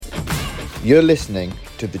You're listening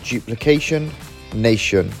to the Duplication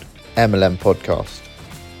Nation MLM podcast.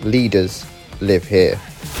 Leaders live here.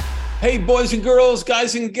 Hey, boys and girls,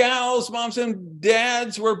 guys and gals, moms and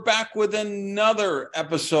dads, we're back with another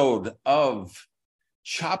episode of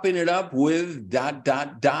Chopping It Up with ...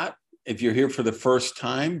 If you're here for the first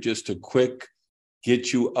time, just a quick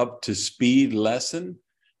get you up to speed lesson.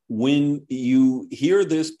 When you hear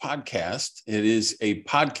this podcast, it is a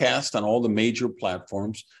podcast on all the major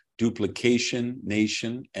platforms, Duplication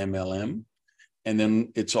Nation MLM. And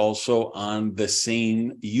then it's also on the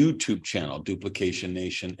same YouTube channel, Duplication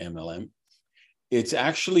Nation MLM. It's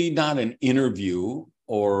actually not an interview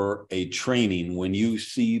or a training. When you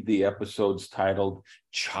see the episodes titled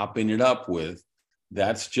Chopping It Up With,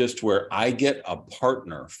 that's just where I get a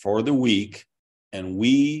partner for the week and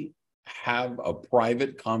we have a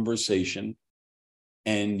private conversation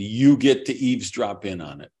and you get to eavesdrop in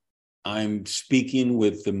on it. I'm speaking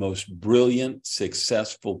with the most brilliant,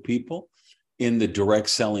 successful people in the direct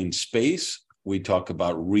selling space. We talk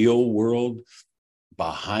about real world,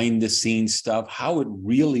 behind the scenes stuff, how it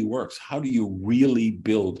really works. How do you really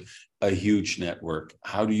build a huge network?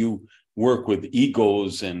 How do you work with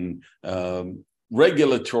egos and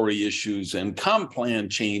regulatory issues and comp plan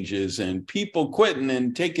changes and people quitting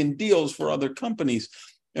and taking deals for other companies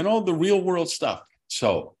and all the real world stuff.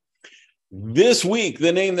 So this week,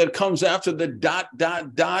 the name that comes after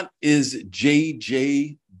the ... is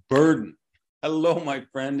JJ Birden. Hello, my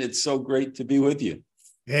friend. It's so great to be with you.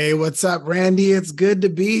 Hey, what's up, Randy? It's good to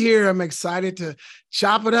be here. I'm excited to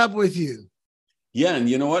chop it up with you. Yeah, and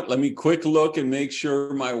you know what? Let me quick look and make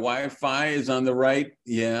sure my Wi-Fi is on the right.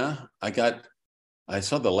 Yeah, I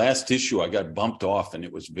saw the last issue. I got bumped off and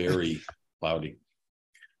it was very cloudy.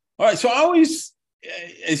 All right, so I always,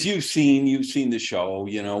 as you've seen the show,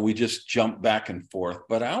 we just jump back and forth,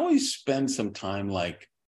 but I always spend some time like,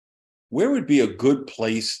 where would be a good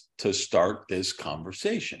place to start this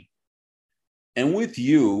conversation? And with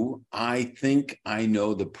you, I think I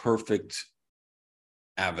know the perfect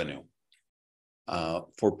avenue.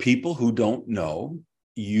 For people who don't know,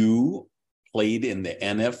 you played in the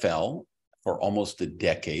NFL for almost a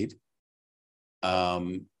decade.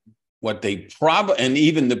 And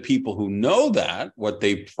even the people who know that, what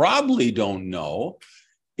they probably don't know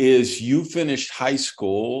is you finished high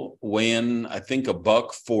school weighing, I think,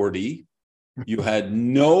 $140. You had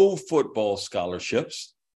no football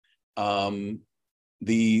scholarships.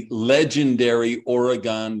 The legendary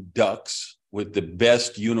Oregon Ducks with the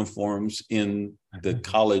best uniforms in the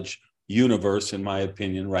college universe, in my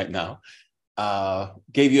opinion, right now,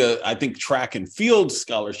 gave you, I think, track and field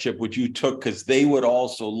scholarship, which you took because they would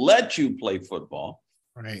also let you play football.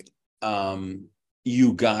 Right.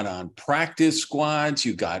 You got on practice squads,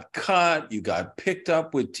 you got cut, you got picked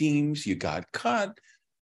up with teams, you got cut.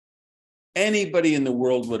 Anybody in the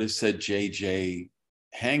world would have said, JJ,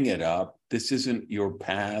 hang it up. This isn't your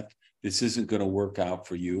path. This isn't going to work out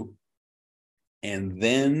for you. And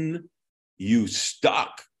then you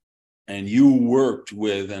stuck and you worked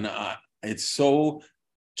with, and it's so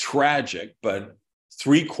tragic, but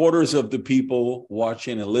 3/4 of the people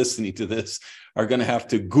watching and listening to this are going to have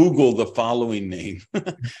to Google the following name.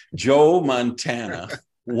 Joe Montana,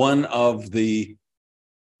 one of the,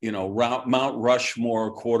 Mount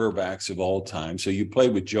Rushmore quarterbacks of all time. So you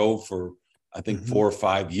played with Joe for, I think, 4 or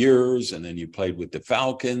 5 years, and then you played with the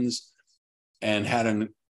Falcons and had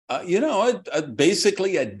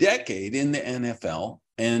basically a decade in the NFL.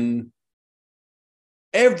 And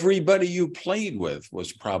everybody you played with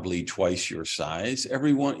was probably twice your size.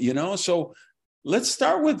 Everyone, so let's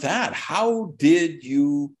start with that. How did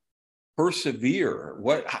you persevere?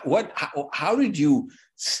 How did you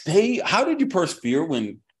stay? How did you persevere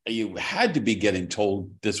when you had to be getting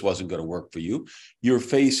told this wasn't going to work for you?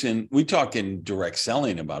 We talk in direct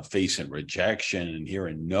selling about facing rejection and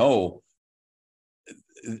hearing no.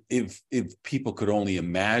 If people could only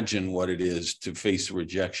imagine what it is to face the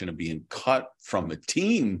rejection of being cut from a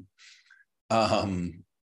team,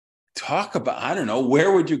 talk about, I don't know,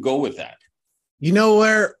 where would you go with that? You know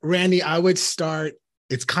where, Randy, I would start.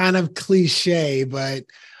 It's kind of cliche, but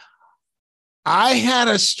I had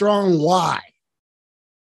a strong why.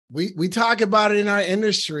 We talk about it in our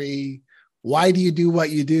industry. Why do you do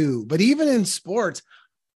what you do? But even in sports,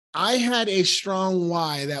 I had a strong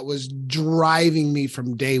why that was driving me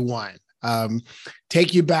from day one.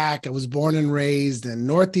 Take you back. I was born and raised in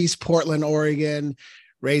Northeast Portland, Oregon,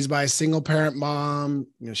 raised by a single parent mom.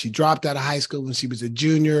 She dropped out of high school when she was a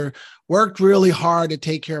junior, worked really hard to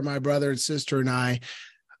take care of my brother and sister and I,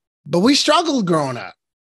 but we struggled growing up.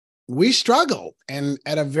 We struggled. And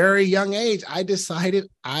at a very young age, I decided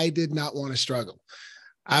I did not want to struggle.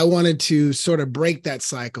 I wanted to sort of break that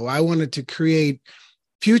cycle. I wanted to create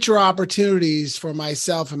future opportunities for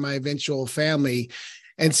myself and my eventual family.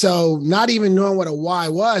 And so not even knowing what a why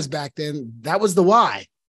was back then, that was the why,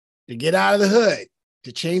 to get out of the hood,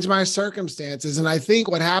 to change my circumstances. And I think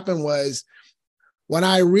what happened was when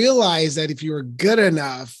I realized that if you were good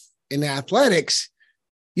enough in athletics,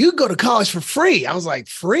 you go to college for free. I was like,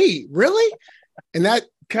 free? Really? And that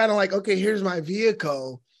kind of like, okay, here's my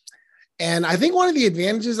vehicle. And I think one of the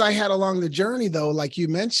advantages I had along the journey, though, like you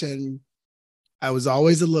mentioned, I was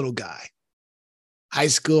always a little guy. High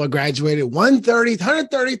school, I graduated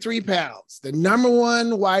 133 pounds, the number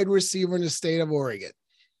one wide receiver in the state of Oregon.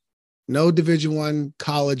 No Division I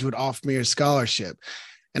college would offer me a scholarship.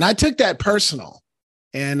 And I took that personal.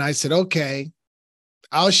 And I said, okay,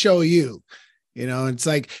 I'll show you. You know, it's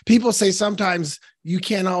like people say sometimes you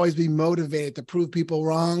can't always be motivated to prove people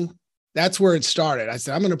wrong. That's where it started. I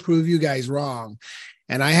said, I'm going to prove you guys wrong.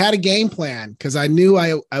 And I had a game plan because I knew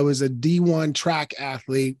I was a D1 track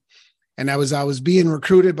athlete. And I was being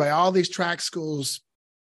recruited by all these track schools.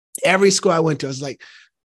 Every school I went to, I was like,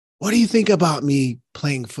 what do you think about me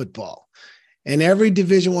playing football? And every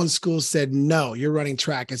Division I school said, no, you're running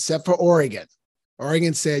track, except for Oregon.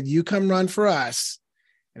 Oregon said, you come run for us.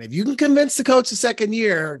 And if you can convince the coach the second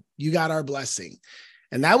year, you got our blessing.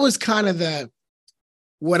 And that was kind of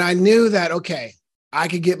when I knew that, okay, I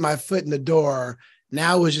could get my foot in the door.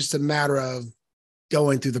 Now it was just a matter of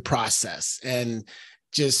going through the process and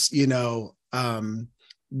just,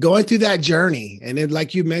 going through that journey. And it,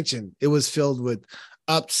 like you mentioned, it was filled with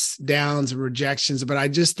ups, downs, and rejections. But I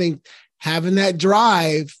just think having that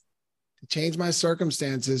drive to change my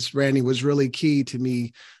circumstances, Randy, was really key to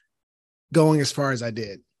me going as far as I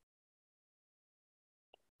did.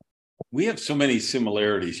 We have so many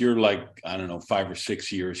similarities. You're like, I don't know, 5 or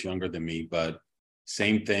 6 years younger than me, but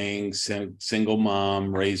same thing, single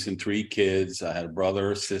mom, raising 3 kids. I had a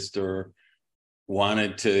brother, sister,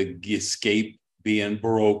 wanted to escape being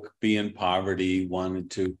broke, be in poverty,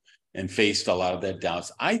 and faced a lot of that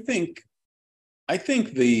doubts. I think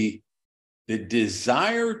the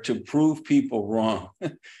desire to prove people wrong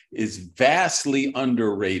is vastly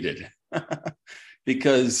underrated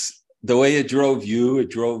because the way it drove you, it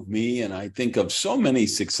drove me. And I think of so many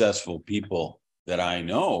successful people that I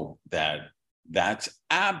know that's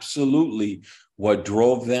absolutely what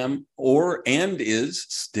drove them and is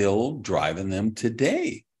still driving them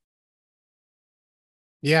today.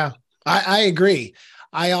 Yeah, I agree.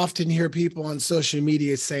 I often hear people on social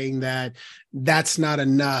media saying that that's not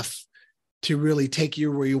enough to really take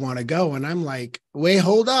you where you want to go. And I'm like, wait,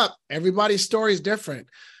 hold up. Everybody's story is different.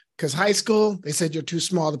 Because high school, they said you're too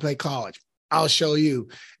small to play college. I'll show you.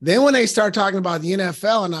 Then when they start talking about the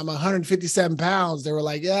NFL and I'm 157 pounds, they were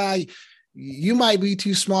like, yeah, you might be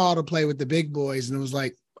too small to play with the big boys. And it was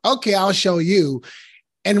like, okay, I'll show you.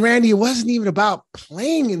 And Randy, it wasn't even about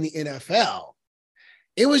playing in the NFL.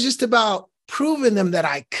 It was just about proving them that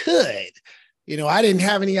I could. I didn't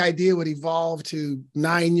have any idea what evolved to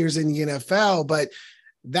 9 years in the NFL, but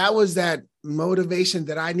that was that motivation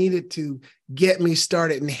that I needed to get me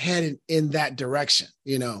started and headed in that direction,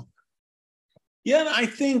 Yeah, and I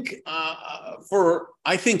think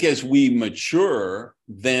as we mature,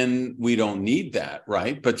 then we don't need that,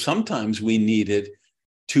 right? But sometimes we need it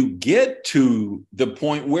to get to the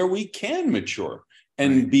point where we can mature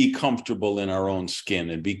and be comfortable in our own skin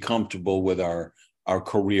and be comfortable with our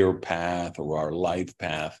career path or our life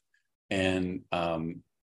path. And like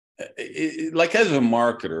as a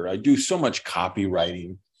marketer, I do so much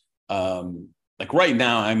copywriting. Like right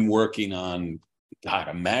now I'm working on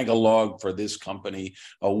a magalog for this company,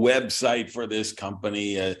 a website for this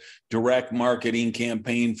company, a direct marketing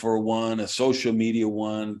campaign for one, a social media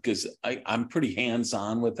one, because I'm pretty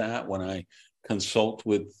hands-on with that when I consult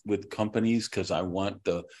with companies, because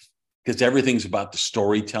everything's about the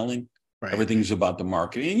storytelling. Right. Everything's about the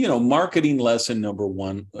marketing. Marketing lesson number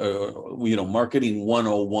 1, marketing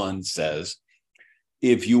 101 says,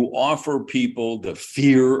 if you offer people the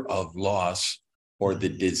fear of loss or the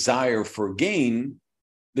desire for gain,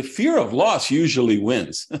 the fear of loss usually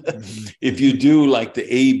wins. If you do like the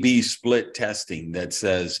A/B split testing that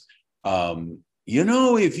says,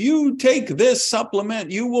 if you take this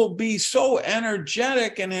supplement, you will be so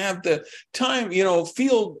energetic and have the time,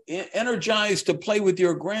 feel energized to play with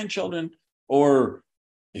your grandchildren. Or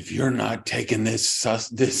if you're not taking this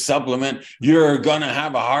supplement, you're going to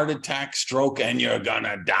have a heart attack, stroke, and you're going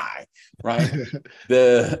to die, right?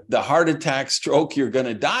 The heart attack, stroke, you're going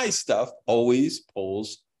to die stuff always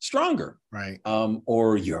pulls stronger. Right.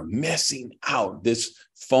 Or you're missing out. This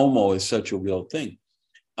FOMO is such a real thing.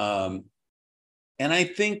 And I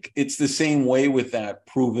think it's the same way with that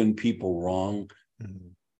proving people wrong. Mm-hmm.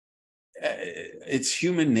 It's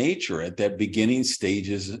human nature at that beginning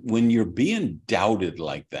stages when you're being doubted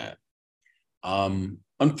like that.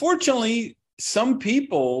 Unfortunately, some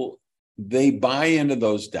people, they buy into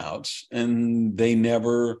those doubts and they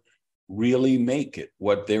never really make it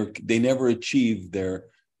they never achieve the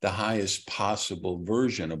highest possible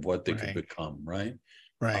version of what they could become, right?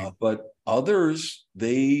 But others,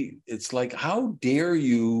 it's like, how dare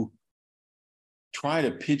you try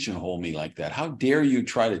to pigeonhole me like that? How dare you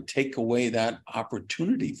try to take away that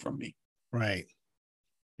opportunity from me? Right.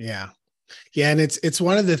 Yeah. Yeah. And it's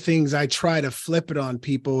one of the things I try to flip it on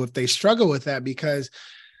people if they struggle with that, because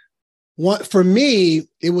for me,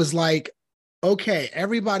 it was like, okay,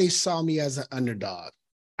 everybody saw me as an underdog.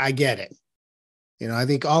 I get it. I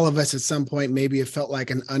think all of us at some point, maybe it felt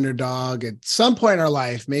like an underdog at some point in our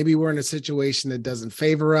life. Maybe we're in a situation that doesn't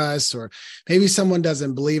favor us, or maybe someone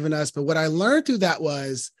doesn't believe in us. But what I learned through that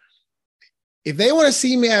was, if they want to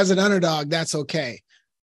see me as an underdog, that's okay.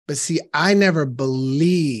 But see, I never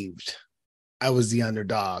believed I was the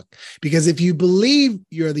underdog, because if you believe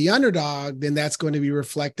you're the underdog, then that's going to be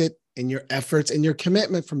reflected in your efforts and your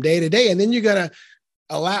commitment from day to day. And then you're going to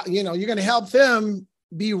you're going to help them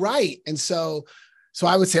be right. And so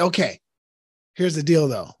I would say, okay, here's the deal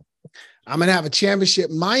though. I'm going to have a championship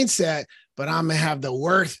mindset, but I'm going to have the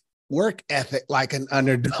work ethic like an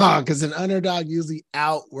underdog, because an underdog usually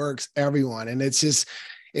outworks everyone. And it's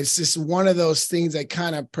just one of those things that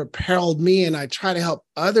kind of propelled me. And I try to help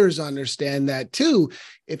others understand that too,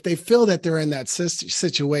 if they feel that they're in that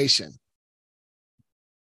situation.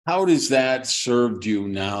 How does that serve you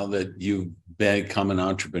now that you've become an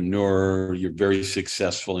entrepreneur? You're very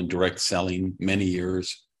successful in direct selling, many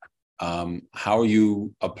years. How are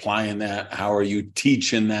you applying that? How are you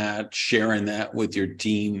teaching that, sharing that with your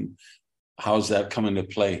team? How's that coming to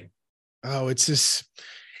play? Oh, it's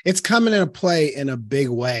coming into play in a big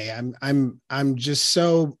way. I'm just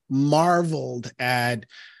so marveled at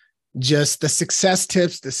just the success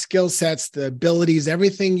tips, the skill sets, the abilities,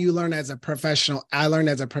 everything you learn as a professional, I learned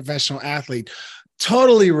as a professional athlete,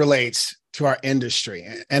 totally relates to our industry.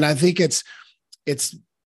 And I think it's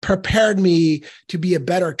prepared me to be a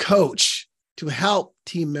better coach, to help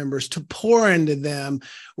team members, to pour into them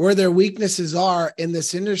where their weaknesses are in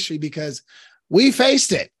this industry, because we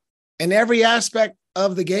faced it in every aspect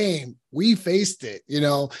of the game. We faced it,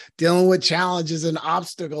 dealing with challenges and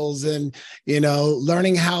obstacles, and,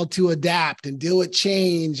 learning how to adapt and deal with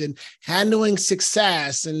change, and handling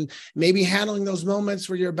success, and maybe handling those moments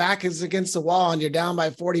where your back is against the wall and you're down by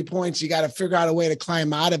 40 points. You got to figure out a way to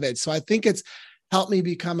climb out of it. So I think it's helped me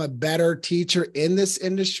become a better teacher in this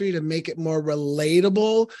industry, to make it more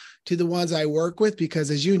relatable to the ones I work with,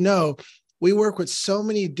 because as you know, we work with so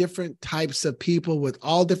many different types of people with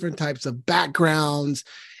all different types of backgrounds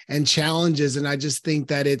and challenges. And I just think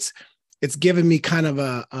that it's given me kind of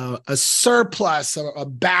a surplus, or a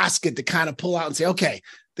basket to kind of pull out and say, okay,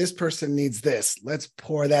 this person needs this. Let's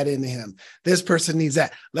pour that into him. This person needs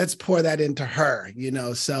that. Let's pour that into her,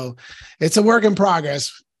 so it's a work in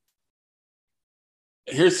progress.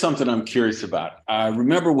 Here's something I'm curious about. I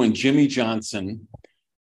remember when Jimmy Johnson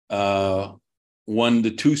won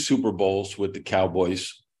the 2 Super Bowls with the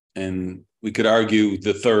Cowboys, and we could argue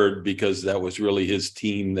the third, because that was really his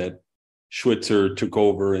team that Schwitzer took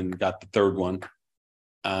over and got the third one.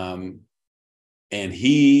 And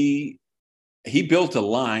he built a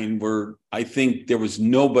line where I think there was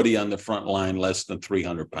nobody on the front line less than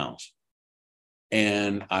 300 pounds.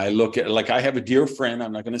 And I look at, like, I have a dear friend,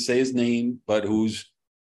 I'm not going to say his name, but who's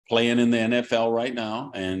playing in the NFL right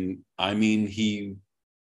now. And he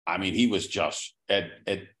was just at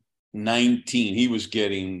 19, he was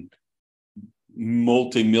getting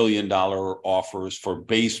multi-million-dollar offers for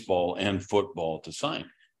baseball and football to sign.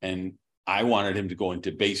 And I wanted him to go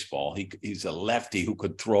into baseball. He's a lefty who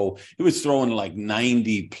could throw. He was throwing like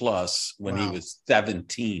 90 plus when he was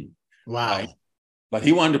 17. Wow. Right? But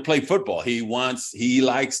he wanted to play football. He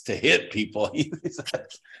likes to hit people.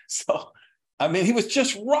 So, he was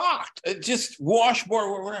just rocked, just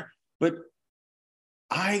washboard, whatever. But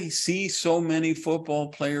I see so many football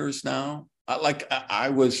players now.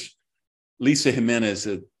 Lisa Jimenez,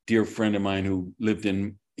 a dear friend of mine who lived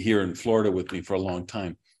here in Florida with me for a long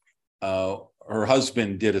time. Her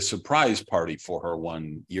husband did a surprise party for her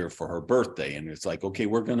one year for her birthday. And it's like, okay,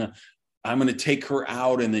 I'm going to take her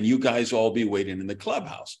out, and then you guys all be waiting in the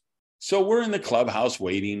clubhouse. So we're in the clubhouse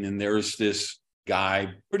waiting, and there's this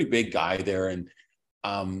guy, pretty big guy there. And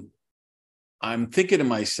I'm thinking to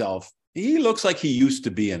myself, he looks like he used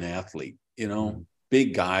to be an athlete,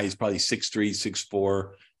 big guy. He's probably 6'3",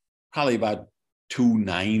 6'4", probably about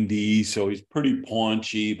 290, so he's pretty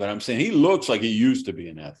paunchy, but I'm saying he looks like he used to be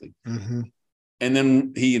an athlete. Mm-hmm. And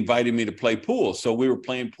then he invited me to play pool. So we were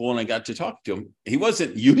playing pool and I got to talk to him. He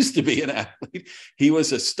wasn't used to be an athlete. He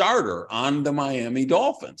was a starter on the Miami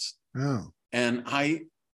Dolphins. Oh. And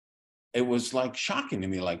it was like shocking to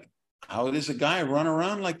me, like, how does a guy run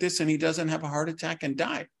around like this and he doesn't have a heart attack and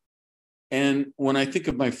die? And when I think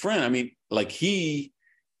of my friend, I mean, like he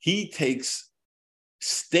takes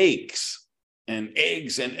steaks and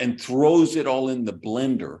eggs and throws it all in the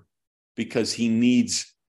blender because he needs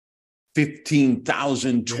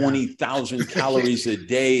 15,000, 20,000 calories a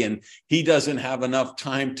day, and he doesn't have enough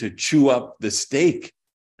time to chew up the steak.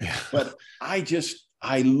 Yeah. But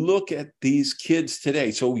I look at these kids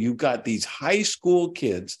today. So you've got these high school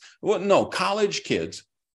kids, college kids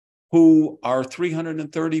who are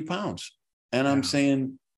 330 pounds. And I'm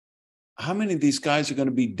saying, how many of these guys are going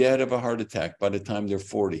to be dead of a heart attack by the time they're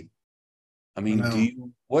 40? I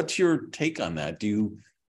mean, what's your take on that?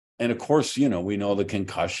 And of course, we know the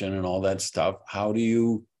concussion and all that stuff. How do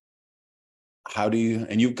you,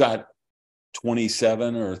 and you've got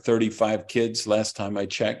 27 or 35 kids last time I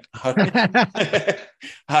checked. How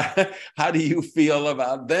do you feel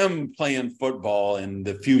about them playing football and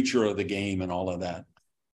the future of the game and all of that?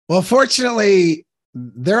 Well, fortunately,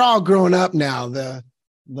 they're all grown up now. The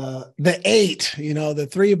 8, the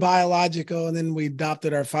 3 biological, and then we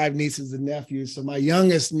adopted our 5 nieces and nephews. So my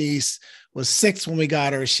youngest niece was 6 when we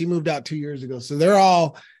got her. She moved out 2 years ago. So they're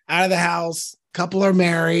all out of the house. A couple are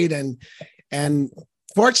married, and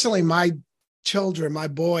fortunately, my children, my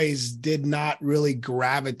boys, did not really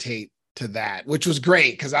gravitate to that, which was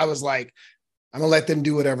great because I was like, I'm gonna let them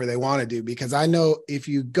do whatever they want to do, because I know if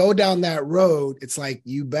you go down that road, it's like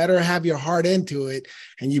you better have your heart into it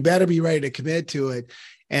and you better be ready to commit to it.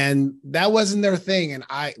 And that wasn't their thing. And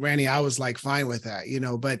Randy, I was like fine with that,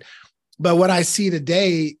 but what I see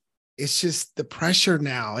today, it's just the pressure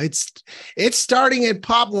now. It's starting at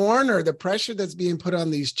Pop Warner, the pressure that's being put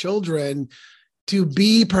on these children to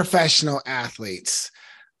be professional athletes.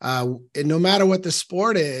 And no matter what the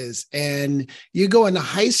sport is. And you go into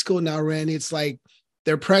high school now, Randy, it's like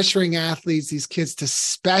they're pressuring athletes, these kids, to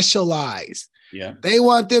specialize. Yeah. They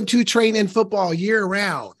want them to train in football year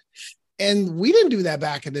round. And we didn't do that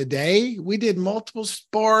back in the day. We did multiple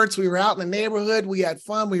sports. We were out in the neighborhood. We had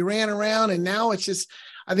fun. We ran around. And now I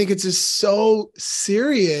think it's just so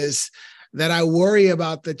serious that I worry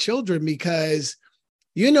about the children, because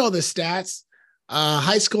the stats.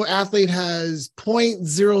 High school athlete has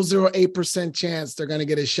 0.008% chance they're going to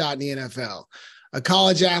get a shot in the NFL. A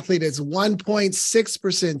college athlete has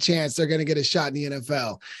 1.6% chance they're going to get a shot in the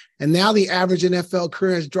NFL. And now the average NFL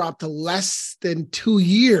career has dropped to less than 2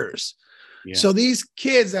 years. Yeah. So these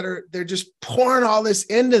kids they're just pouring all this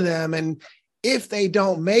into them. And if they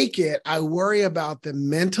don't make it, I worry about them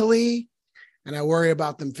mentally and I worry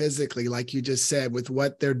about them physically, like you just said, with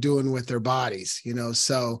what they're doing with their bodies,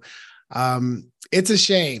 so it's a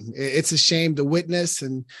shame. It's a shame to witness,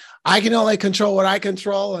 and I can only control what I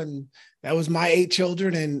control. And that was my 8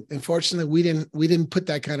 children. And unfortunately, we didn't put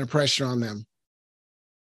that kind of pressure on them.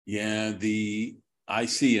 Yeah. I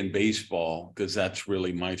see in baseball, because that's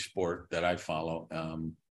really my sport that I follow.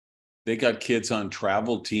 They got kids on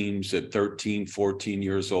travel teams at 13, 14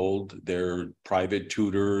 years old. They're private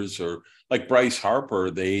tutors, or like Bryce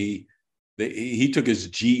Harper, he took his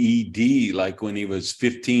GED like when he was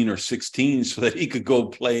 15 or 16 so that he could go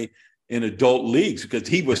play in adult leagues, because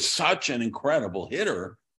he was such an incredible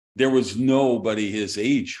hitter. There was nobody his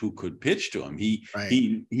age who could pitch to him. He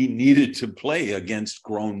needed to play against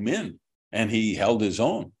grown men, and he held his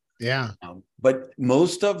own. Yeah. But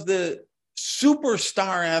most of the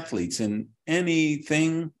superstar athletes in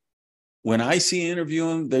anything, when I see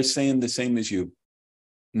interviewing, they're saying the same as you.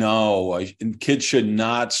 No, kids should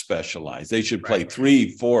not specialize. They should play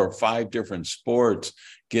 3, 4, 5 different sports.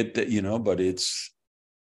 But it's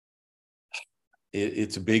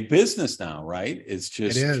a big business now, right? It's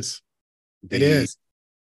just it is.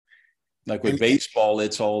 Like with baseball,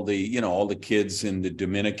 it's all the kids in the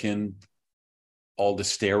Dominican, all the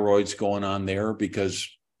steroids going on there, because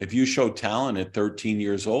if you show talent at 13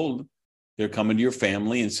 years old, they're coming to your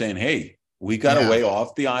family and saying, "Hey, we got a way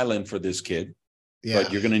off the island for this kid." Yeah.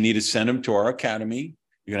 But you're going to need to send him to our academy.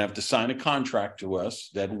 You're going to have to sign a contract to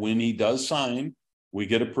us that when he does sign, we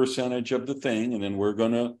get a percentage of the thing, and then we're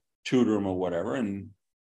going to tutor him or whatever. And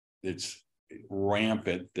it's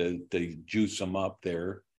rampant. They juice them up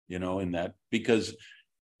there, in that, because,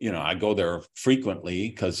 I go there frequently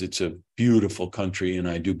because it's a beautiful country and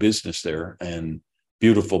I do business there, and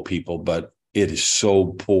beautiful people, but it is so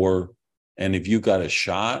poor. And if you got a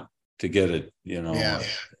shot to get it,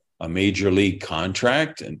 a major league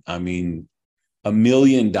contract. And I mean, $1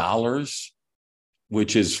 million,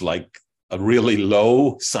 which is like a really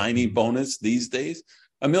low signing bonus these days.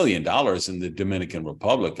 $1 million in the Dominican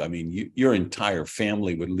Republic. I mean, your entire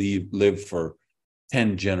family would live for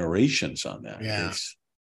 10 generations on that. Yeah.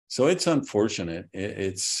 So it's unfortunate.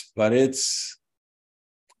 But it's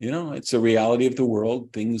a reality of the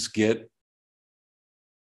world. Things get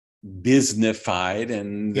businessified,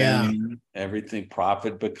 and then everything,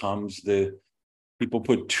 profit becomes people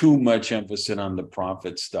put too much emphasis on the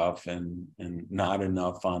profit stuff and not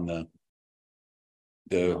enough on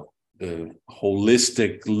the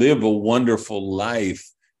holistic, live a wonderful life,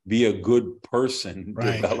 be a good person,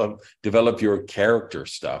 right. develop your character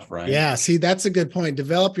stuff, right? Yeah, see, that's a good point.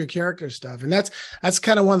 Develop your character stuff. And that's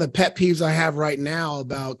kind of one of the pet peeves I have right now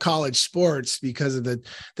about college sports, because of the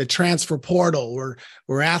transfer portal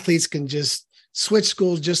where athletes can just switch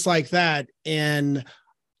schools just like that. And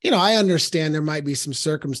I understand there might be some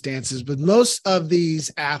circumstances, but most of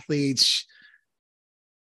these athletes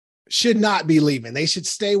should not be leaving. They should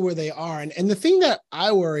stay where they are. And the thing that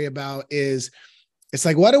I worry about is, it's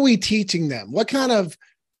like, what are we teaching them? How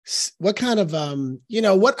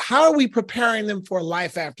are we preparing them for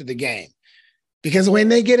life after the game? Because when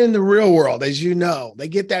they get in the real world, as you know, they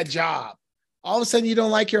get that job. All of a sudden you don't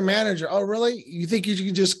like your manager. Oh, really? You think you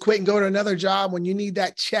can just quit and go to another job when you need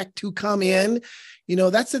that check to come in?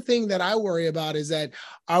 That's the thing that I worry about, is that,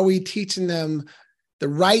 are we teaching them the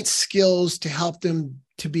right skills to help them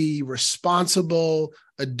to be responsible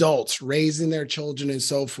adults, raising their children and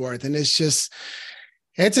so forth? And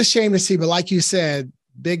it's a shame to see, but like you said,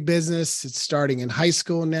 big business, it's starting in high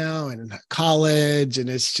school now and college. And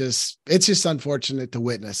it's just unfortunate to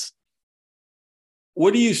witness.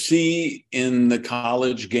 What do you see in the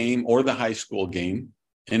college game or the high school game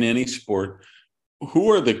in any sport?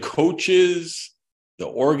 Who are the coaches, the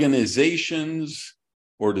organizations,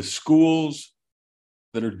 or the schools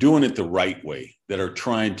that are doing it the right way, that are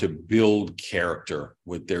trying to build character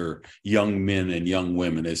with their young men and young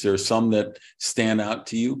women? Is there some that stand out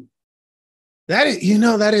to you?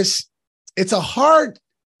 It's hard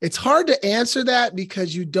to answer that,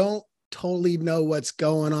 because you don't totally know what's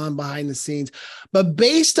going on behind the scenes. But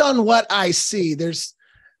based on what I see,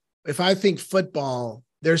 if I think football,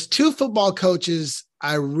 there's 2 football coaches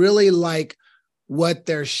I really like what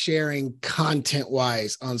they're sharing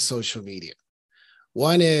content-wise on social media.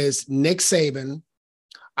 One is Nick Saban.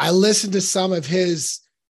 I listened to some of his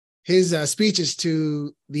speeches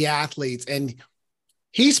to the athletes, and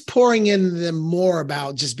he's pouring into them more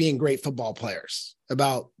about just being great football players,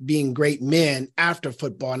 about being great men after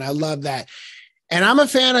football. And I love that. And I'm a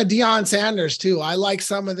fan of Deion Sanders too. I like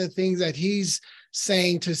some of the things that he's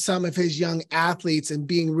saying to some of his young athletes and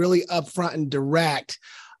being really upfront and direct.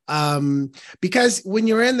 Because when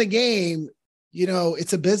you're in the game,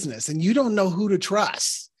 it's a business and you don't know who to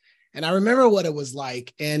trust. And I remember what it was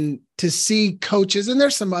like, and to see coaches, and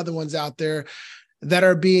there's some other ones out there that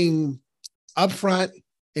are being upfront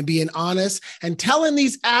and being honest and telling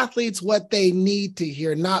these athletes what they need to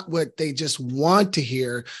hear, not what they just want to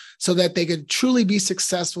hear, so that they could truly be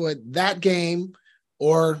successful at that game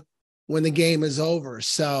or when the game is over.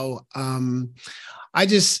 So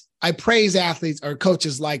I praise athletes or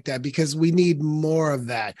coaches like that, because we need more of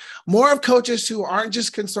that. More of coaches who aren't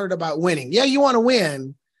just concerned about winning. Yeah, you want to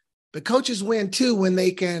win, but coaches win too when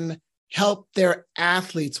they can help their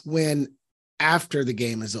athletes win after the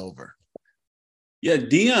game is over. Yeah,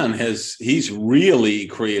 Deion he's really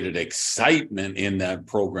created excitement in that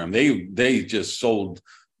program. They just sold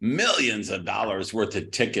millions of dollars worth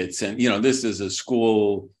of tickets. And, this is a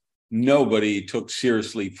school nobody took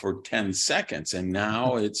seriously for 10 seconds. And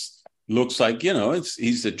now looks like,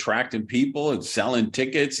 he's attracting people and selling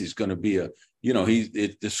tickets. He's going to be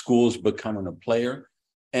the school's becoming a player.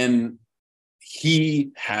 And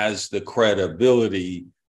he has the credibility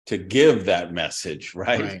to give that message,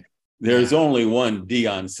 right? There's only one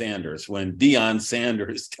Deion Sanders. When Deion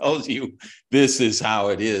Sanders tells you this is how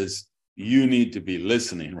it is, you need to be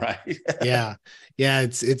listening, right? Yeah.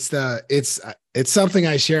 It's something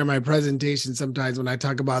I share in my presentation sometimes when I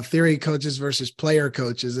talk about theory coaches versus player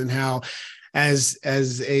coaches, and how as an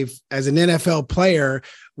NFL player,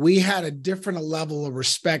 we had a different level of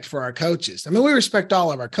respect for our coaches. I mean, we respect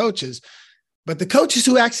all of our coaches, but the coaches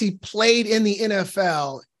who actually played in the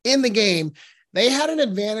NFL in the game, they had an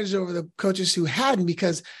advantage over the coaches who hadn't,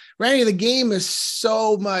 because Randy, the game is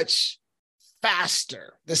so much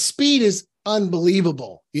faster. The speed is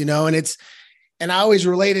unbelievable, and I always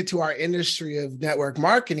relate it to our industry of network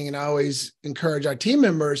marketing. And I always encourage our team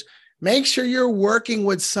members, make sure you're working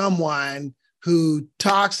with someone who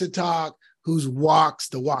talks the talk, who's walks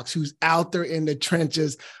the walks, who's out there in the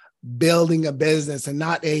trenches building a business and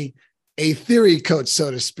not a theory coach,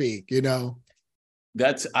 so to speak, you know?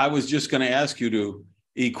 I was just going to ask you to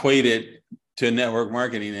equate it to network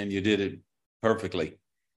marketing, and you did it perfectly.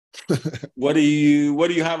 What do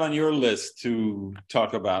you have on your list to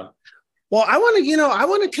talk about? Well, I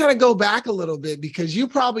want to kind of go back a little bit because you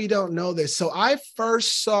probably don't know this. So I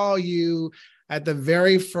first saw you at the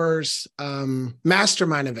very first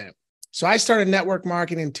mastermind event. So I started network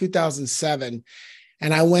marketing in 2007,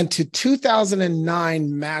 and I went to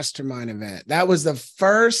 2009 mastermind event. That was the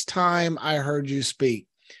first time I heard you speak.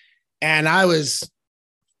 And I was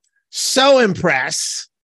so impressed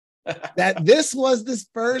that this was the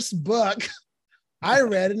first book I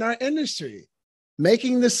read in our industry,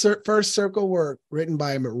 Making the First Circle Work, written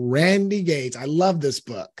by Randy Gates. I love this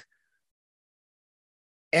book.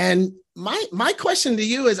 And my question to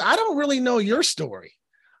you is, I don't really know your story.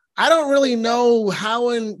 I don't really know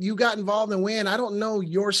how you got involved and when. I don't know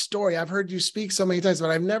your story. I've heard you speak so many times,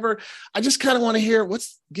 but I just kind of want to hear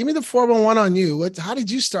give me the 411 on you. How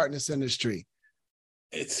did you start in this industry?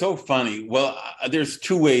 It's so funny. Well, there's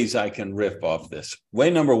two ways I can riff off this.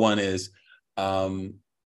 Way number one is, I'll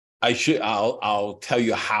tell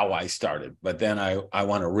you how I started, but then I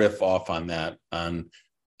want to riff off on that, on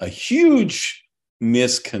a huge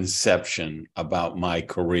misconception about my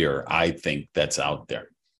career, I think, that's out there.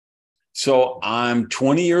 So I'm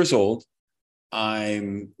 20 years old.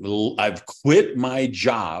 I've quit my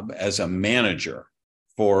job as a manager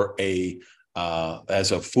for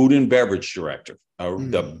as a food and beverage director,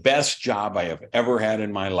 the best job I have ever had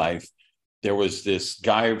in my life. There was this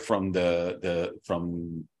guy from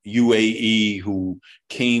from UAE who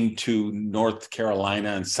came to North Carolina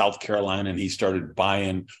and South Carolina, and he started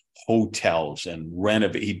buying hotels and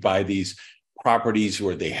renovate. He'd buy these properties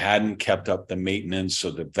where they hadn't kept up the maintenance,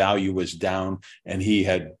 so the value was down, and he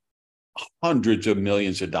had hundreds of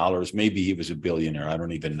millions of dollars. Maybe he was a billionaire. I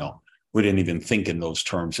don't even know. We didn't even think in those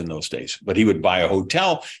terms in those days. But he would buy a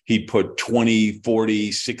hotel. He'd put 20,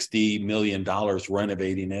 40, 60 million dollars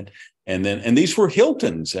renovating it. And these were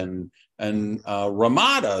Hiltons and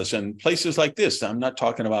Ramadas and places like this. I'm not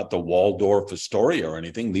talking about the Waldorf Astoria or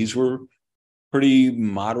anything. These were pretty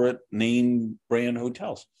moderate name brand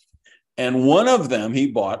hotels. And one of them he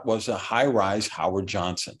bought was a high-rise Howard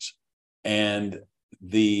Johnson's. And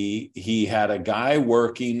he had a guy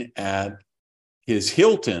working at his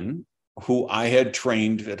Hilton who I had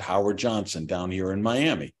trained at Howard Johnson down here in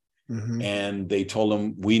Miami. Mm-hmm. And they told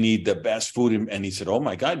him, we need the best food. And he said, oh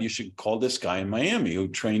my God, you should call this guy in Miami who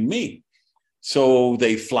trained me. So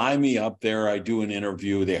they fly me up there. I do an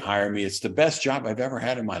interview. They hire me. It's the best job I've ever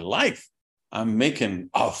had in my life. I'm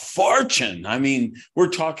making a fortune. I mean, we're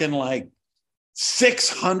talking like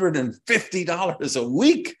 $650 a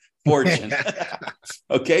week fortune.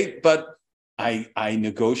 Okay. But I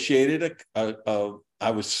negotiated I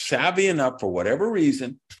was savvy enough, for whatever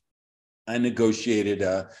reason, I negotiated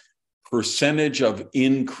a percentage of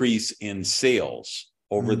increase in sales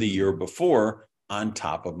over the year before on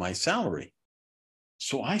top of my salary.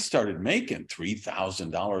 So I started making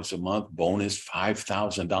 $3,000 a month bonus,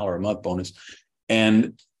 $5,000 a month bonus.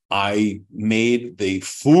 And I made the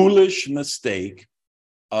foolish mistake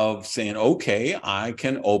of saying, okay, I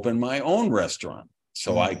can open my own restaurant.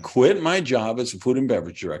 So I quit my job as a food and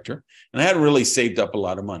beverage director, and I hadn't really saved up a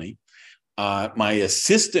lot of money. My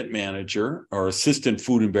assistant manager, or assistant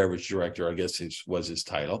food and beverage director, I guess was his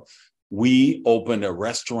title, we opened a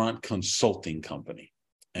restaurant consulting company.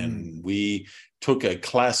 And we took a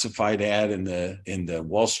classified ad in the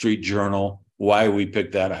Wall Street Journal. Why we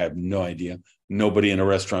picked that, I have no idea. Nobody in a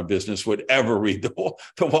restaurant business would ever read the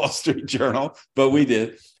Wall Street Journal, but we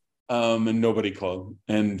did. And nobody called.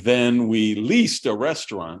 And then we leased a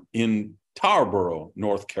restaurant in Tarboro,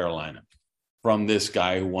 North Carolina, from this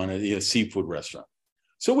guy who wanted a seafood restaurant.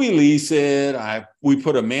 So we leased it. We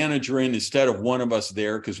put a manager in instead of one of us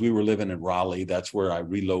there, because we were living in Raleigh. That's where I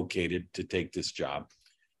relocated to take this job.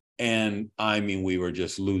 And I mean, we were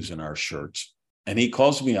just losing our shirts. And he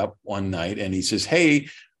calls me up one night and he says, hey,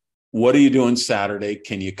 what are you doing Saturday?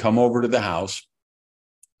 Can you come over to the house?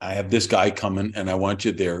 I have this guy coming and I want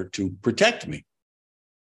you there to protect me.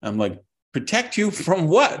 I'm like, protect you from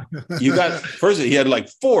what? You got, first he had like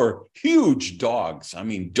 4 huge dogs. I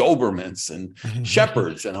mean, Dobermans and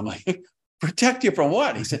Shepherds. And I'm like, protect you from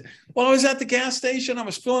what? He said, well, I was at the gas station. I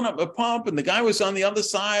was filling up a pump and the guy was on the other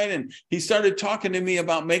side. And he started talking to me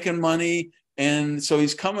about making money. And so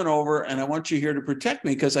he's coming over and I want you here to protect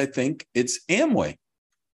me because I think it's Amway.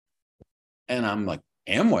 And I'm like,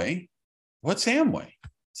 Amway? What's Amway?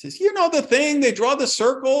 He says, you know, the thing, they draw the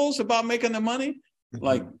circles about making the money.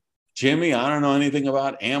 Like, Jimmy, I don't know anything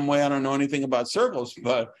about Amway. I don't know anything about circles,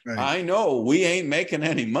 but I know we ain't making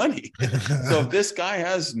any money. So if this guy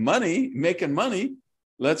has money, making money,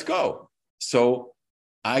 let's go. So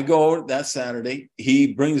I go that Saturday.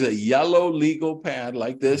 He brings a yellow legal pad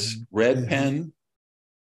like this, red pen,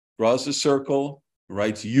 draws a circle,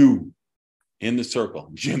 writes you in the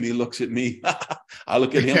circle. Jimmy looks at me. I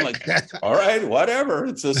look at him like, all right, whatever.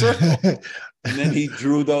 It's a circle. And then he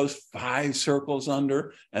drew those 5 circles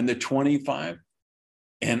under and the 25.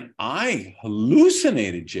 And I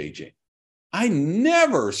hallucinated, JJ. I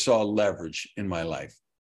never saw leverage in my life.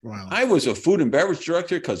 Wow. I was a food and beverage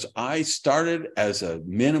director because I started as a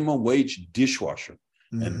minimum wage dishwasher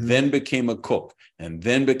and then became a cook and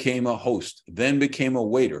then became a host, then became a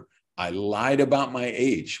waiter. I lied about my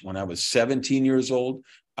age. When I was 17 years old,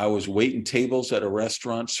 I was waiting tables at a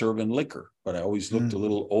restaurant serving liquor, but I always looked a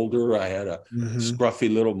little older. I had a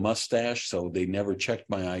scruffy little mustache, so they never checked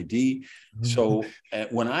my ID. So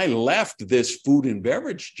when I left this food and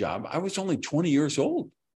beverage job, I was only 20 years old.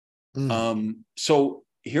 So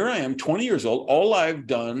here I am, 20 years old. All I've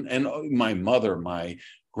done, and my mother, my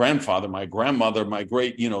grandfather, my grandmother, my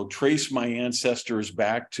great, trace my ancestors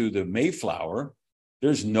back to the Mayflower.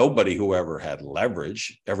 There's nobody who ever had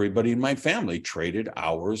leverage. Everybody in my family traded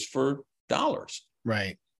hours for dollars.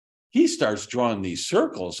 Right. He starts drawing these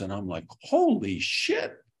circles and I'm like, holy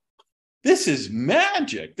shit, this is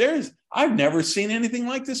magic. I've never seen anything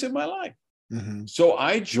like this in my life. So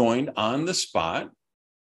I joined on the spot.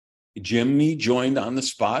 Jimmy joined on the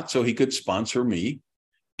spot so he could sponsor me.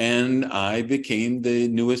 And I became the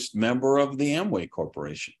newest member of the Amway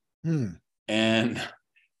Corporation. And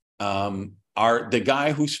the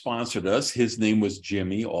guy who sponsored us, his name was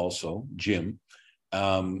Jimmy also, Jim.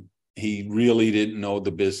 He really didn't know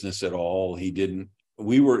the business at all.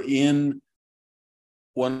 We were in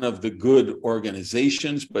one of the good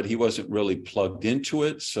organizations, but he wasn't really plugged into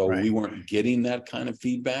it. So we weren't getting that kind of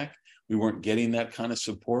feedback. We weren't getting that kind of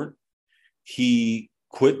support. He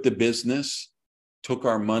quit the business, took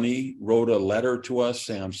our money, wrote a letter to us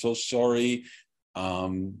saying, I'm so sorry.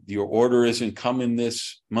 Your order isn't coming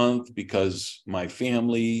this month because my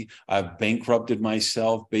family, I've bankrupted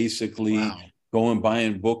myself, basically going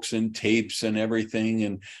buying books and tapes and everything.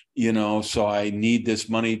 And, so I need this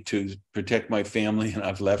money to protect my family and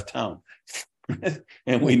I've left town.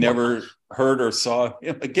 And we never heard or saw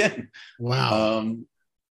him again. Wow.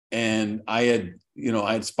 And I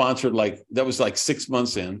had sponsored that was 6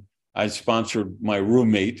 months in. I sponsored my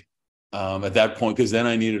roommate at that point, because then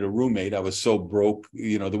I needed a roommate. I was so broke,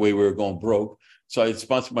 the way we were going broke. So I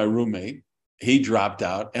sponsored my roommate. He dropped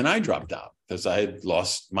out and I dropped out because I had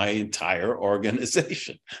lost my entire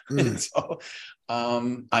organization. And so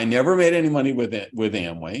I never made any money with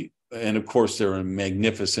Amway. And of course, they're a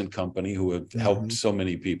magnificent company who have helped so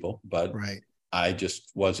many people, but I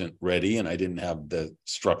just wasn't ready and I didn't have the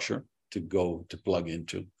structure to plug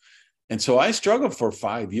into. And so I struggled for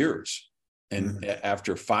 5 years. And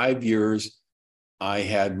after 5 years, I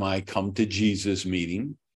had my come to Jesus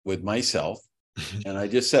meeting with myself. And I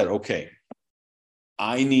just said, okay,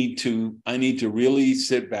 I need to really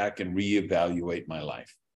sit back and reevaluate my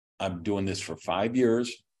life. I'm doing this for 5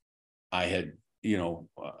 years. I had,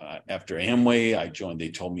 after Amway, I joined, they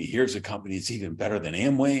told me, here's a company that's even better than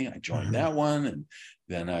Amway. I joined that one. And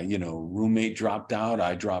then, roommate dropped out.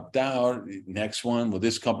 I dropped out. Next one, well,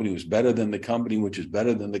 this company was better than the company, which is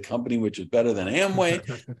better than the company, which is better than Amway.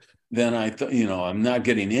 Then I thought, I'm not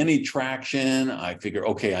getting any traction. I figured,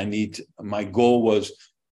 okay, my goal was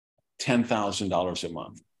 $10,000 a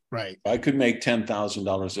month. Right. If I could make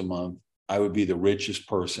 $10,000 a month, I would be the richest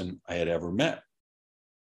person I had ever met.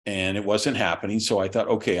 And it wasn't happening. So I thought,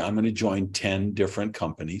 okay, I'm going to join 10 different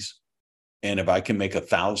companies. And if I can make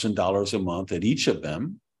 $1,000 a month at each of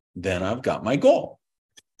them, then I've got my goal.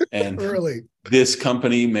 And Really? This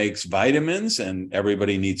company makes vitamins and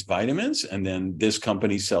everybody needs vitamins. And then this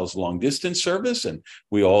company sells long distance service and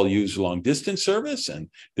we all use long distance service. And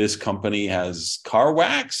this company has car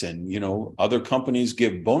wax and, other companies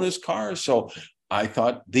give bonus cars. So I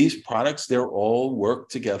thought these products, they're all work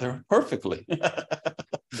together perfectly.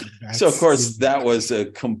 So of course that was a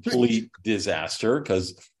complete disaster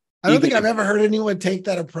because I don't think I've ever heard anyone take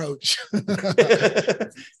that approach.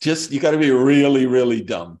 You got to be really, really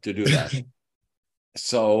dumb to do that.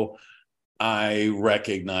 So I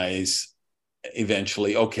recognize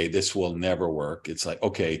eventually, okay, this will never work. It's like,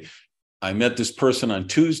 okay, I met this person on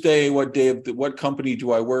Tuesday. What company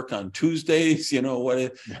do I work on Tuesdays?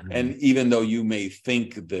 And even though you may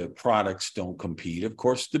think the products don't compete, of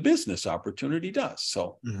course, the business opportunity does.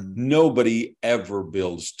 So nobody ever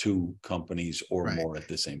builds 2 companies or more at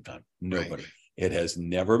the same time. Nobody. It has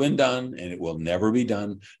never been done, and it will never be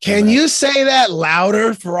done. Can you say that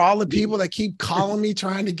louder for all the people that keep calling me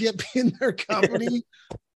trying to get me in their company?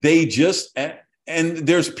 They just, and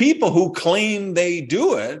there's people who claim they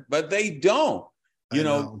do it, but they don't.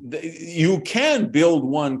 You can build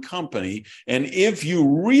one company, and if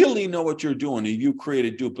you really know what you're doing, and you create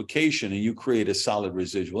a duplication and you create a solid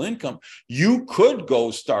residual income, you could go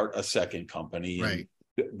start a second company. Right.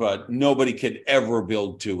 But nobody could ever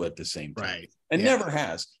build two at the same time. Right. And never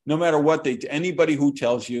has. No matter what anybody who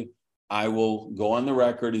tells you, I will go on the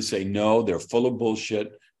record and say, no, they're full of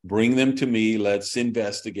bullshit. Bring them to me. Let's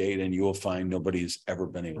investigate. And you will find nobody has ever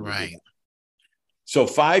been able to do that. So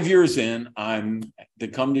 5 years in, I'm the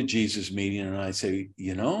Come to Jesus meeting, and I say,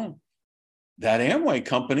 that Amway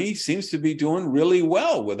company seems to be doing really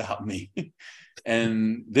well without me.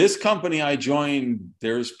 And this company I joined,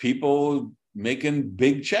 there's people making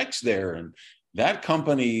big checks there. And that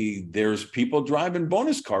company, there's people driving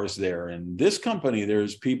bonus cars there. And this company,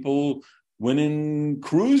 there's people winning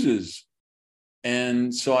cruises.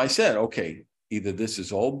 And so I said, okay, either this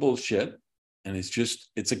is all bullshit and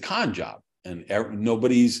it's a con job. And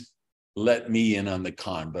nobody's let me in on the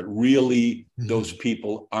con, but really those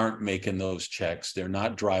people aren't making those checks. They're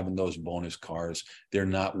not driving those bonus cars. They're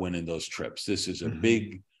not winning those trips. This is a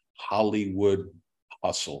big Hollywood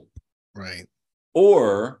hustle. Right.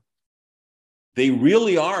 Or there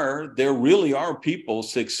really are people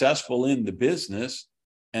successful in the business,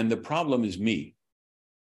 and the problem is me.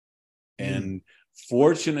 And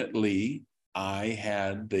fortunately, I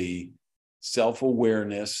had the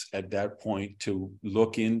self-awareness at that point to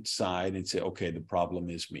look inside and say, okay, the problem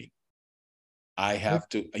is me. I have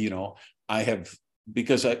to,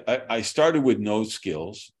 because I started with no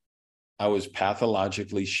skills. I was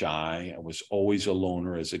pathologically shy. I was always a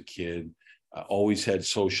loner as a kid. I always had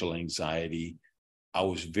social anxiety. I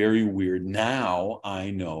was very weird. Now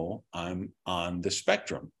I know I'm on the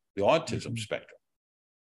spectrum, the autism spectrum.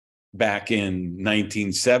 Back in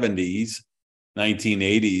 1970s,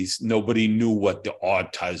 1980s, nobody knew what the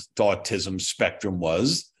autism spectrum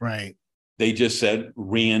was. Right. They just said,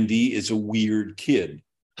 Randy is a weird kid,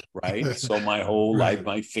 right? So my whole life,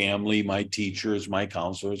 my family, my teachers, my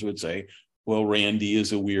counselors would say, well, Randy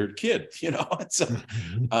is a weird kid, So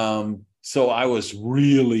I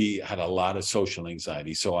had a lot of social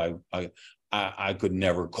anxiety. So I could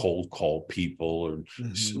never cold call people or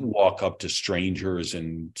walk up to strangers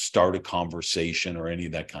and start a conversation or any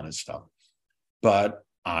of that kind of stuff. But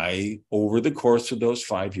over the course of those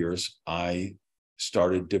 5 years, I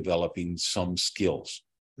started developing some skills,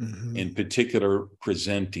 in particular,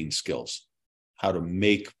 presenting skills, how to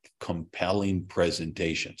make compelling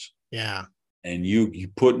presentations. Yeah. And you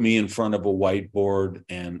put me in front of a whiteboard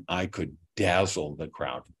and I could dazzle the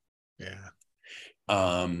crowd. Yeah.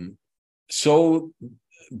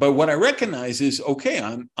 But what I recognize is, okay,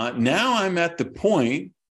 now I'm at the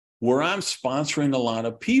point where I'm sponsoring a lot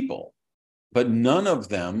of people, but none of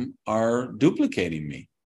them are duplicating me.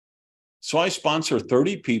 So I sponsor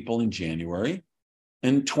 30 people in January,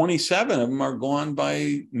 and 27 of them are gone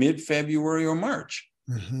by mid-February or March.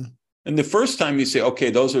 And the first time you say, okay,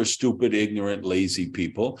 those are stupid, ignorant, lazy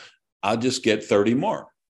people, I'll just get 30 more.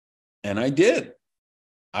 And I did.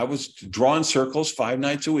 I was drawing circles 5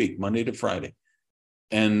 nights a week, Monday to Friday.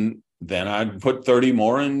 And then I'd put 30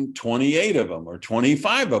 more, and 28 of them or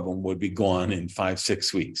 25 of them would be gone in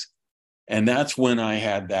 5-6 weeks. And that's when I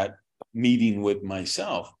had that meeting with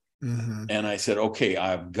myself. And I said, okay,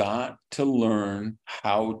 I've got to learn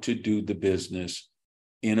how to do the business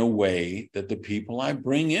in a way that the people I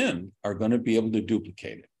bring in are going to be able to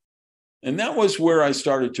duplicate it. And that was where I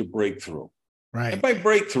started to break through. Right. And by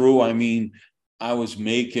breakthrough, I mean, I was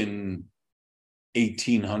making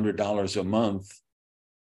 $1,800 a month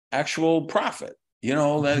actual profit,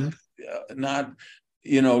 that not,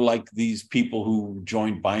 like these people who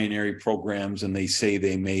joined binary programs and they say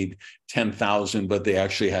they made 10,000, but they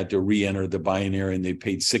actually had to re-enter the binary and they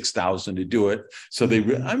paid 6,000 to do it. So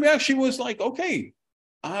I actually was like, okay,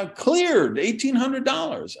 I cleared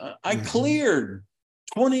 $1,800. I cleared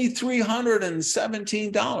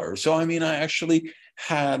 $2,317. So, I actually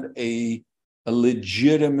had a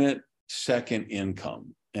legitimate second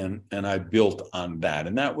income, and I built on that.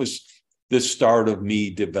 And that was the start of me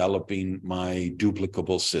developing my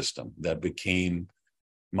duplicable system that became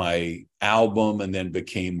my album and then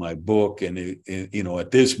became my book. And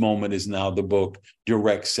at this moment is now the book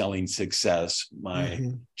Direct Selling Success,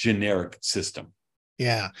 my generic system.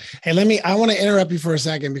 Yeah. Hey, I want to interrupt you for a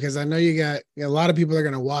second, because I know you got a lot of people are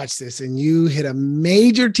going to watch this, and you hit a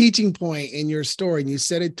major teaching point in your story. And you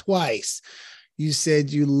said it twice. You said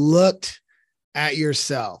you looked at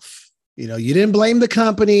yourself You didn't blame the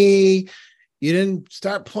company. You didn't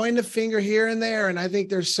start pointing the finger here and there. And I think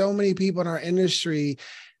there's so many people in our industry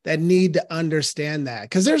that need to understand that,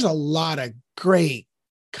 because there's a lot of great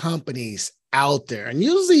companies out there. And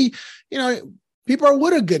usually, people are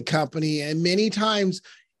with a good company. And many times,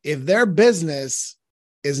 if their business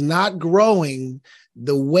is not growing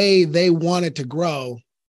the way they want it to grow,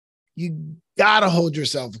 you got to hold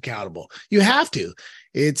yourself accountable. You have to.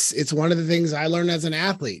 It's one of the things I learned as an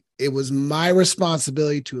athlete. It was my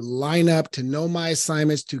responsibility to line up, to know my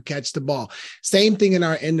assignments, to catch the ball. Same thing in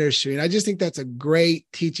our industry. And I just think that's a great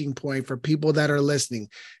teaching point for people that are listening.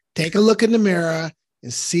 Take a look in the mirror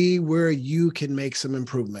and see where you can make some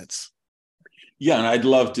improvements. Yeah, and I'd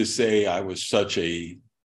love to say I was such a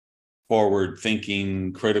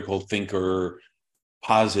forward-thinking, critical thinker,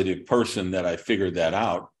 positive person that I figured that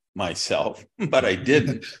out myself, but I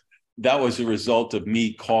didn't. That was a result of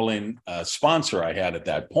me calling a sponsor I had at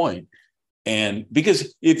that point. And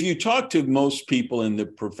because if you talk to most people in the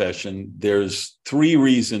profession, there's 3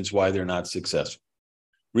 reasons why they're not successful.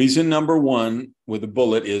 Reason number 1 with a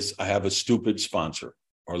bullet is I have a stupid sponsor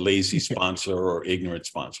or lazy sponsor or ignorant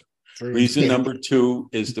sponsor. Reason number 2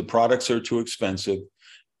 is the products are too expensive.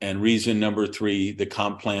 And reason number 3, the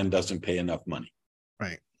comp plan doesn't pay enough money.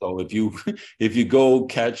 Right. So if you go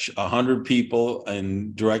catch 100 people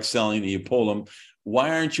in direct selling and you pull them, why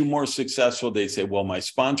aren't you more successful? They say, well, my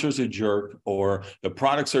sponsor's a jerk, or the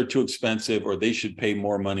products are too expensive, or they should pay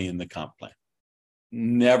more money in the comp plan.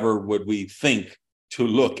 Never would we think to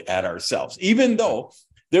look at ourselves, even though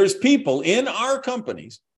there's people in our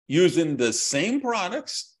companies using the same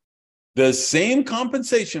products, the same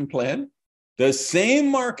compensation plan, the same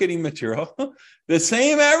marketing material, the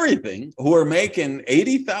same everything, who are making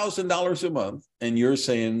 $80,000 a month, and you're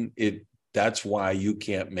saying that's why you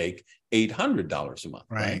can't make $800 a month.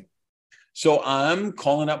 Right? So I'm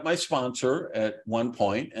calling up my sponsor at one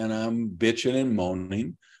point, and I'm bitching and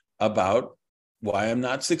moaning about why I'm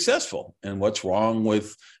not successful and what's wrong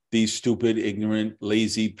with these stupid, ignorant,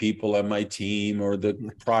 lazy people on my team, or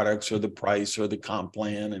the products or the price or the comp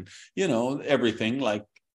plan, and, everything like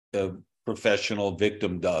the professional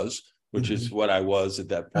victim does, which is what I was at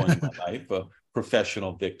that point in my life, a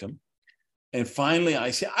professional victim. And finally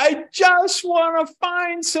I say, I just want to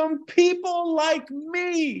find some people like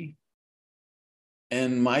me.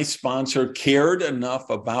 And my sponsor cared enough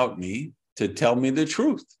about me to tell me the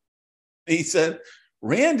truth. He said,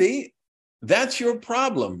 Randy, that's your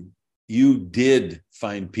problem. You did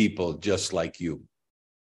find people just like you.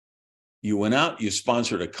 You went out, you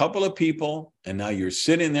sponsored a couple of people, and now you're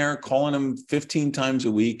sitting there calling them 15 times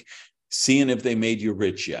a week, seeing if they made you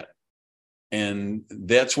rich yet. And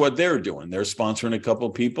that's what they're doing. They're sponsoring a couple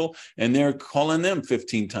of people, and they're calling them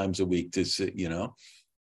 15 times a week to sit,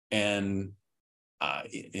 and,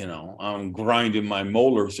 I'm grinding my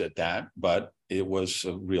molars at that, but it was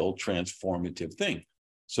a real transformative thing.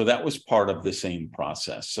 So that was part of the same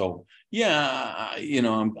process. So, yeah,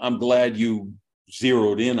 I'm glad you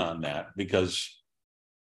zeroed in on that, because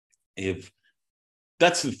if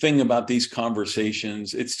that's the thing about these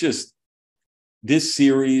conversations, it's just this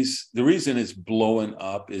series, the reason it's blowing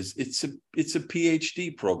up is it's a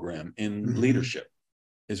PhD program in leadership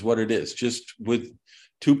is what it is, just with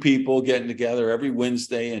 2 people getting together every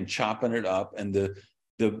Wednesday and chopping it up, and the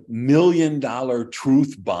 $1 million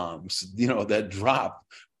truth bombs, that drop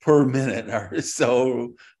per minute are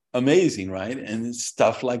so amazing, right? And it's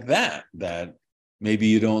stuff like that maybe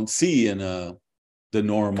you don't see in the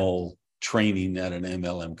normal training at an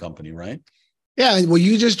MLM company, right? Yeah, well,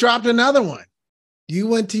 you just dropped another one. You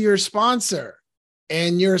went to your sponsor,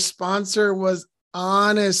 and your sponsor was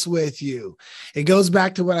honest with you. It goes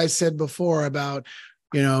back to what I said before about,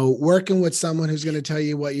 working with someone who's going to tell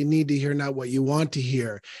you what you need to hear, not what you want to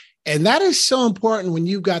hear. And that is so important when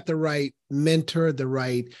you've got the right mentor, the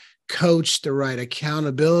right coach, the right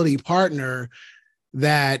accountability partner.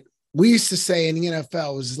 That we used to say in the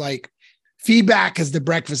NFL was like, feedback is the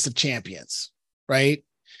breakfast of champions, right?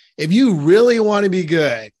 If you really want to be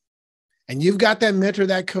good and you've got that mentor,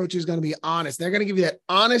 that coach who's going to be honest, they're going to give you that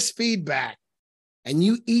honest feedback, and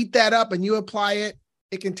you eat that up and you apply it,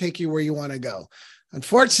 it can take you where you want to go.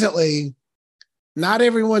 Unfortunately, not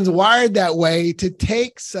everyone's wired that way to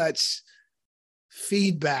take such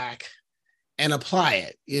feedback and apply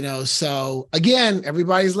it, So again,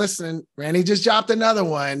 everybody's listening. Randy just dropped another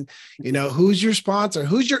one. Who's your sponsor?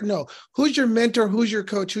 Who's your mentor? Who's your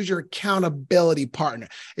coach? Who's your accountability partner?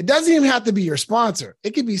 It doesn't even have to be your sponsor.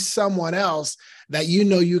 It could be someone else that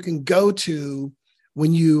you can go to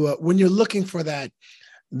when you're looking for that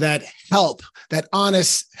help, that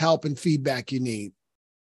honest help and feedback you need.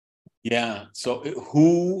 Yeah. So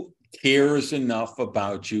who cares enough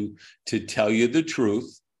about you to tell you the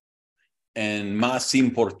truth, and más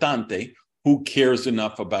importante, who cares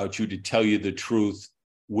enough about you to tell you the truth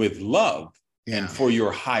with love and for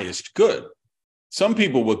your highest good. Some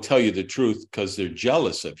people will tell you the truth because they're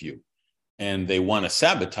jealous of you and they want to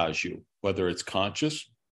sabotage you, whether it's conscious.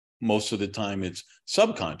 Most of the time it's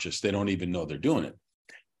subconscious. They don't even know they're doing it.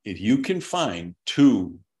 If you can find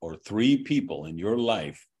 2 or 3 people in your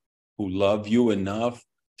life who love you enough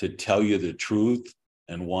to tell you the truth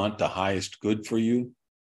and want the highest good for you,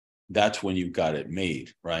 that's when you've got it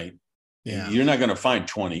made, right? Yeah. You're not going to find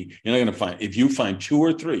 20. You're not going to find, if you find 2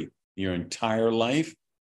 or 3 your entire life,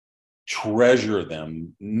 treasure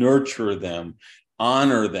them, nurture them,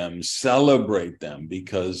 honor them, celebrate them,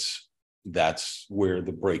 because that's where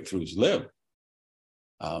the breakthroughs live.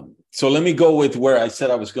 So let me go with where I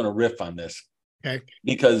said I was going to riff on this. Okay.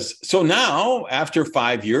 Because so now after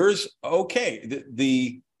 5 years, okay,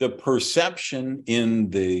 the perception in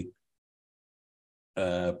the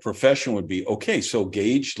profession would be, okay, so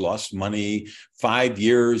Gage lost money, 5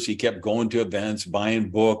 years, he kept going to events, buying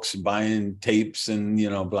books, buying tapes, and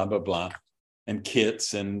blah blah blah, and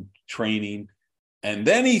kits and training, and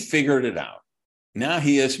then he figured it out. Now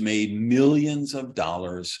he has made millions of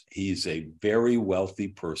dollars. He's a very wealthy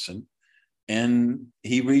person, and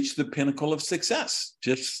he reached the pinnacle of success.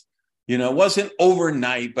 Just it wasn't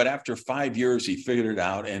overnight, but after 5 years, he figured it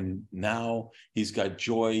out. And now he's got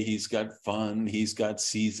joy, he's got fun, he's got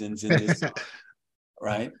seasons in his life,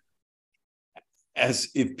 right? As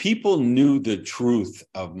if people knew the truth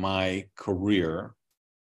of my career,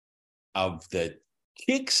 of the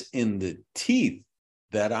kicks in the teeth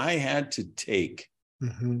that I had to take.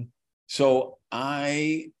 Mm-hmm. So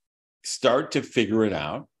I start to figure it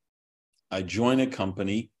out. I join a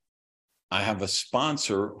company. I have a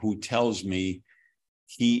sponsor who tells me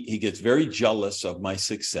he gets very jealous of my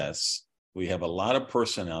success. We have a lot of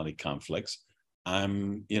personality conflicts.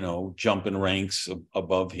 I'm, jumping ranks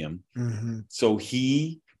above him. Mm-hmm. So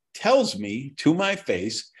he tells me to my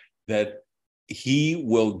face that he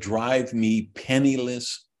will drive me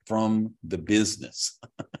penniless from the business.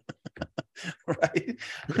 Right?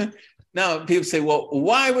 Now, people say, well,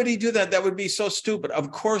 why would he do that? That would be so stupid.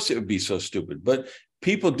 Of course it would be so stupid, but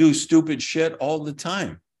people do stupid shit all the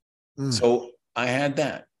time. So I had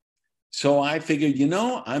that. So I figured,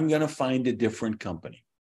 I'm going to find a different company.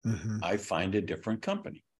 Mm-hmm. I find a different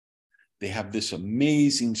company. They have this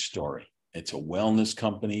amazing story. It's a wellness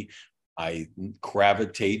company. I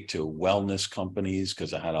gravitate to wellness companies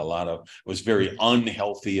because I was very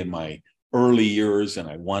unhealthy in my early years, and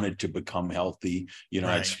I wanted to become healthy. Right.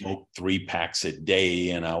 I'd smoked 3 packs a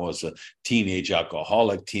day, and I was a teenage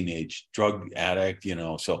alcoholic, teenage drug addict,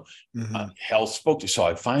 so health spoke to. So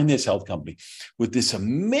I find this health company with this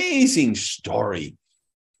amazing story.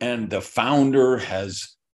 And the founder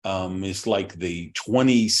is like the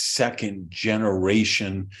 22nd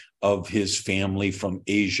generation of his family from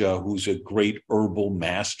Asia, who's a great herbal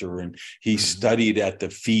master. And he studied at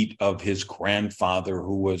the feet of his grandfather,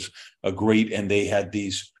 who was a great, and they had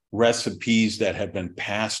these recipes that had been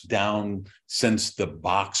passed down since the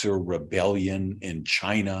Boxer Rebellion in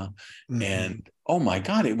China. Mm-hmm. And oh my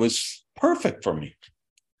God, it was perfect for me.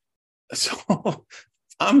 So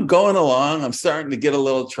I'm going along, I'm starting to get a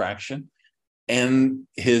little traction. And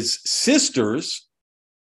his sisters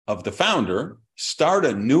of the founder start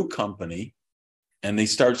a new company, and they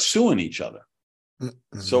start suing each other.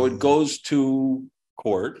 Mm-hmm. So it goes to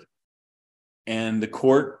court, and the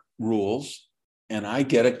court rules, and I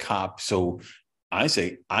get a cop. So I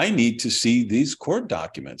say, I need to see these court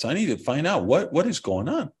documents. I need to find out what is going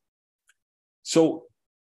on. So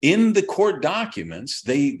in the court documents,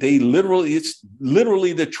 they literally, it's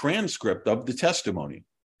literally the transcript of the testimony.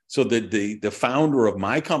 So the founder of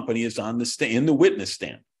my company is on the stand, in the witness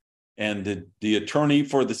stand. And the attorney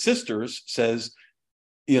for the sisters says,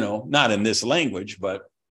 not in this language, but,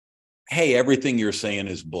 hey, everything you're saying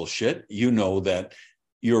is bullshit. You know that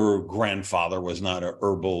your grandfather was not an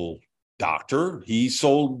herbal doctor. He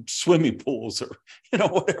sold swimming pools or,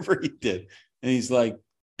 whatever he did. And he's like,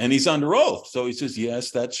 and he's under oath. So he says, yes,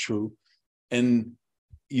 that's true. And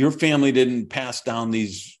your family didn't pass down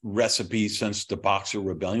these recipes since the Boxer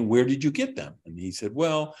Rebellion. Where did you get them? And he said,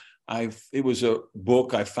 well, it was a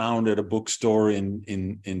book I found at a bookstore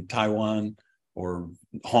in Taiwan or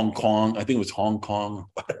Hong Kong. I think it was Hong Kong.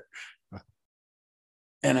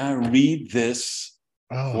 And I read this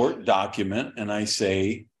court document and I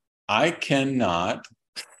say, I cannot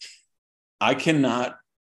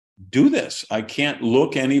do this. I can't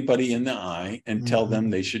look anybody in the eye and tell them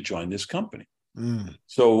they should join this company.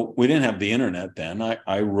 So we didn't have the internet then.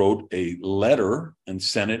 I wrote a letter and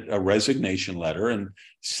sent it, a resignation letter, and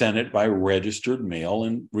sent it by registered mail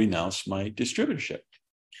and renounced my distributorship.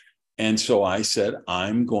 And so I said,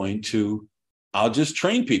 I'll just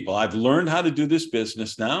train people. I've learned how to do this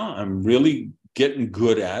business now. I'm really getting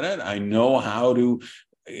good at it. I know how to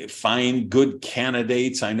find good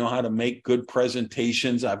candidates. I know how to make good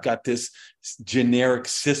presentations. I've got this generic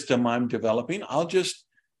system I'm developing. I'll just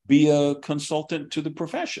be a consultant to the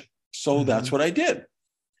profession. So that's what I did.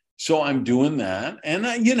 So I'm doing that. And,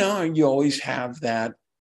 you always have that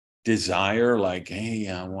desire, like, hey,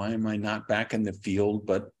 why am I not back in the field?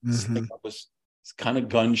 But I was kind of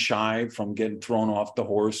gun shy from getting thrown off the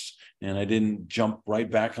horse, and I didn't jump right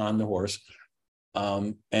back on the horse.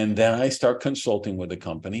 And then I start consulting with the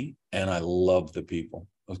company, and I love the people.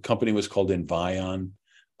 The company was called Envion.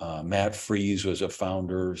 Matt Freeze was a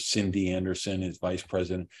founder. Cindy Anderson is vice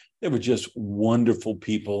president. They were just wonderful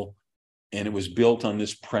people. And it was built on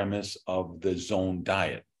this premise of the zone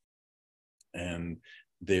diet. And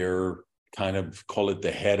they're kind of, call it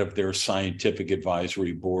the head of their scientific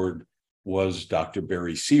advisory board was Dr.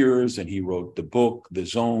 Barry Sears, and he wrote the book, The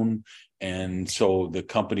Zone. And so the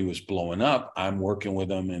company was blowing up. I'm working with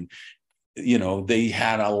them, and, they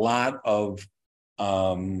had a lot of,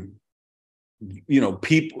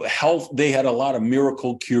 people, health, they had a lot of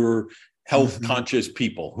miracle cure, health conscious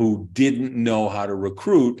people who didn't know how to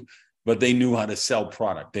recruit, but they knew how to sell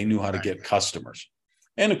product. They knew how to get customers.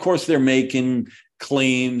 And of course, they're making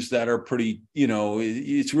claims that are pretty,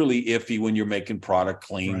 it's really iffy when you're making product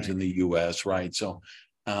claims in the US, right? So,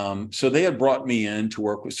 so they had brought me in to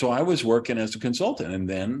work with, so I was working as a consultant, and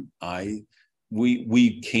then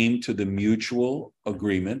we came to the mutual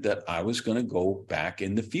agreement that I was going to go back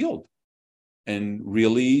in the field and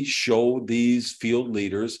really show these field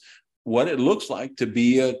leaders what it looks like to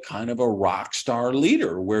be a kind of a rock star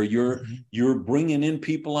leader, where you're bringing in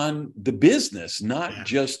people on the business, not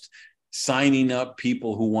just signing up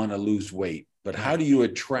people who want to lose weight, but how do you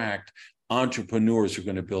attract entrepreneurs who are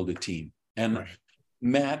going to build a team? And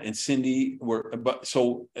Matt and Cindy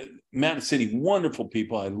Matt and Cindy, wonderful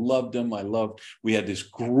people. I loved them. We had this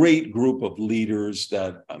great group of leaders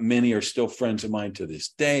that many are still friends of mine to this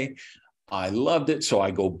day. I loved it. So I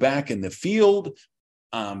go back in the field.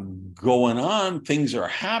 Going on, things are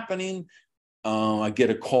happening. I get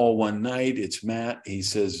a call one night. It's Matt. He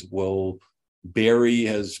says, well, Barry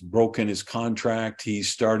has broken his contract. He's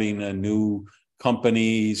starting a new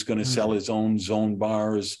company. He's going to sell his own zone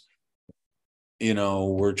bars.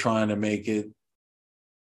 We're trying to make it.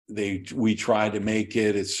 We tried to make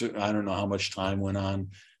it. I don't know how much time went on.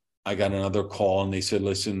 I got another call, and they said,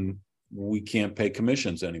 listen, we can't pay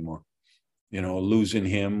commissions anymore. Losing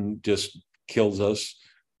him just kills us.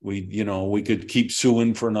 We could keep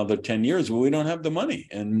suing for another 10 years, but we don't have the money,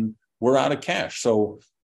 and we're out of cash. So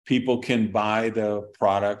people can buy the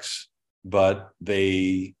products, but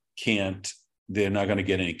they're not going to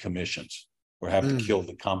get any commissions or have to kill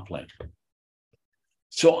the comp plan.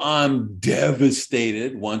 So I'm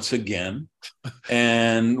devastated once again.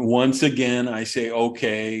 And once again, I say,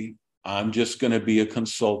 okay, I'm just going to be a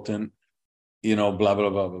consultant, blah, blah, blah,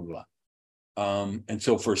 blah, blah. And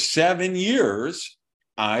so for 7 years,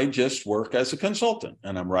 I just work as a consultant,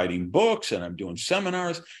 and I'm writing books, and I'm doing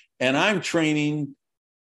seminars, and I'm training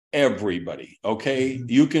everybody. Okay.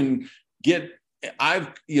 You can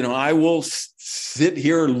I will sit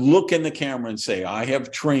here, look in the camera, and say, I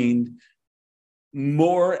have trained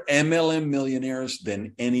more MLM millionaires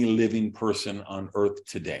than any living person on earth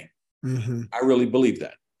today. I really believe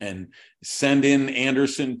that. And send in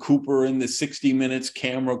Anderson Cooper and the 60 Minutes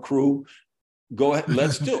camera crew. Go ahead,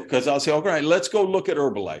 let's do it. Because I'll say, all right, let's go look at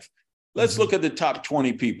Herbalife. Let's look at the top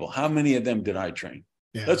 20 people. How many of them did I train?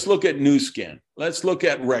 Let's look at New Skin. Let's look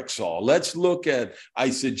at Rexall. Let's look at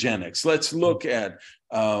Isogenics. Let's look at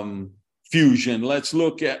Fusion. Let's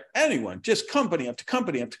look at anyone, just company after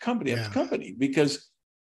company after company after company, because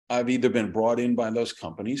I've either been brought in by those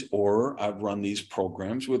companies, or I've run these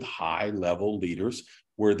programs with high-level leaders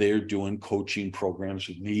where they're doing coaching programs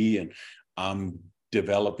with me, and I'm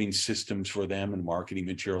developing systems for them and marketing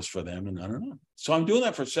materials for them, and I don't know. So I'm doing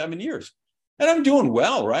that for 7 years, and I'm doing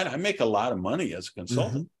well, right? I make a lot of money as a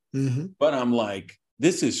consultant, but I'm like,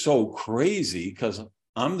 this is so crazy because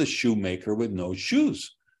I'm the shoemaker with no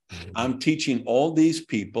shoes. I'm teaching all these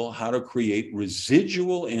people how to create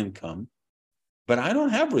residual income, but I don't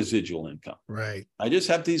have residual income. Right. I just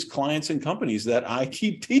have these clients and companies that I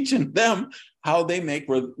keep teaching them how they make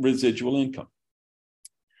residual income.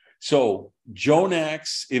 So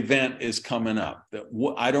Jonak's event is coming up.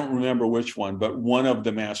 I don't remember which one, but one of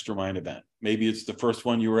the mastermind event. Maybe it's the first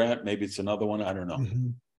one you were at. Maybe it's another one. I don't know. Mm-hmm.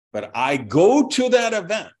 But I go to that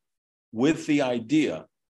event with the idea,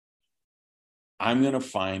 I'm going to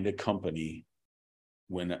find a company.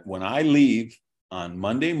 When I leave on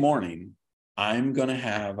Monday morning, I'm going to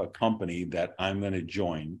have a company that I'm going to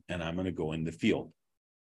join, and I'm going to go in the field.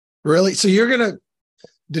 Really? So you're going to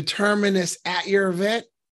determine this at your event?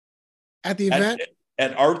 At the event?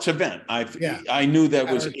 At Art's event. I knew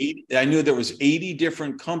that was 80, I knew there was 80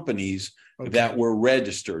 different companies that were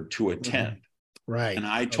registered to attend. Mm-hmm. Right. And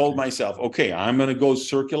I told myself, okay, I'm going to go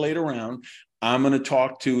circulate around. I'm going to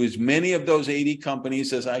talk to as many of those 80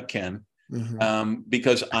 companies as I can,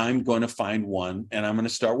 because I'm going to find one and I'm going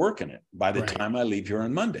to start working it by the time I leave here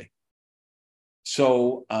on Monday.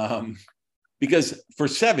 So, because for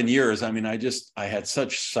 7 years, I mean, I had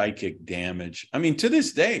such psychic damage. I mean, to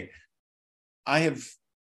this day, I have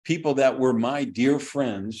people that were my dear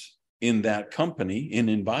friends in that company, in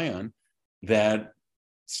Envion, that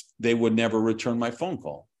they would never return my phone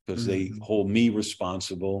call because they hold me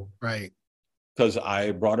responsible. Right. Because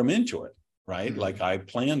I brought them into it, right? Like I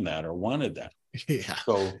planned that or wanted that.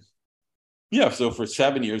 Yeah. So for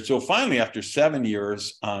 7 years. So finally, after 7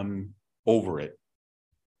 years, I'm over it.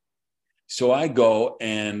 So I go,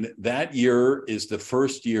 and that year is the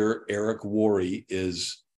first year Eric Worre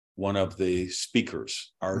is one of the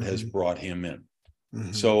speakers. Art has brought him in.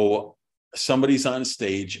 So somebody's on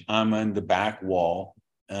stage. I'm on the back wall,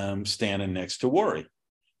 standing next to Worre.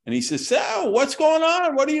 And he says, "So, what's going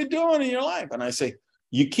on? What are you doing in your life?" And I say,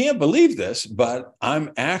 "You can't believe this, but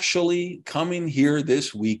I'm actually coming here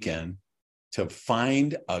this weekend to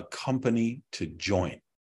find a company to join."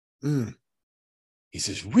 He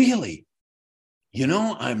says, "Really? You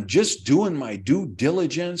know, I'm just doing my due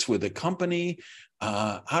diligence with a company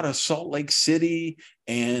out of Salt Lake City.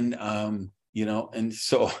 And, you know, and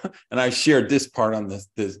so, and I shared this part on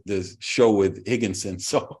the show with Higginson.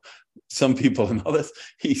 So some people know this.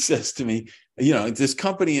 He says to me, you know, this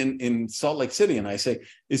company in Salt Lake City. And I say,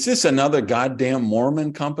 "Is this another goddamn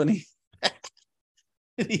Mormon company?"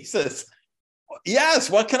 And he says, "Yes,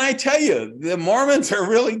 what can I tell you? The Mormons are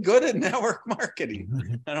really good at network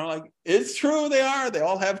marketing." And I'm like, "It's true, they are. They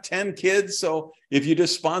all have 10 kids. So if you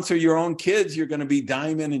just sponsor your own kids, you're going to be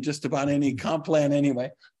diamond in just about any comp plan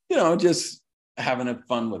anyway." You know, just having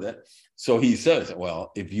fun with it. So he says,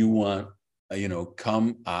 "Well, if you want, you know,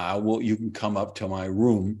 come, you can come up to my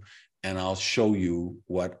room and I'll show you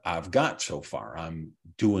what I've got so far. I'm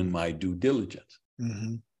doing my due diligence."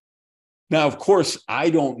 Now, of course, I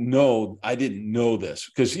didn't know this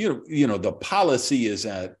because, you know, the policy is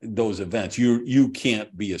at those events, you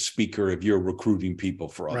can't be a speaker if you're recruiting people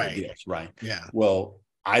for other deals, right? Yeah. Well,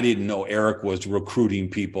 I didn't know Eric was recruiting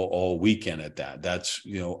people all weekend at that. That's,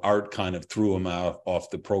 you know, Art kind of threw him off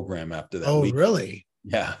the program after that. Oh, really?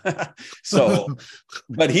 Yeah. So,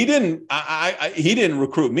 but he didn't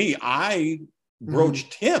recruit me. I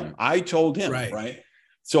broached him. I told him, right?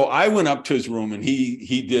 So I went up to his room and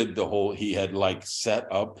he did he had like set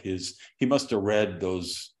up he must have read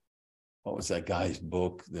those, what was that guy's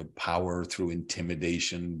book? The Power Through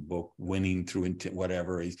Intimidation book, Winning Through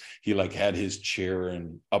whatever. He like had his chair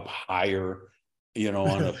and up higher, you know,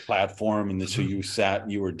 on a platform. And so you sat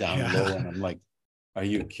and you were down low. And I'm like, are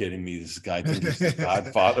you kidding me? This guy thinks he's the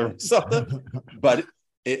Godfather or something. But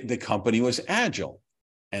the company was Agile.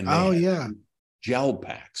 And they had gel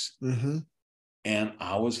packs. And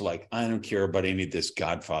I was like, I don't care about any of this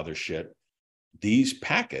Godfather shit. These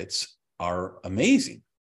packets are amazing.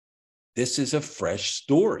 This is a fresh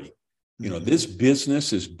story. You know, this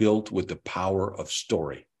business is built with the power of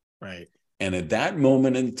story. Right. And at that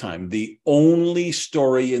moment in time, the only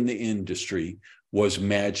story in the industry was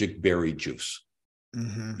magic berry juice.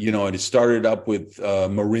 You know, and it started up with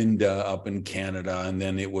Mirinda up in Canada. And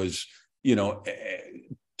then it was, you know,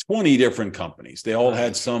 20 different companies. They all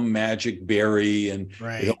had some magic berry, and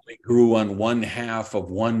it only grew on one half of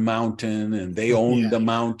one mountain, and they owned the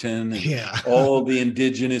mountain. And all the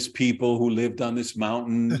indigenous people who lived on this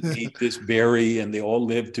mountain ate this berry, and they all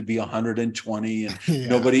lived to be 120, and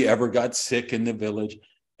nobody ever got sick in the village.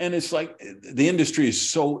 And it's like the industry is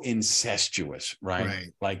so incestuous,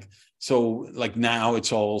 right? Like now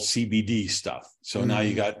it's all CBD stuff. So now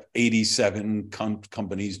you got 87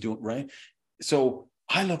 companies doing, right? So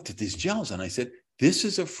I looked at these gels and I said, this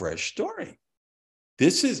is a fresh story.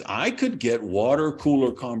 I could get water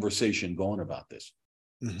cooler conversation going about this.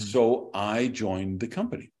 So I joined the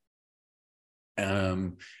company.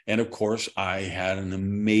 And of course, I had an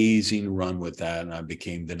amazing run with that. And I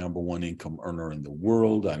became the #1 income earner in the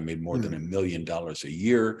world. I made more than $1 million a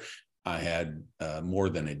year. I had more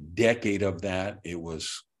than a decade of that. It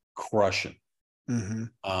was crushing.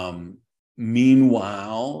 Mm-hmm.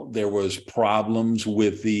 Meanwhile, there was problems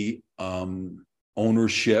with the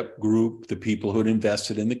ownership group, the people who had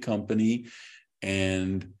invested in the company,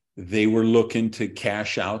 and they were looking to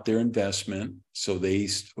cash out their investment. So they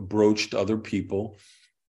broached other people.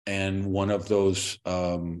 And one of those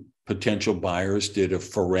potential buyers did a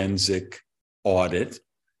forensic audit,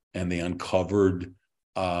 and they uncovered,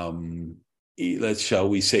 shall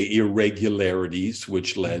we say, irregularities,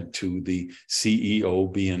 which led to the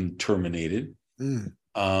CEO being terminated.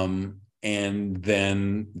 And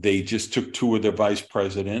then they just took two of their vice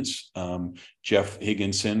presidents, Jeff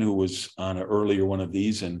Higginson, who was on an earlier one of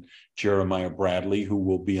these, and Jeremiah Bradley, who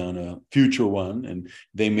will be on a future one. And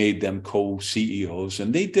they made them co-CEOs.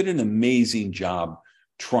 And they did an amazing job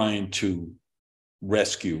trying to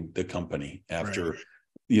rescue the company after,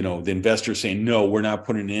 you know, the investors saying, no, we're not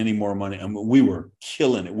putting in any more money. I mean, we were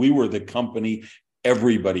killing it. We were the company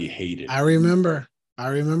everybody hated. I remember.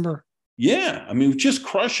 Yeah, I mean, just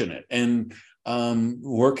crushing it, and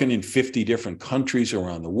working in 50 different countries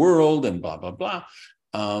around the world and blah, blah, blah.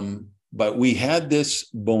 But we had this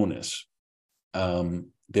bonus.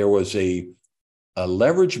 There was a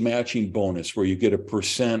leverage matching bonus where you get a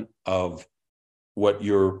percent of what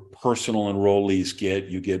your personal enrollees get.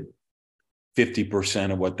 You get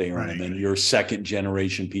 50% of what they earn. And then your second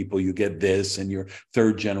generation people, you get this, and your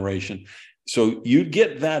third generation. So you'd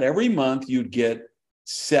get that every month. You'd get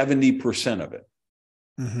 70% of it.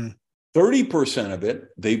 30% of it,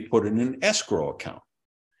 they put in an escrow account,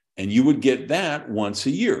 and you would get that once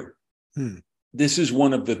a year. This is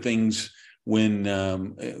one of the things when,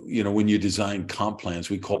 when you design comp plans,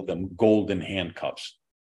 we call them golden handcuffs.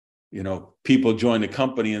 You know, people join the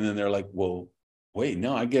company and then they're like, well, wait,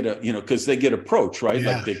 no, I get because they get approached, right?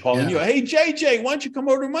 Like they call you, hey, JJ, why don't you come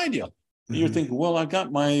over to my deal? And you're thinking, well, I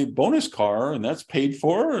got my bonus car and that's paid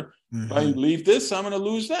for. If I leave this, I'm going to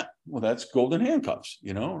lose that. Well, that's golden handcuffs.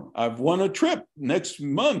 You know, I've won a trip next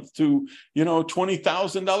month to,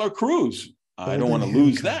 $20,000 cruise. I don't want to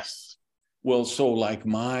lose that. Well, so like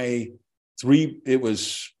my 3%. It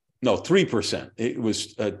was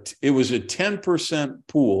a 10%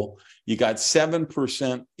 pool. You got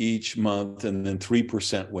 7% each month, and then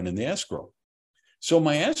 3% went in the escrow. So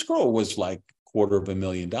my escrow was like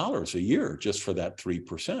 $250,000 a year just for that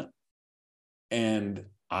 3%. And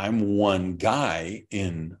I'm one guy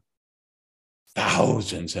in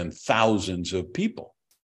thousands and thousands of people.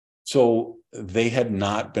 So they had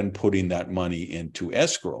not been putting that money into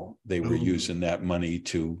escrow. They were using that money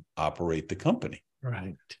to operate the company.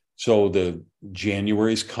 Right. So the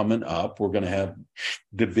January's coming up. We're going to have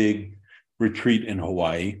the big retreat in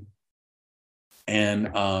Hawaii. And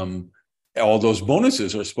all those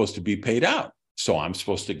bonuses are supposed to be paid out. So I'm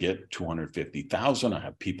supposed to get $250,000. I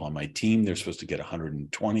have people on my team. They're supposed to get $120,000,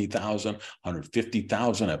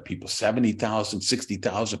 $150,000. I have people $70,000,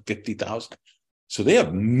 $60,000, $50,000. So they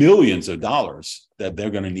have millions of dollars that they're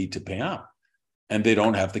going to need to pay out, and they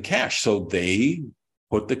don't have the cash. So they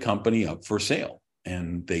put the company up for sale,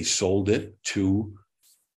 and they sold it to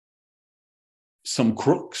some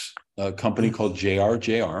crooks, a company called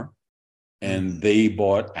JR, and they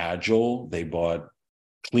bought Agile. They bought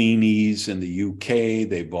Cleanies in the UK.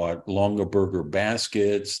 They bought Longaberger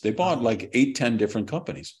Baskets. They bought like 8-10 different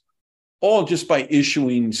companies, all just by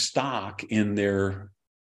issuing stock in their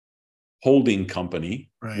holding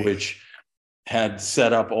company, which had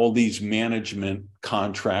set up all these management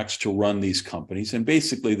contracts to run these companies. And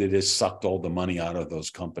basically they just sucked all the money out of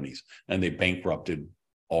those companies, and they bankrupted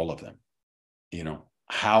all of them. You know,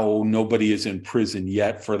 how nobody is in prison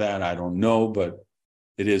yet for that, I don't know, but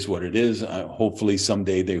it is what it is. Hopefully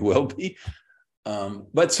someday they will be.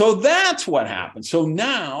 But so that's what happened. So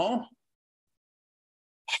now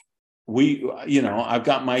I've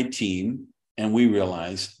got my team, and we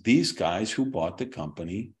realized these guys who bought the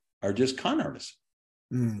company are just con artists.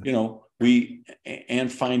 Ann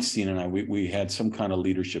Feinstein and I, we had some kind of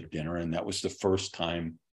leadership dinner, and that was the first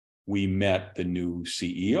time we met the new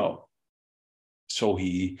CEO. So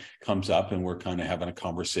he comes up, and we're kind of having a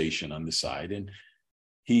conversation on the side, and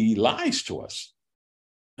he lies to us.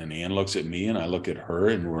 And Ann looks at me, and I look at her,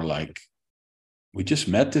 and we're like, we just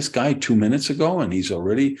met this guy 2 minutes ago, and he's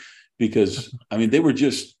already, because, they were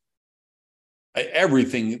just,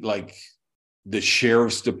 everything, like the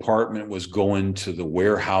sheriff's department was going to the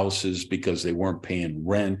warehouses because they weren't paying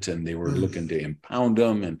rent, and they were looking to impound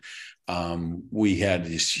them. And we had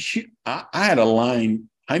this, I had a line,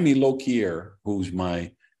 Jaime Loquier, who's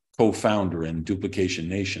my co-founder in Duplication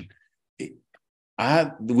Nation.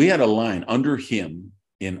 We had a line under him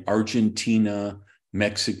in Argentina,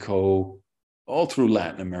 Mexico, all through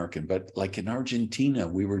Latin American. But like in Argentina,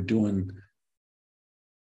 we were doing,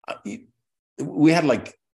 we had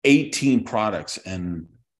like 18 products and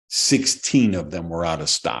 16 of them were out of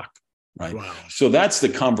stock, right? Wow. So that's the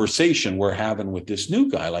conversation we're having with this new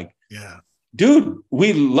guy. Like, Yeah. dude,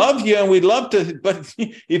 we love you and we'd love to, but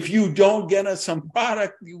if you don't get us some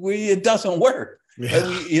product, it doesn't work.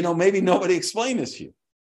 Yeah. Maybe nobody explained this to you.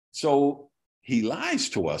 So he lies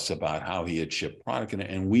to us about how he had shipped product.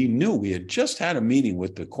 And we knew, we had just had a meeting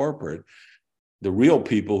with the corporate, the real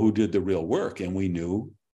people who did the real work. And we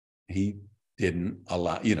knew he didn't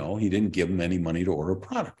allow, he didn't give them any money to order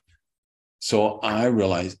product. So I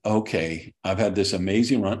realized, okay, I've had this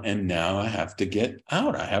amazing run and now I have to get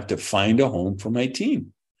out. I have to find a home for my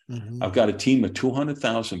team. Mm-hmm. I've got a team of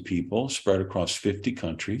 200,000 people spread across 50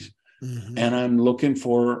 countries. Mm-hmm. And I'm looking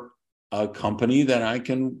for a company that I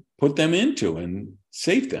can put them into and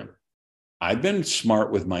save them. I've been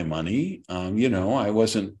smart with my money. I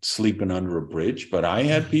wasn't sleeping under a bridge, but I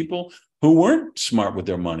had people who weren't smart with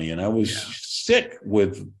their money. And I was sick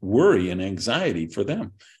with worry and anxiety for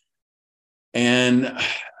them. And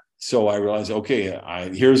so I realized, okay,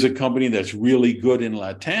 here's a company that's really good in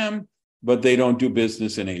LATAM, but they don't do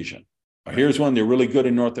business in Asia. Or here's one, they're really good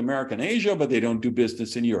in North America and Asia, but they don't do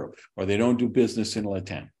business in Europe, or they don't do business in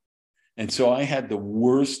LATAM. And so I had the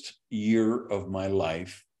worst year of my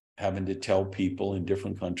life having to tell people in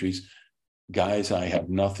different countries, guys, I have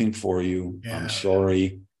nothing for you. I'm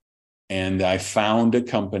sorry. And I found a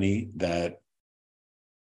company that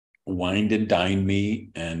wined and dined me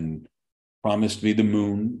and promised me the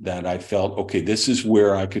moon, that I felt, okay, this is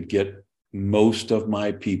where I could get most of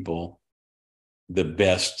my people the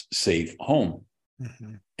best safe home.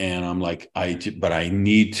 Mm-hmm. And I'm like, but I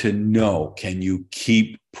need to know, can you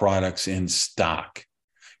keep products in stock?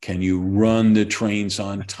 Can you run the trains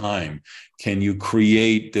on time? Can you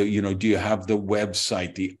create do you have the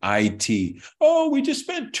website, the IT? Oh, we just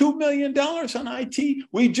spent $2 million on IT.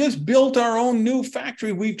 We just built our own new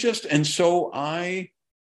factory. And so I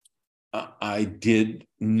did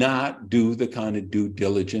not do the kind of due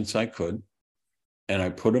diligence I could. And I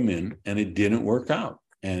put them in and it didn't work out.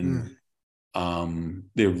 And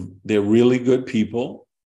they're really good people.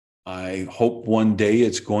 I hope one day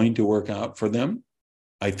it's going to work out for them.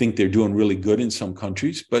 I think they're doing really good in some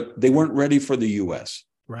countries, but they weren't ready for the US.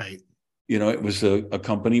 Right. It was a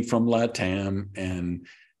company from LATAM, and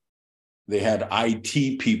they had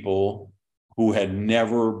IT people who had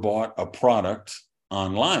never bought a product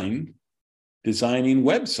online, designing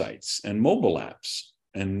websites and mobile apps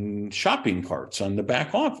and shopping carts on the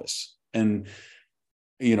back office. And,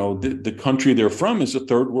 the country they're from is a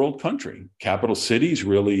third world country. Capital city is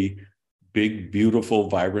really big, beautiful,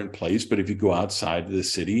 vibrant place. But if you go outside of the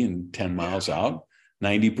city and 10 miles out,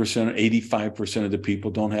 90%, 85% of the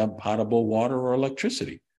people don't have potable water or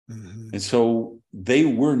electricity. Mm-hmm. And so they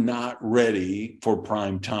were not ready for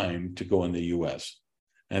prime time to go in the US.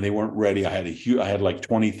 And they weren't ready. I had like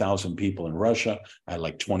 20,000 people in Russia. I had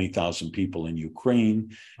like 20,000 people in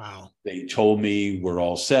Ukraine. Wow. They told me, we're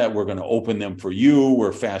all set. We're going to open them for you.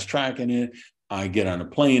 We're fast tracking it. I get on a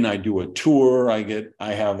plane. I do a tour. I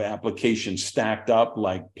have applications stacked up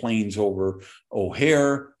like planes over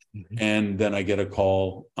O'Hare. Mm-hmm. And then I get a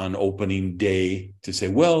call on opening day to say,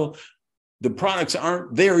 well, the products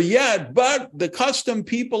aren't there yet, but the custom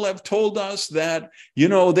people have told us that,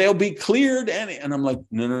 they'll be cleared. And I'm like,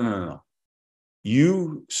 no.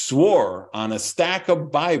 You swore on a stack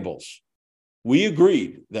of Bibles. We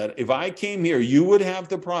agreed that if I came here, you would have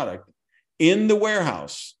the product in the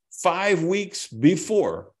warehouse 5 weeks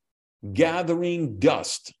before, gathering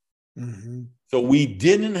dust. Mm-hmm. So we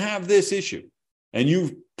didn't have this issue. And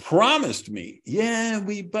you promised me,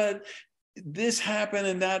 but this happened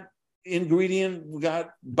and that ingredient got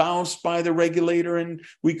bounced by the regulator and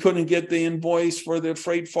we couldn't get the invoice for the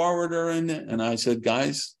freight forwarder. And I said,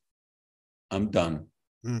 guys, I'm done.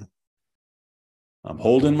 I'm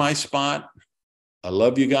holding my spot. I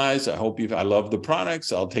love you guys. I love the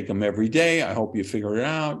products. I'll take them every day. I hope you figure it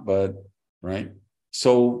out. But right.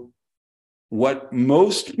 So what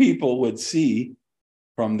most people would see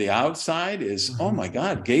from the outside is, oh my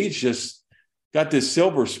God, Gage just got this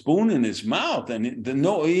silver spoon in his mouth, and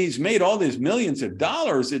he's made all these millions of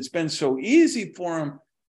dollars. It's been so easy for him.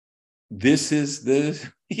 This is the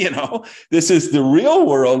real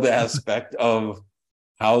world aspect of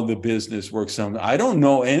how the business works. I don't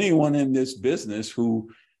know anyone in this business who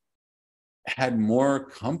had more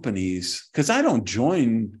companies, because I don't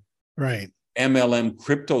join MLM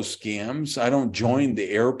crypto scams. I don't join the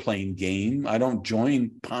airplane game. I don't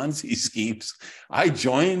join Ponzi schemes. I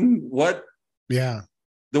join what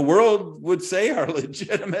the world would say are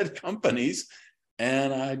legitimate companies.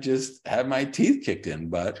 And I just had my teeth kicked in.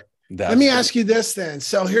 But let me ask you this then.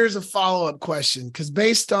 So here's a follow-up question, because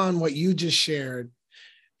based on what you just shared,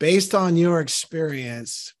 based on your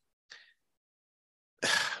experience,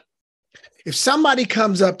 if somebody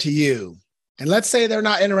comes up to you and let's say they're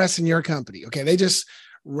not interested in your company, okay, they just,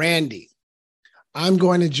 Randy, I'm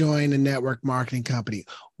going to join a network marketing company.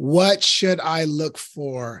 What should I look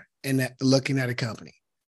for in looking at a company?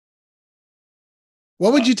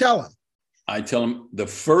 What would you tell them? I tell them the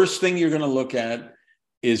first thing you're going to look at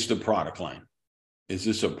is the product line. Is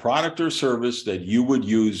this a product or service that you would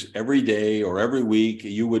use every day or every week?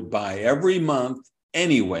 You would buy every month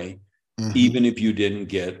anyway, even if you didn't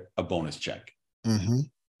get a bonus check.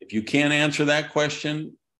 If you can't answer that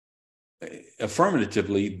question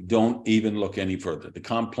affirmatively, don't even look any further. The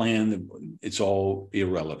comp plan, it's all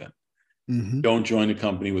irrelevant. Don't join a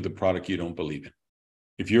company with a product you don't believe in.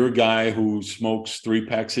 If you're a guy who smokes 3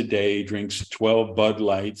 packs a day, drinks 12 Bud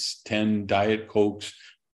Lights, 10 Diet Cokes,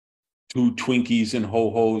 2 Twinkies and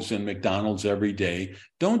Ho-Hos and McDonald's every day,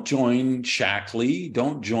 don't join Shackley,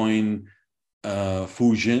 don't join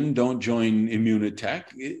Fusion, don't join Immunotech.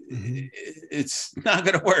 It's not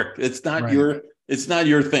going to work. It's not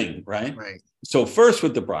your thing, right? So first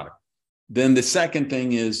with the product. Then the second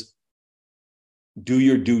thing is do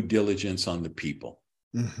your due diligence on the people.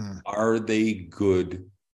 Are they good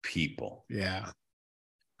people? Yeah.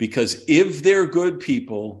 Because if they're good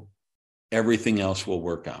people, everything else will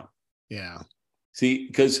work out. Yeah. See,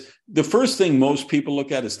 because the first thing most people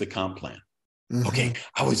look at is the comp plan. Okay,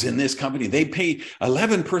 I was in this company. They paid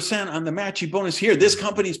 11% on the matching bonus here. This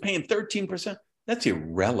company's paying 13%. That's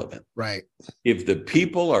irrelevant. Right. If the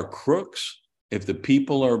people are crooks, if the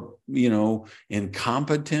people are,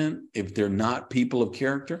 incompetent, if they're not people of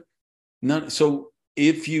character, so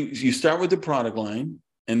if you start with the product line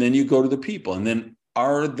and then you go to the people, and then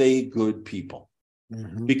are they good people?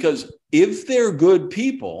 Because if they're good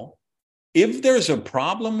people, if there's a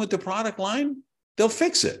problem with the product line, they'll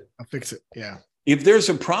fix it. I'll fix it. Yeah. If there's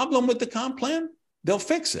a problem with the comp plan, they'll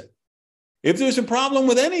fix it. If there's a problem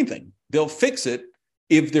with anything, they'll fix it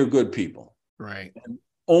if they're good people. Right. And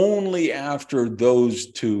only after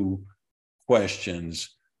those 2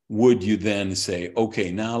 questions would you then say,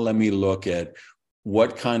 okay, now let me look at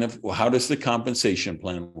how does the compensation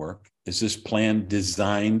plan work? Is this plan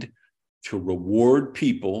designed to reward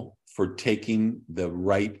people for taking the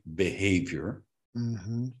right behavior?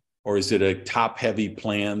 Or is it a top-heavy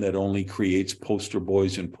plan that only creates poster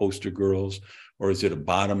boys and poster girls? Or is it a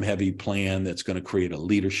bottom-heavy plan that's going to create a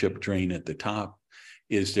leadership drain at the top?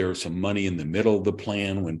 Is there some money in the middle of the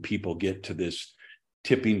plan when people get to this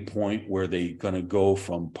tipping point where they're going to go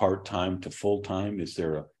from part-time to full-time? Is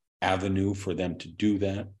there an avenue for them to do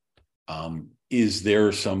that? Is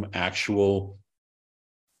there some actual,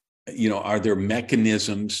 are there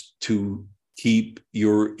mechanisms to keep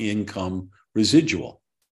your income residual?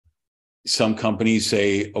 Some companies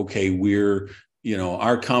say, okay,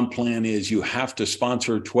 our comp plan is you have to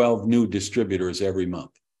sponsor 12 new distributors every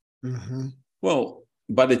month. Well,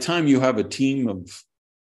 by the time you have a team of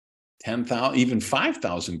 10,000, even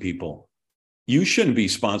 5,000 people, you shouldn't be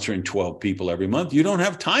sponsoring 12 people every month. You don't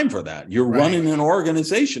have time for that. You're running an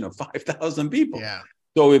organization of 5,000 people. Yeah.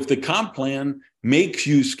 So if the comp plan makes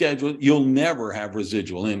you schedule, you'll never have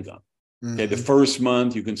residual income. Okay, the first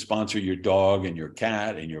month you can sponsor your dog and your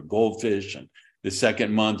cat and your goldfish, and the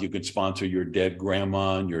second month you can sponsor your dead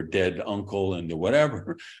grandma and your dead uncle and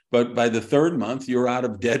whatever. But by the third month you're out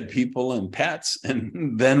of dead people and pets,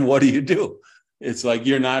 and then what do? It's like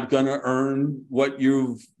you're not going to earn what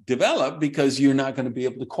you've developed because you're not going to be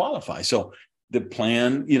able to qualify. So the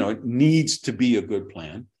plan, it needs to be a good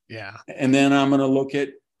plan. Yeah. And then I'm going to look at,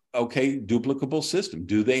 okay, duplicable system.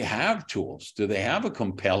 Do they have tools? Do they have a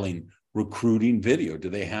compelling recruiting video? Do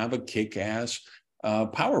they have a kick-ass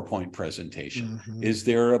PowerPoint presentation? Is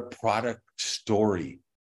there a product story?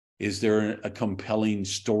 Is there a compelling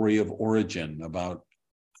story of origin about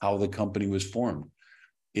how the company was formed?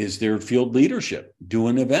 Is there field leadership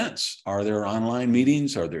doing events? Are there online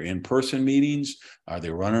meetings? Are there in-person meetings? Are they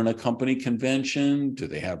running a company convention? Do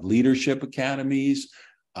they have leadership academies?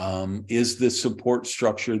 Is the support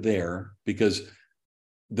structure there? Because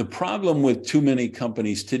the problem with too many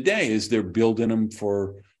companies today is they're building them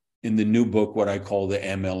for, in the new book, what I call the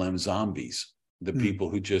MLM zombies, the people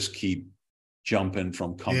who just keep jumping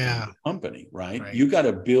from company to company, right? You got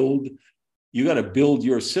to build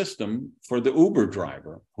your system for the Uber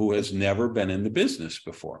driver who has never been in the business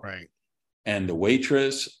before. Right. And the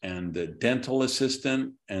waitress and the dental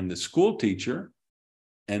assistant and the school teacher.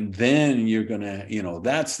 And then you're going to,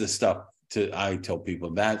 that's the stuff I tell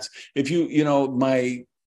people that's, if my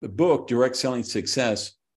book, Direct Selling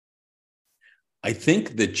Success, I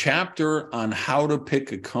think the chapter on how to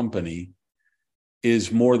pick a company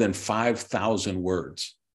is more than 5,000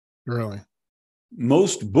 words. Really?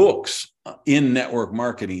 Most books in network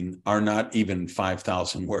marketing are not even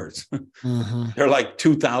 5,000 words. Mm-hmm. They're like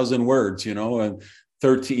 2,000 words, and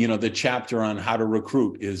 13, the chapter on how to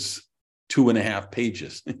recruit is 2.5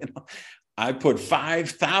 pages. I put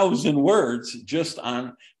 5,000 words just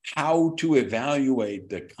on how to evaluate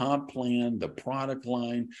the comp plan, the product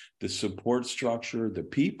line, the support structure, the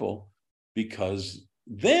people, because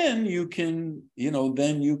then you can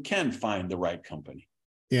find the right company.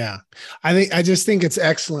 Yeah. I just think it's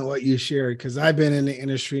excellent what you shared, because I've been in the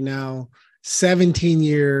industry now 17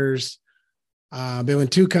 years. Been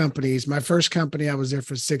with 2 companies. My first company, I was there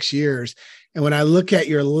for 6 years. And when I look at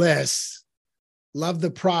your list, love the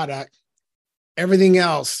product, everything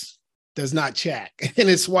else does not check. And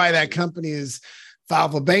it's why that company is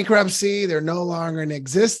filed for bankruptcy. They're no longer in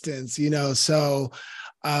existence, so,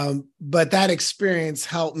 but that experience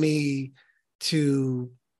helped me to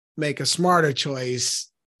make a smarter choice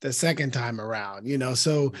the second time around,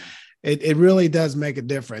 so it really does make a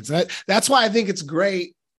difference. That's why I think it's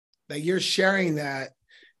great that you're sharing that,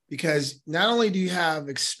 because not only do you have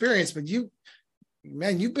experience, but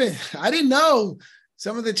I didn't know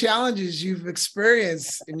some of the challenges you've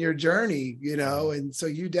experienced in your journey, and so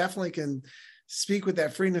you definitely can speak with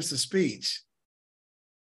that freeness of speech.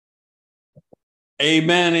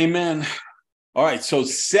 Amen. Amen. All right. So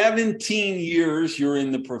 17 years you're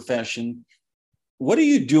in the profession. What are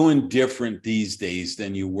you doing different these days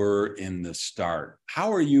than you were in the start?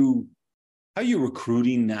 How are you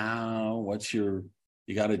recruiting now? You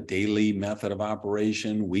got a daily method of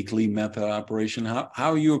operation, weekly method of operation? How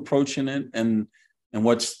are you approaching it? And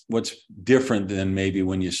what's different than maybe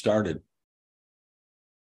when you started?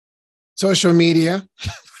 Social media.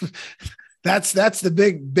 That's the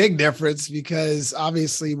big difference, because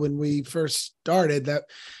obviously when we first started, that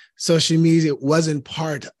social media wasn't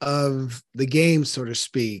part of the game, so to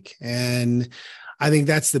speak. And I think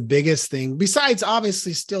that's the biggest thing, besides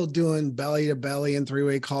obviously still doing belly to belly and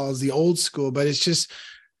 3-way calls, the old school, but it's just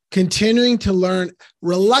continuing to learn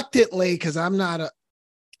reluctantly, because I got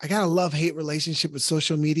a love-hate relationship with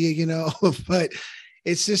social media, but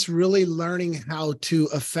it's just really learning how to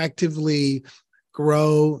effectively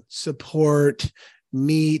grow, support,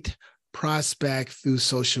 meet, prospect through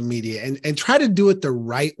social media, and try to do it the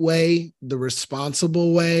right way, the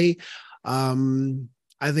responsible way.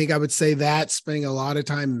 I think I would say that, spending a lot of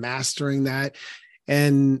time mastering that.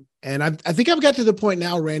 And I think I've got to the point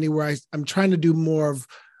now, Randy, where I'm trying to do more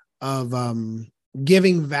of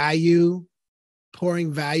giving value,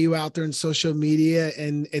 pouring value out there in social media.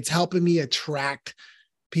 And it's helping me attract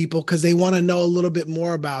people, because they want to know a little bit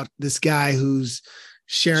more about this guy who's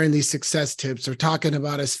sharing these success tips or talking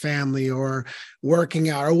about his family or working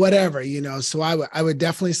out or whatever, so I would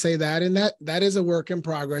definitely say that. And that is a work in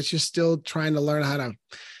progress. You're still trying to learn how to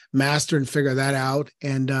master and figure that out.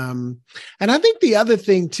 And I think the other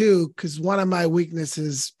thing too, because one of my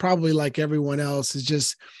weaknesses, probably like everyone else, is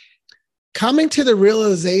just coming to the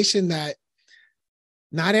realization that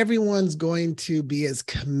not everyone's going to be as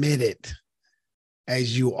committed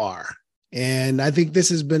as you are. And I think this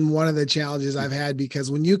has been one of the challenges I've had, because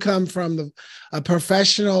when you come from a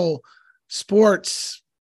professional sports,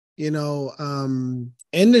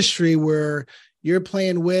 industry where you're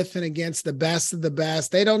playing with and against the best of the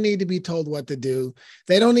best, they don't need to be told what to do.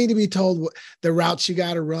 They don't need to be told the routes you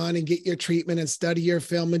got to run and get your treatment and study your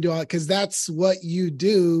film and do all, because that's what you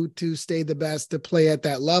do to stay the best, to play at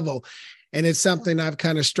that level. And it's something I've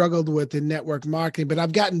kind of struggled with in network marketing, but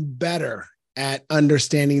I've gotten better at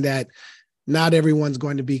understanding that not everyone's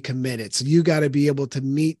going to be committed. So you got to be able to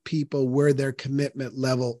meet people where their commitment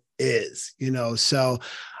level is, so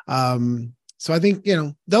I think,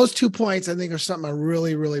 those 2 points, I think, are something I've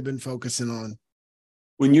really, really been focusing on.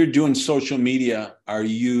 When you're doing social media, are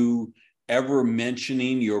you ever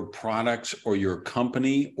mentioning your products or your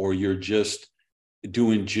company, or you're just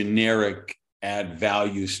doing generic add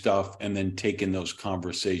value stuff and then taking those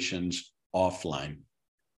conversations offline?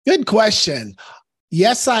 Good question.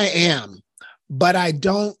 Yes, I am, but I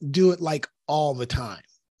don't do it like all the time.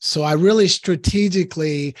 So I really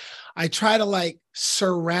strategically, I try to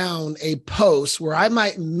surround a post where I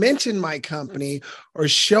might mention my company or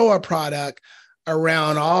show a product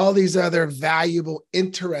around all these other valuable,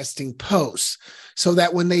 interesting posts, so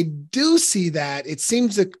that when they do see that, it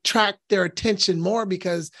seems to attract their attention more,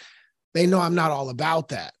 because they know I'm not all about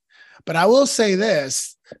that. But I will say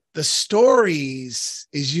this, the stories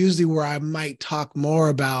is usually where I might talk more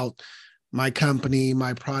about my company,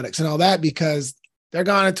 my products and all that, because they're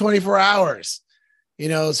gone in 24 hours,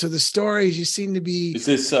 so the stories you seem to be. Is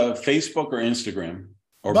this Facebook or Instagram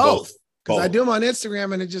or both? Because I Both. do them on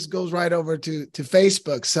Instagram and it just goes right over to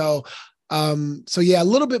Facebook. So yeah, a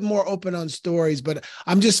little bit more open on stories, but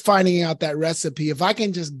I'm just finding out that recipe. If I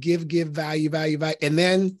can just give value, and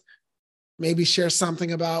then maybe share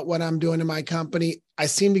something about what I'm doing in my company, I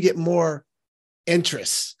seem to get more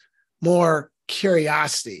interest, more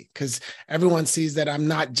curiosity, because everyone sees that I'm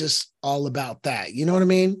not just all about that. You know what I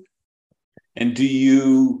mean? And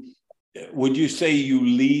would you say you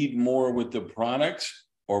lead more with the products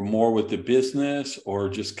or more with the business, or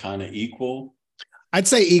just kind of equal? I'd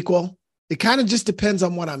say equal. It kind of just depends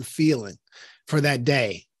on what I'm feeling for that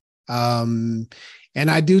day. And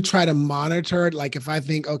I do try to monitor it. Like if I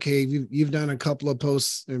think, okay, you've done a couple of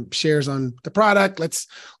posts and shares on the product, let's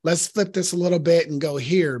flip this a little bit and go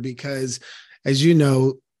here, because as you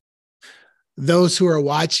know, those who are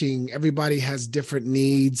watching, everybody has different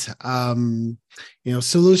needs,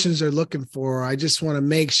 solutions they're looking for. I just want to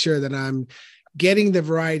make sure that I'm getting the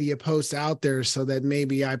variety of posts out there so that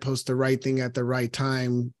maybe I post the right thing at the right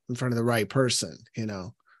time in front of the right person,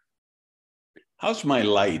 How's my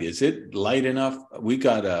light? Is it light enough? We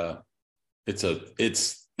got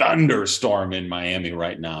it's thunderstorm in Miami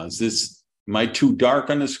right now. Am I too dark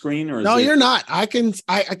on the screen, or No, you're not. I could,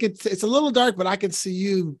 it's a little dark, but I can see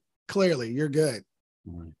you clearly. You're good.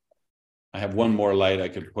 I have one more light I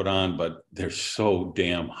could put on, but they're so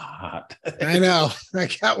damn hot. I know. I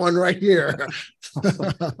got one right here.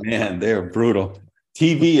 Man, they're brutal.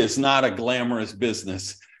 TV is not a glamorous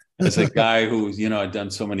business. As a guy who's, I've done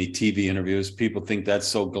so many TV interviews, people think that's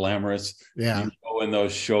so glamorous. Yeah. You go in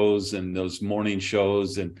those shows and those morning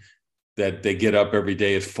shows, and that they get up every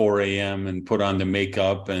day at 4 a.m. and put on the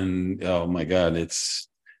makeup, and oh my God, it's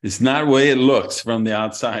not the way it looks from the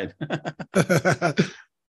outside.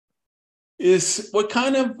 What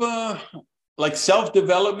kind of like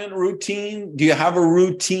self-development routine? Do you have a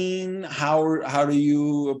routine? How do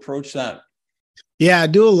you approach that? Yeah, I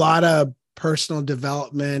do a lot of personal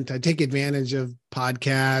development. I take advantage of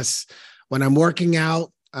podcasts. When I'm working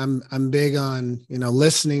out, I'm big on,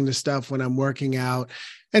 listening to stuff when I'm working out.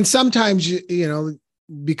 And sometimes,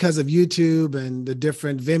 because of YouTube and the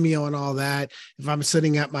different Vimeo and all that, if I'm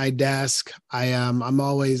sitting at my desk, I'm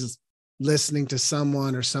always listening to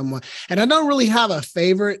someone. And I don't really have a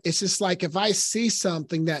favorite. It's just like, if I see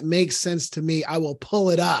something that makes sense to me, I will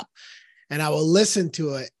pull it up and I will listen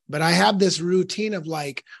to it. But I have this routine of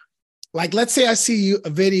like, let's say I see a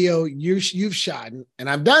video you've shot, and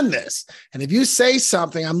I've done this. And if you say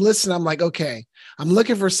something, I'm listening. I'm like, okay, I'm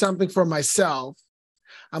looking for something for myself.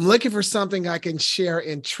 I'm looking for something I can share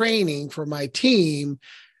in training for my team.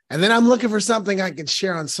 And then I'm looking for something I can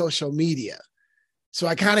share on social media. So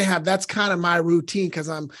I kind of that's kind of my routine, because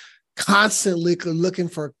I'm constantly looking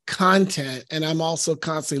for content, and I'm also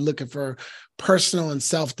constantly looking for personal and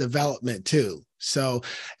self-development too. So,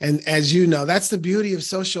 and as you know, that's the beauty of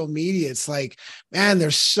social media. It's like, man,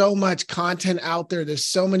 there's so much content out there. There's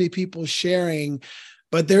so many people sharing,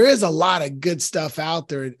 but there is a lot of good stuff out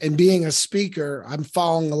there. And being a speaker, I'm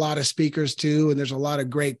following a lot of speakers too. And there's a lot of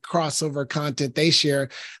great crossover content they share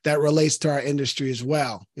that relates to our industry as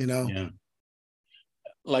well, Yeah.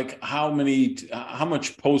 Like how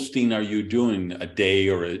much posting are you doing a day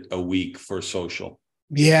or a week for social?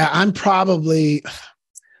 Yeah, I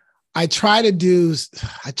try to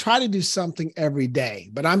do something every day,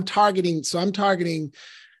 but I'm targeting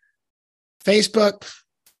Facebook,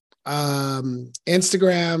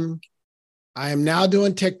 Instagram. I am now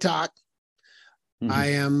doing TikTok.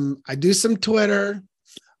 Mm-hmm. I do some Twitter,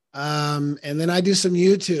 and then I do some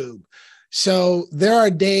YouTube. So there are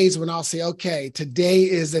days when I'll say, okay, today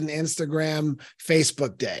is an Instagram,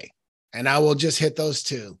 Facebook day, and I will just hit those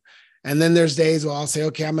two. And then there's days where I'll say,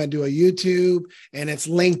 okay, I'm going to do a YouTube, and it's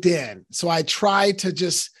LinkedIn. So I try to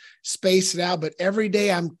just space it out, but every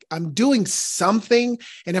day I'm doing something.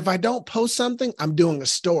 And if I don't post something, I'm doing a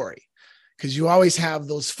story, because you always have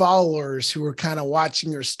those followers who are kind of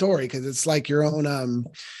watching your story, because it's like your own,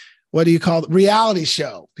 what do you call it? Reality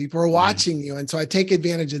show. People are watching you. And so I take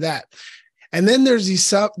advantage of that. And then there's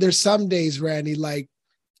some days, Randy, like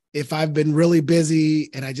if I've been really busy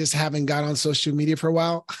and I just haven't got on social media for a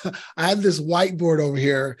while, I have this whiteboard over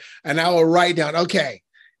here, and I will write down, okay,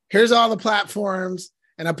 here's all the platforms,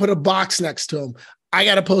 and I put a box next to them. I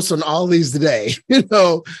got to post on all these today.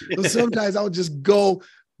 So sometimes I'll just go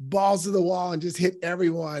balls to the wall and just hit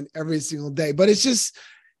everyone every single day. But it's just,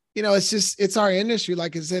 it's our industry.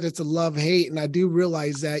 Like I said, it's a love-hate. And I do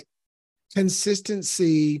realize that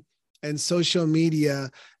consistency and social media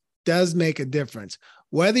does make a difference.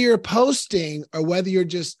 whether you're posting or whether you're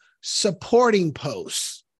just supporting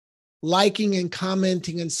posts, liking and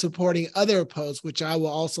commenting and supporting other posts, which I will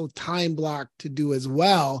also time block to do as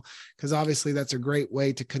well, because obviously that's a great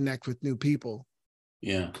way to connect with new people.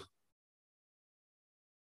 Yeah.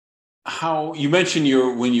 How you mentioned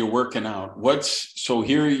when you're working out, so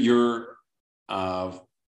here you're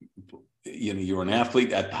you're an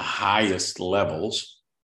athlete at the highest levels.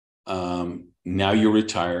 Now you're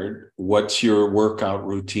retired. What's your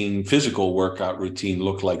physical workout routine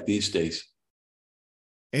look like these days?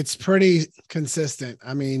 It's pretty consistent.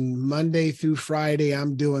 I mean, Monday through Friday,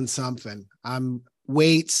 I'm doing something. I'm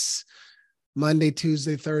weights, Monday,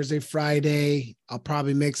 Tuesday, Thursday, Friday. I'll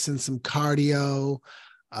probably mix in some cardio.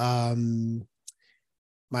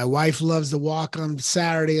 My wife loves to walk on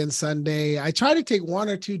Saturday and Sunday. I try to take 1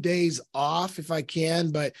 or 2 days off if I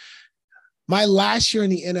can, but my last year in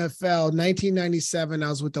the NFL, 1997, I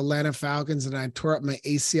was with the Atlanta Falcons and I tore up my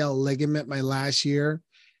ACL ligament my last year.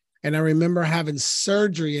 And I remember having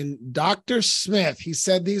surgery, and Dr. Smith, he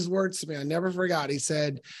said these words to me. I never forgot. He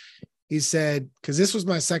said, because this was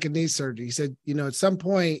my second knee surgery. He said, at some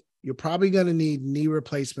point, you're probably going to need knee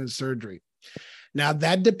replacement surgery. Now,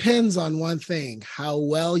 that depends on one thing, how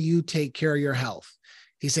well you take care of your health.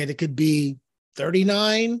 He said it could be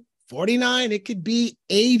 39, 49, it could be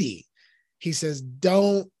 80. He says,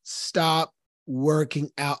 don't stop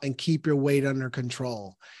working out and keep your weight under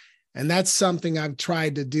control. And that's something I've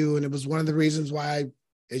tried to do. And it was one of the reasons why,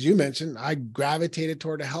 as you mentioned, I gravitated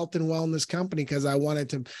toward a health and wellness company, because I wanted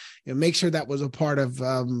to make sure that was a part of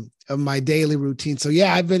my daily routine. So,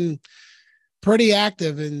 yeah, I've been pretty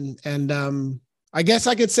active. And I guess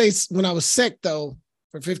I could say when I was sick, though,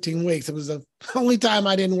 for 15 weeks, it was the only time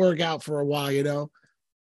I didn't work out for a while,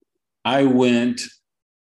 I went,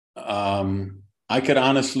 I could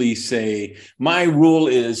honestly say my rule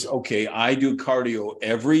is, okay, I do cardio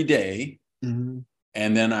every day, Mm-hmm.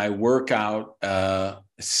 and then I work out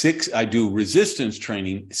I do resistance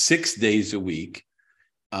training 6 days a week.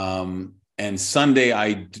 And Sunday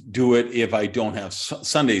I do it if I don't have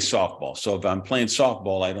Sunday softball. So if I'm playing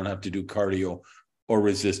softball, I don't have to do cardio or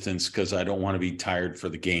resistance, because I don't want to be tired for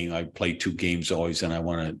the game. I play 2 games always, and I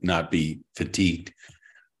want to not be fatigued.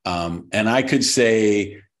 And I could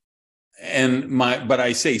say, but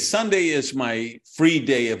I say Sunday is my free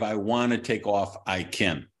day. If I want to take off, I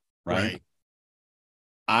can, right?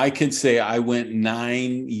 I could say I went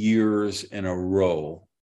 9 years in a row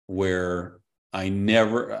where I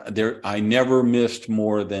never missed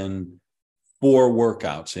more than 4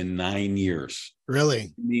 workouts in 9 years.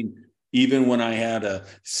 Really? I mean, even when I had a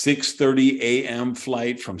 6:30 a.m.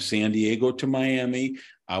 flight from San Diego to Miami,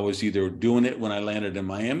 I was either doing it when I landed in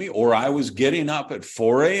Miami, or I was getting up at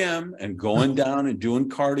 4 a.m. and going down and doing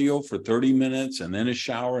cardio for 30 minutes and then a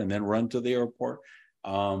shower and then run to the airport.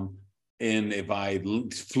 And if I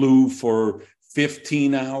flew for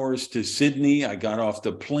 15 hours to Sydney, I got off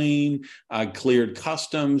the plane, I cleared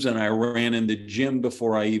customs, and I ran in the gym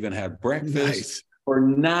before I even had breakfast for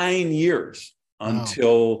 9 years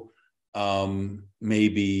until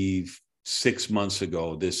maybe 6 months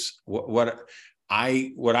ago. What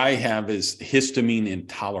I have is histamine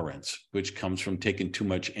intolerance, which comes from taking too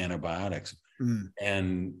much antibiotics.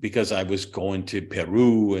 And because I was going to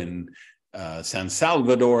Peru and San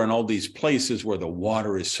Salvador and all these places where the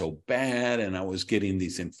water is so bad, and I was getting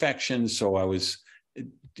these infections. So I was,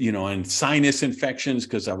 and sinus infections,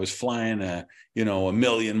 because I was flying a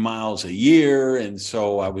million miles a year. And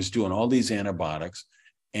so I was doing all these antibiotics,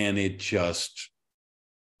 and it just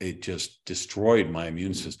destroyed my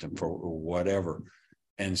immune system for whatever.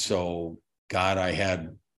 And so, God, I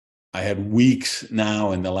had weeks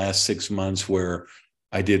now in the last 6 months where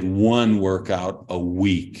I did 1 workout a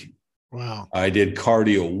week. Wow. I did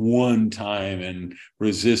cardio 1 time and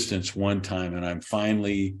resistance 1 time. And I'm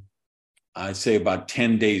finally, I'd say about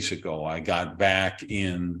 10 days ago, I got back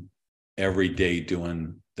in every day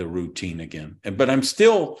doing the routine again. But I'm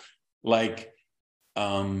still like,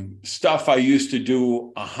 stuff I used to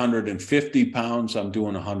do 150 pounds, I'm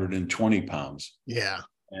doing 120 pounds. Yeah.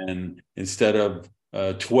 And instead of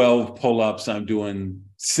 12 pull-ups, I'm doing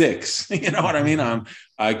 6. You know what I mean?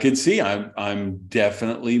 I could see I'm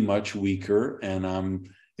definitely much weaker, and I'm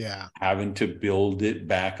having to build it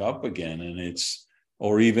back up again. And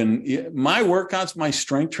or even my workouts, my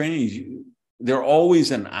strength training, they're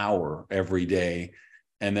always an hour every day.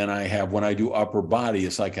 And then when I do upper body,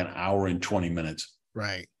 it's like an hour and 20 minutes.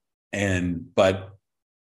 Right. But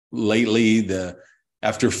lately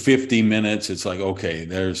after 50 minutes, it's like, okay,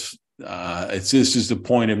 this is the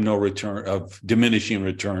point of no return, of diminishing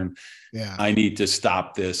return. Yeah. I need to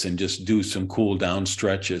stop this and just do some cool down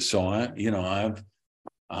stretches. So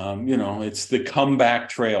It's the comeback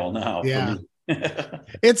trail now for me.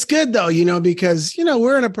 It's good though, because,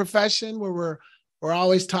 we're in a profession where we're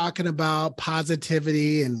always talking about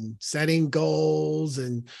positivity and setting goals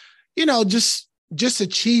and, just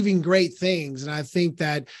achieving great things. And I think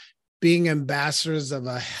that being ambassadors of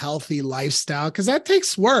a healthy lifestyle, because that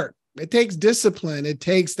takes work. It takes discipline. It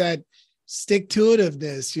takes that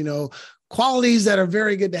stick-to-itiveness, qualities that are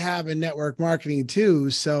very good to have in network marketing too.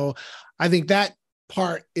 So I think that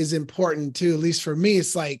part is important too. At least for me,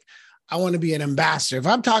 it's like, I want to be an ambassador. If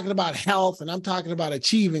I'm talking about health and I'm talking about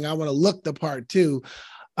achieving, I want to look the part too.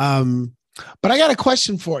 But I got a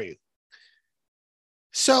question for you.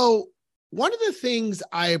 So one of the things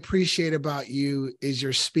I appreciate about you is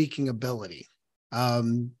your speaking ability.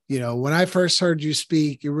 When I first heard you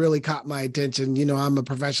speak, you really caught my attention. I'm a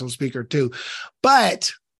professional speaker too,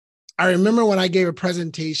 but I remember when I gave a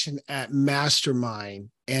presentation at Mastermind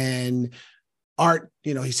and Art,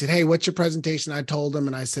 he said, "Hey, what's your presentation?" I told him,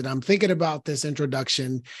 and I said, "I'm thinking about this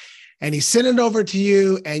introduction." And he sent it over to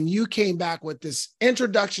you, and you came back with this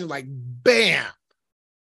introduction like, bam.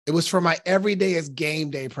 It was for my Everyday is Game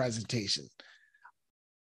Day presentation.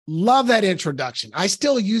 Love that introduction. I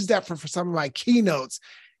still use that for some of my keynotes.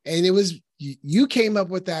 And it was, you came up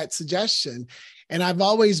with that suggestion. And I've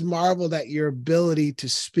always marveled at your ability to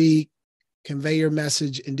speak, convey your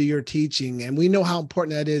message, and do your teaching. And we know how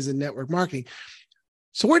important that is in network marketing.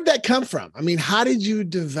 So where'd that come from? I mean, how did you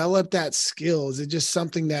develop that skill? Is it just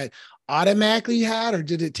something that automatically you had, or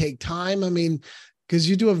did it take time? I mean, because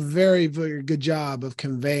you do a very, very good job of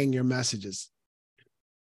conveying your messages.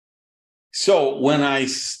 So when I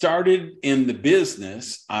started in the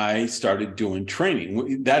business, I started doing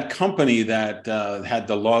training. That company that had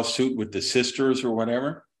the lawsuit with the sisters or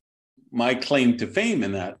whatever, my claim to fame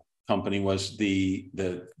in that company was the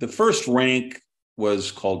first rank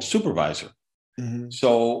was called supervisor. Mm-hmm.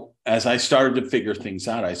 So as I started to figure things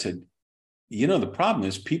out, I said, the problem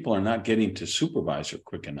is people are not getting to supervisor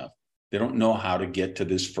quick enough. They don't know how to get to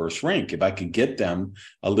this first rank. If I could get them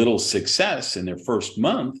a little success in their first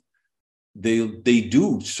month, they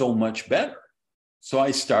do so much better. So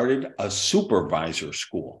I started a supervisor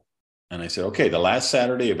school. And I said, okay, the last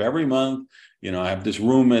Saturday of every month, I have this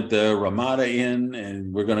room at the Ramada Inn,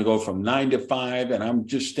 and we're going to go from 9 to 5. And I'm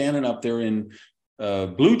just standing up there in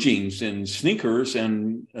blue jeans and sneakers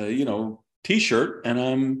and, T-shirt, and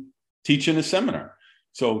I'm teaching a seminar.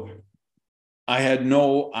 So I had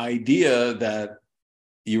no idea that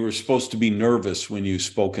you were supposed to be nervous when you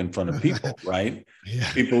spoke in front of people, right? Yeah.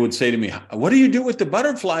 People would say to me, "What do you do with the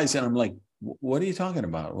butterflies?" And I'm like, "What are you talking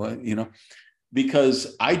about?" What,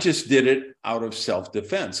 because I just did it out of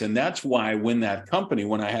self-defense. And that's why when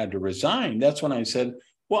I had to resign, that's when I said,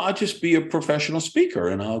 well, I'll just be a professional speaker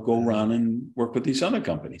and I'll go run and work with these other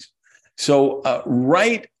companies. So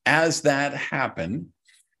right as that happened,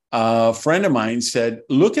 a friend of mine said,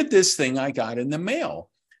 look at this thing I got in the mail.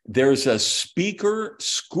 There's a speaker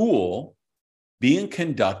school being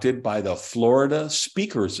conducted by the Florida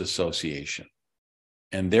Speakers Association.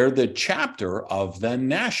 And they're the chapter of the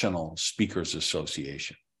National Speakers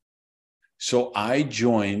Association. So I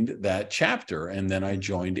joined that chapter, and then I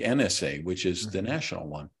joined NSA, which is the national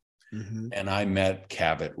one. Mm-hmm. And I met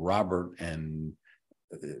Cavett Robert and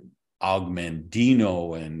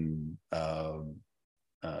Augmendino and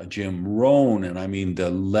Jim Rohn, and I mean the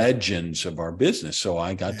legends of our business. So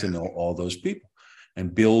I got to know all those people.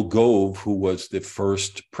 And Bill Gove, who was the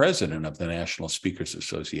first president of the National Speakers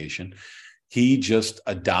Association, he just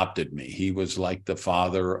adopted me. He was like the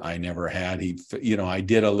father I never had. I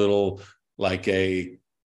did a little like a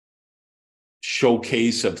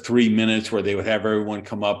showcase of 3 minutes where they would have everyone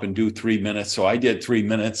come up and do 3 minutes. So I did 3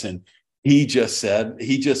 minutes, and he just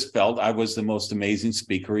felt I was the most amazing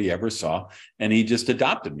speaker he ever saw. And he just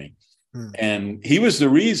adopted me. And he was the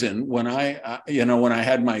reason when I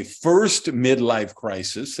had my first midlife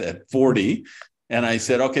crisis at 40, and I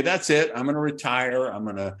said, okay, that's it. I'm going to retire. I'm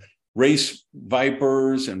going to race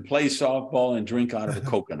vipers and play softball and drink out of a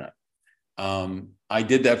coconut. I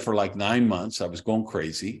did that for like 9 months. I was going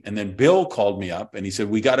crazy. And then Bill called me up and he said,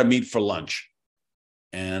 we got to meet for lunch.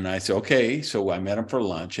 And I said, okay. So I met him for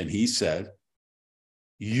lunch, and he said,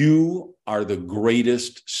 you are the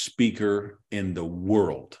greatest speaker in the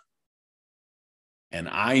world. And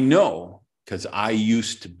I know because I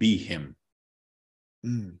used to be him.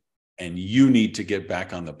 And you need to get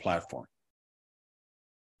back on the platform.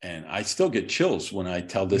 And I still get chills when I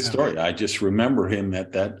tell this story. I just remember him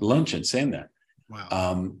at that luncheon saying that.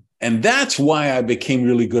 Wow. And that's why I became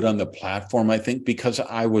really good on the platform, I think, because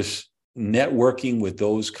I was networking with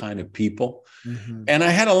those kind of people. Mm-hmm. And I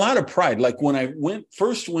had a lot of pride. Like when I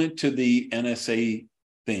first went to the NSA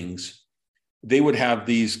things, they would have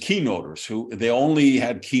these keynoters who they only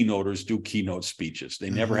had keynoters do keynote speeches.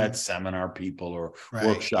 They never had seminar people or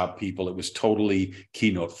workshop people. It was totally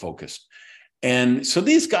keynote focused. And so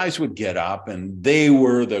these guys would get up and they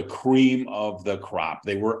were the cream of the crop.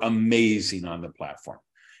 They were amazing on the platform.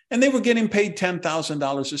 And they were getting paid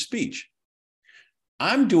 $10,000 a speech.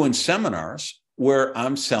 I'm doing seminars where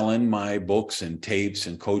I'm selling my books and tapes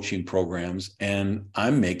and coaching programs, and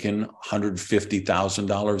I'm making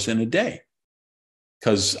 $150,000 in a day.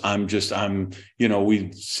 Because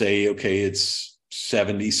we'd say, okay, it's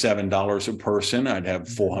 $77 a person. I'd have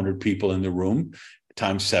 400 people in the room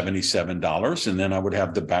times $77. And then I would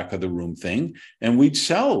have the back of the room thing. And we'd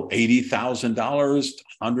sell $80,000,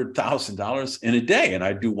 $100,000 in a day. And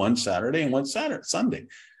I'd do one Saturday and one Sunday.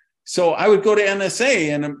 So I would go to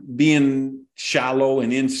NSA and being shallow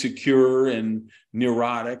and insecure and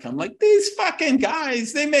neurotic. I'm like, these fucking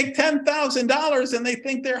guys, they make $10,000 and they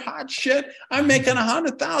think they're hot shit. I'm making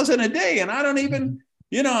 $100,000 a day. And I don't even,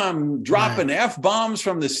 I'm dropping F-bombs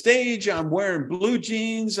from the stage. I'm wearing blue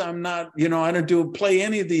jeans. I'm not, I don't play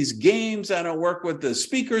any of these games. I don't work with the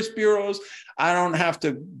speakers bureaus. I don't have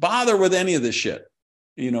to bother with any of this shit.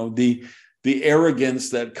 The arrogance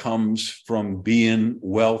that comes from being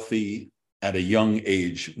wealthy at a young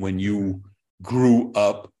age when you grew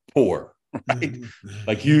up poor, right?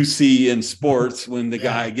 Like you see in sports when the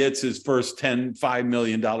guy gets his first $5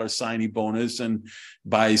 million signing bonus and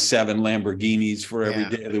buys 7 Lamborghinis for every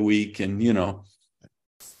day of the week. And,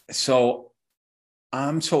 so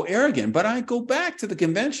I'm so arrogant, but I go back to the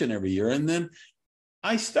convention every year and then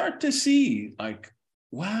I start to see like,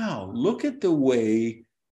 wow, look at the way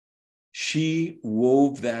she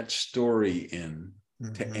wove that story in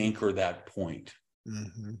to anchor that point.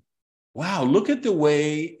 Wow, look at the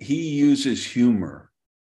way he uses humor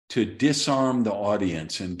to disarm the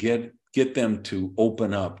audience and get them to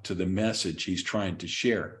open up to the message he's trying to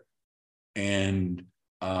share. And,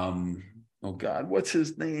 oh God, what's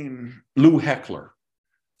his name? Lou Heckler.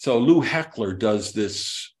 So Lou Heckler does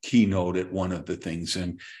this keynote at one of the things,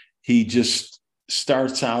 and he just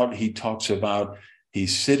starts out, he talks about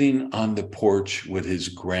he's sitting on the porch with his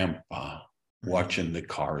grandpa watching the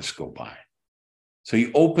cars go by. So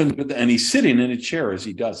he opens with, and he's sitting in a chair as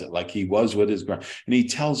he does it, like he was with his grandpa. And he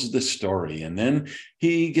tells the story. And then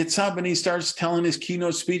he gets up and he starts telling his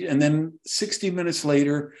keynote speech. And then 60 minutes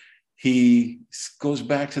later, he goes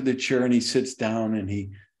back to the chair and he sits down and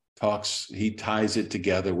he ties it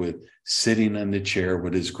together with sitting in the chair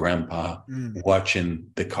with his grandpa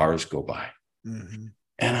watching the cars go by. And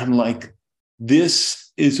I'm like,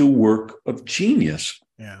 this is a work of genius.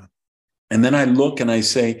 Yeah. And then I look and I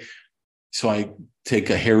say, so I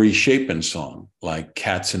take a Harry Chapin song like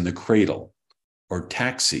Cats in the Cradle or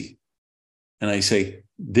Taxi. And I say,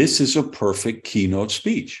 this is a perfect keynote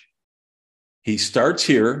speech. He starts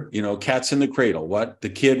here, Cats in the Cradle. What the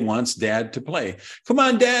kid wants dad to play. Come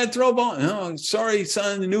on, dad, throw a ball. Oh, sorry,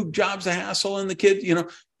 son, the new job's a hassle. And the kid,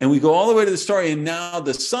 and we go all the way to the story. And now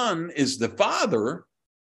the son is the father.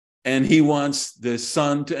 And he wants the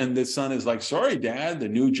son to, and the son is like, sorry, dad, the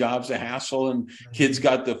new job's a hassle and kids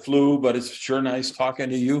got the flu, but it's sure nice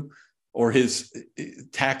talking to you. Or his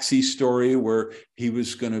Taxi story where he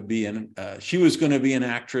was going to be she was going to be an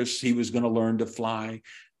actress. He was going to learn to fly.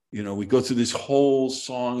 We go through this whole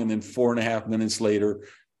song and then 4.5 minutes later,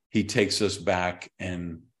 he takes us back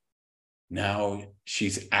and now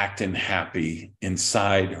she's acting happy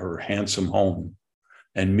inside her handsome home.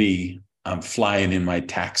 And me, I'm flying in my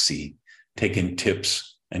taxi, taking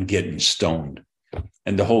tips and getting stoned.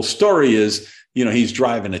 And the whole story is, he's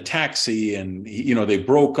driving a taxi and, they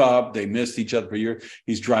broke up. They missed each other for a year.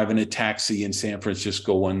 He's driving a taxi in San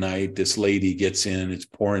Francisco one night. This lady gets in, it's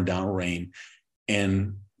pouring down rain,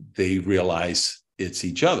 and they realize it's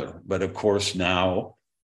each other. But of course, now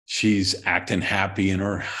she's acting happy in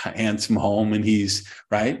her handsome home and he's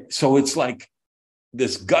right. So it's like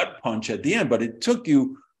this gut punch at the end, but it took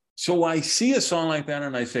you. So I see a song like that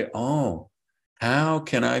and I say, oh, how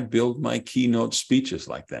can I build my keynote speeches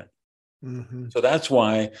like that? So that's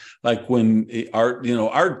why, like when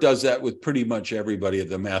Art does that with pretty much everybody at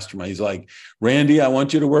the mastermind. He's like, Randy, I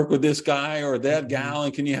want you to work with this guy or that gal,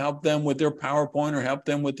 and can you help them with their PowerPoint or help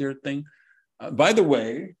them with their thing? By the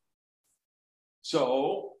way,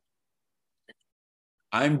 so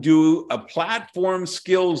I'm due a platform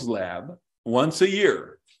skills lab once a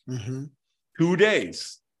year, 2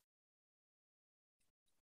 days.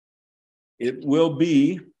 It will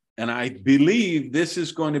be, and I believe this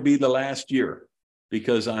is going to be the last year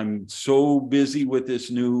because I'm so busy with this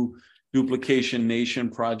new Duplication Nation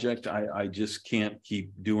project. I just can't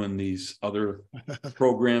keep doing these other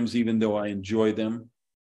programs, even though I enjoy them.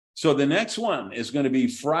 So the next one is going to be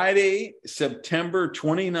Friday, September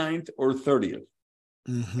 29th or 30th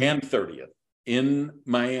and 30th in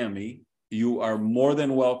Miami. You are more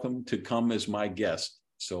than welcome to come as my guest.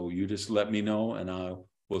 So you just let me know and I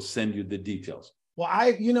will send you the details. Well,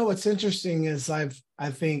 what's interesting is I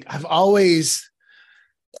think I've always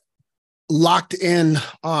locked in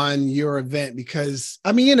on your event because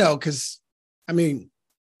we're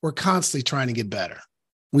constantly trying to get better.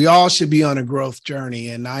 We all should be on a growth journey.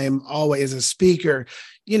 And I am always, as a speaker,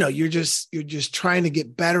 you're just trying to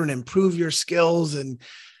get better and improve your skills and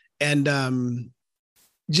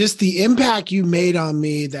just the impact you made on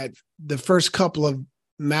me that the first couple of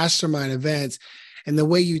mastermind events and the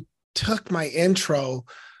way you took my intro,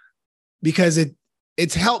 because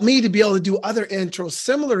it's helped me to be able to do other intros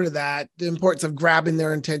similar to that, the importance of grabbing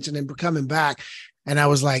their attention and coming back. And I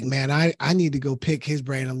was like, man, I need to go pick his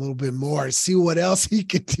brain a little bit more, see what else he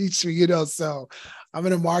can teach me, so I'm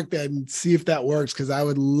going to mark that and see if that works. Cause I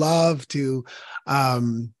would love to,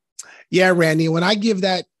 Randy, when I give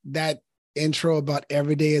that intro about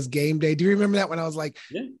every day is game day. Do you remember that when I was like,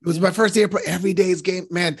 it was my first day, every day is game,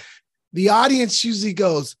 man, the audience usually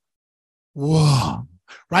goes, whoa,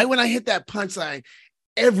 right when I hit that punchline,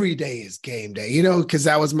 every day is game day, because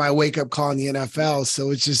that was my wake up call in the NFL.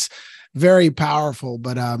 So it's just very powerful.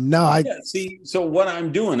 But so what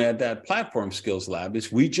I'm doing at that Platform Skills Lab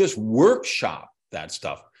is we just workshop that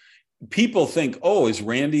stuff. People think, oh, is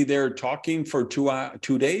Randy there talking for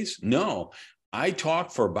 2 days? No, I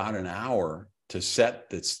talk for about an hour to set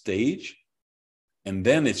the stage. And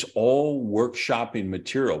then it's all workshopping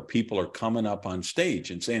material. People are coming up on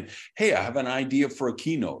stage and saying, hey, I have an idea for a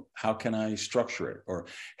keynote. How can I structure it? Or,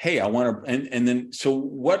 hey, I want to, and then, so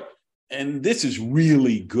what, and this is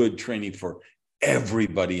really good training for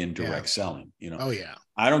everybody in direct selling, Oh, yeah.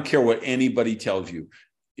 I don't care what anybody tells you.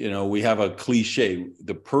 We have a cliche,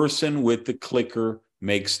 the person with the clicker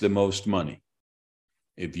makes the most money.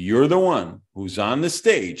 If you're the one who's on the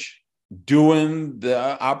stage doing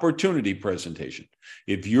the opportunity presentation,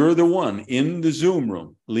 if you're the one in the Zoom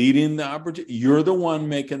room leading the opportunity, you're the one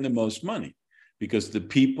making the most money, because the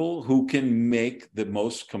people who can make the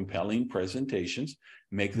most compelling presentations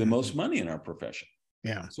make the most money in our profession.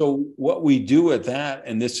 Yeah. So what we do at that,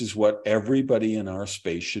 and this is what everybody in our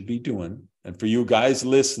space should be doing. And for you guys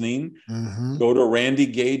listening, go to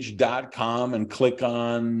randygage.com and click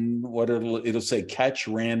on what it'll say, Catch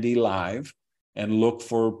Randy Live, and look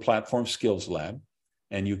for Platform Skills Lab.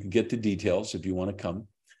 And you can get the details if you want to come.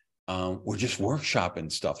 We're just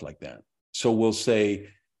workshopping stuff like that. So we'll say,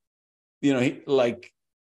 like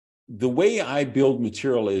the way I build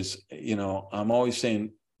material is, I'm always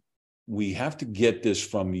saying, we have to get this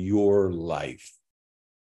from your life.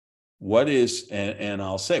 What is, and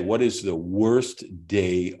I'll say, what is the worst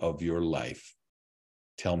day of your life?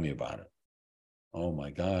 Tell me about it. Oh my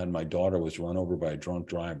God, my daughter was run over by a drunk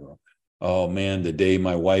driver. Oh man, the day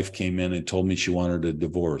my wife came in and told me she wanted a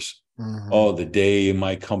divorce. Oh, the day in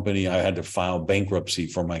my company, I had to file bankruptcy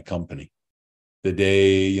for my company. The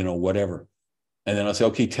day, whatever. And then I'll say,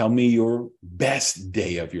 okay, tell me your best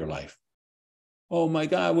day of your life. Oh my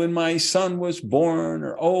God, when my son was born,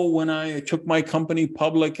 or when I took my company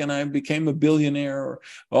public and I became a billionaire,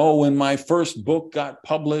 or when my first book got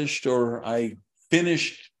published, or I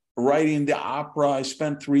finished writing the opera I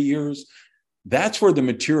spent 3 years. That's where the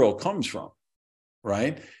material comes from,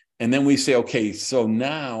 right? And then we say, okay, so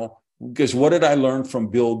now, because what did I learn from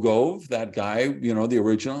Bill Gove, that guy, the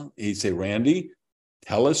original? He'd say, Randy,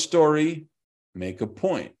 tell a story, make a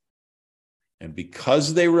point. And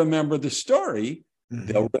because they remember the story,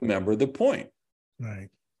 they'll remember the point. Right.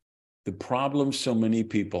 The problem so many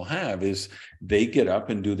people have is they get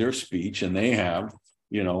up and do their speech and they have,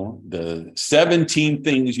 the 17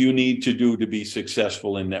 things you need to do to be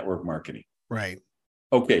successful in network marketing. Right.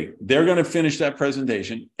 Okay, they're going to finish that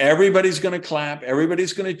presentation. Everybody's going to clap.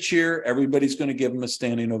 Everybody's going to cheer. Everybody's going to give them a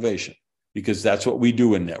standing ovation, because that's what we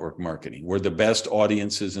do in network marketing. We're the best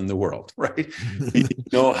audiences in the world, right? We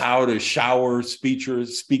know how to shower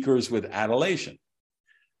speakers with adulation.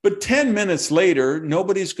 But 10 minutes later,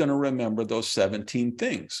 nobody's going to remember those 17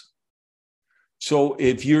 things. So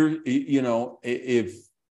if if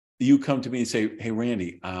you come to me and say, hey,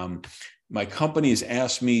 Randy, my company has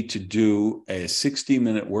asked me to do a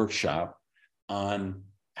 60-minute workshop on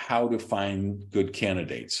how to find good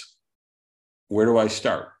candidates. Where do I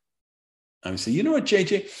start? I say, you know what,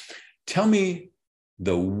 JJ, tell me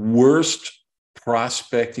the worst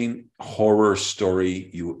prospecting horror story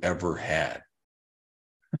you ever had.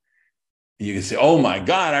 You can say, oh my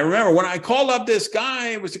God, I remember when I called up this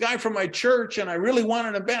guy, it was a guy from my church, and I really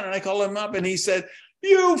wanted a band. And I called him up and he said,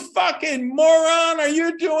 You fucking moron. Are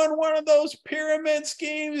you doing one of those pyramid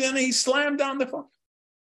schemes? And he slammed down the phone.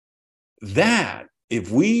 That,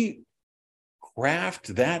 if we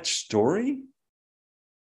craft that story,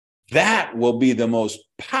 that will be the most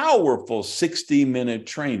powerful 60-minute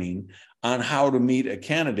training on how to meet a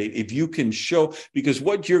candidate. If you can show, because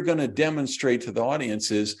what you're going to demonstrate to the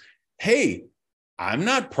audience is, hey, I'm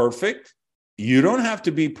not perfect. You don't have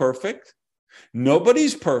to be perfect.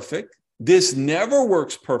 Nobody's perfect. This never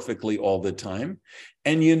works perfectly all the time.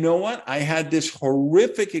 And you know what? I had this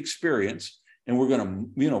horrific experience, and we're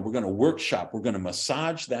going to workshop. We're going to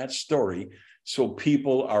massage that story so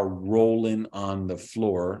people are rolling on the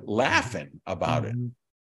floor laughing about it.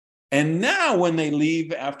 And now when they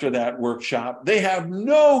leave after that workshop, they have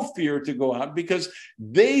no fear to go out because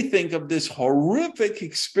they think of this horrific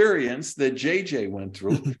experience that JJ went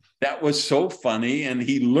through that was so funny, and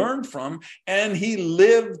he learned from, and he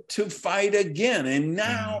lived to fight again. And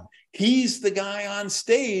now he's the guy on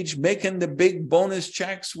stage making the big bonus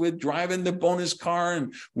checks with driving the bonus car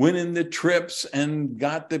and winning the trips and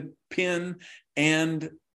got the pin.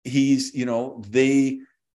 And he's,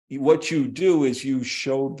 what you do is you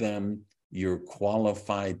show them you're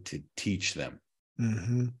qualified to teach them.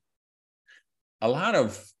 A lot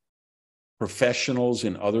of professionals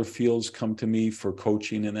in other fields come to me for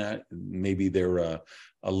coaching in that. Maybe they're a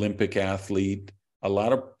Olympic athlete. A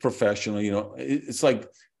lot of professional, it's like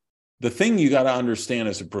the thing you got to understand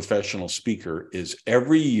as a professional speaker is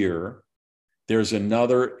every year there's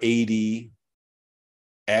another 80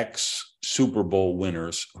 ex-Super Bowl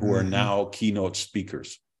winners who are now keynote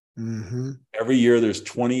speakers. Every year there's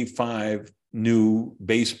 25 new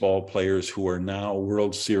baseball players who are now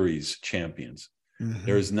World Series champions.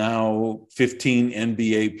 There's now 15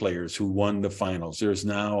 NBA players who won the finals. There's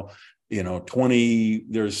now,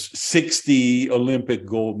 there's 60 Olympic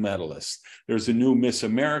gold medalists. There's a new Miss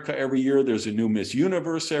America every year. There's a new Miss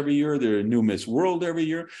Universe every year. There's a new Miss World every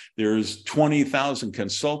year. There's 20,000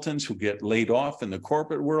 consultants who get laid off in the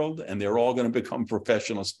corporate world, and they're all going to become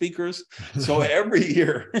professional speakers. So every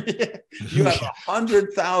year you have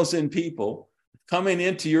 100,000 people coming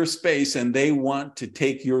into your space, and they want to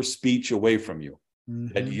take your speech away from you.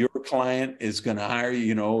 That your client is going to hire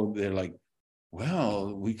you. They're like,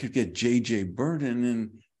 well, we could get JJ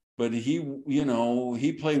Birden, but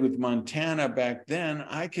he played with Montana back then.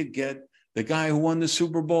 I could get the guy who won the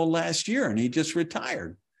Super Bowl last year, and he just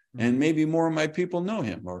retired. And maybe more of my people know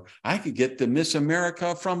him. Or I could get the Miss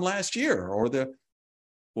America from last year, well,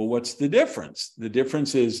 what's the difference? The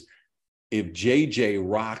difference is if JJ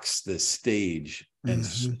rocks the stage and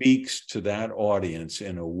speaks to that audience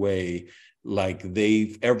in a way like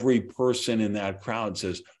every person in that crowd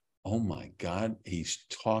says, oh my God, he's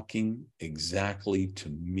talking exactly to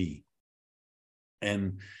me.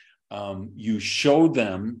 And you show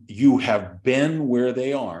them you have been where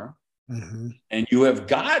they are, and you have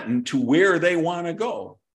gotten to where they want to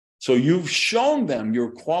go. So you've shown them you're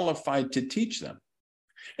qualified to teach them.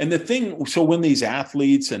 And the thing, so when these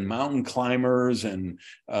athletes and mountain climbers and,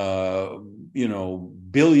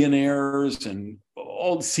 billionaires and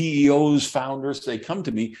all CEOs, founders, they come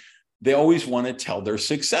to me, they always want to tell their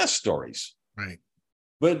success stories. Right.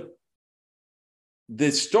 But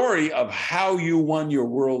the story of how you won your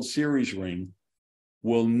World Series ring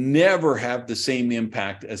will never have the same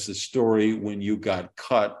impact as the story when you got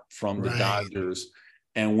cut from the Dodgers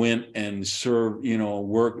and went and served,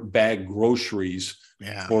 bagged groceries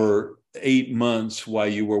for 8 months while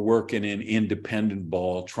you were working in independent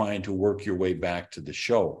ball, trying to work your way back to the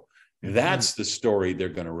show. That's the story they're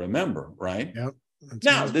going to remember, right? Yep.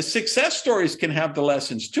 Now, the success stories can have the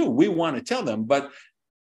lessons too. We want to tell them, but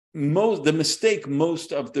the mistake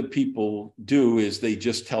most of the people do is they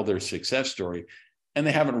just tell their success story and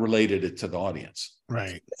they haven't related it to the audience.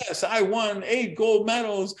 Right. Yes, I won 8 gold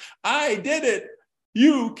medals. I did it.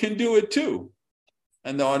 You can do it too.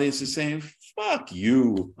 And the audience is saying, fuck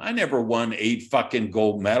you. I never won 8 fucking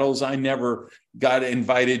gold medals. I never got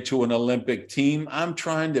invited to an Olympic team. I'm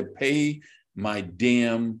trying to pay my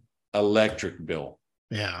damn electric bill.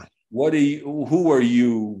 Yeah. Who are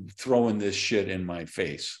you throwing this shit in my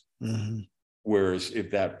face? Whereas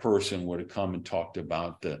if that person would have come and talked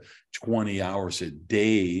about the 20 hours a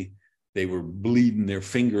day they were bleeding their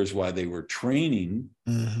fingers while they were training,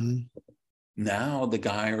 now the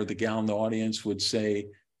guy or the gal in the audience would say,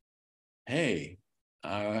 hey,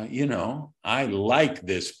 I like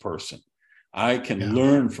this person. I can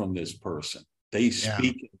learn from this person. They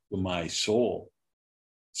speak to my soul.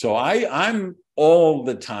 So I'm all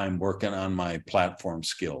the time working on my platform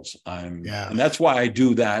skills. And that's why I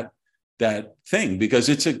do that thing, because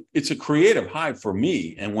it's a creative high for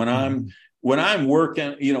me. And when I'm when I'm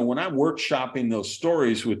working, when I'm workshopping those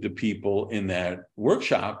stories with the people in that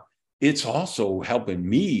workshop, it's also helping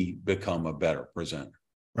me become a better presenter.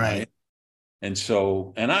 Right. And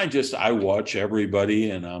so, and I watch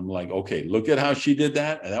everybody and I'm like, okay, look at how she did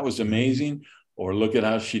that. That was amazing. Or look at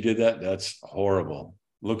how she did that. That's horrible.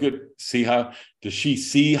 Does she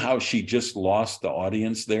see how she just lost the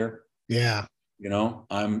audience there? Yeah. If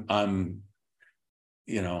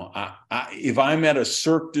I'm at a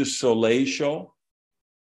Cirque du Soleil show,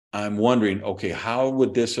 I'm wondering, okay, how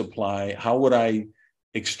would this apply? How would I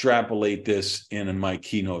extrapolate this in my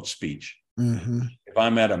keynote speech? Mm-hmm. If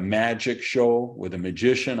I'm at a magic show with a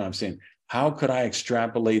magician, I'm saying, how could I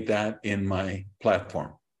extrapolate that in my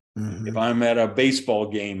platform? Mm-hmm. If I'm at a baseball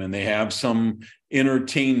game and they have some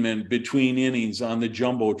entertainment between innings on the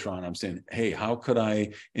Jumbotron, I'm saying, hey, how could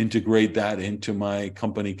I integrate that into my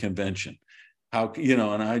company convention?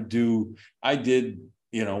 And I did,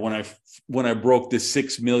 when I broke the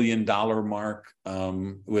 $6 million mark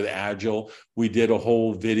with Agile, we did a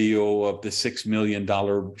whole video of the $6 million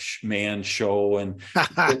man show and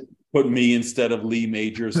put me instead of Lee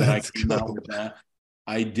Majors. And I came out with that.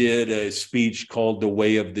 I did a speech called The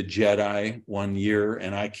Way of the Jedi one year,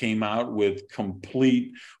 and I came out with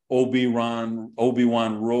complete Obi-Wan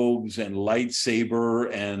robes and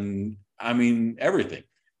lightsaber and everything.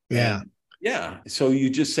 Yeah. And yeah. So you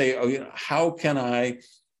just say, how can I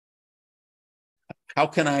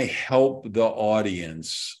help the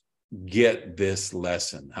audience get this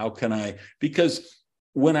lesson? Because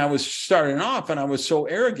when I was starting off and I was so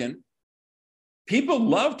arrogant, people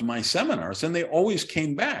loved my seminars and they always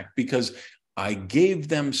came back because I gave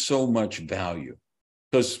them so much value.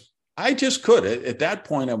 Because I just could. At that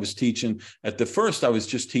point, I was teaching, at the first, I was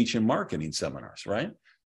just teaching marketing seminars, right?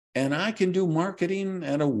 And I can do marketing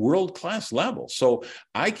at a world-class level. So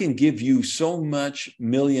I can give you so much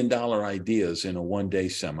million-dollar ideas in a one-day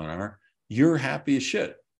seminar, you're happy as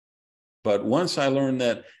shit. But once I learned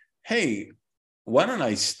that, hey, why don't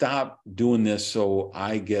I stop doing this so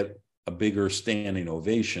I get a bigger standing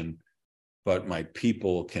ovation, but my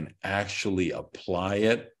people can actually apply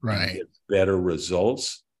it and get better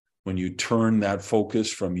results when you turn that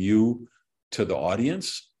focus from you to the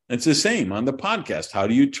audience. It's the same on the podcast. How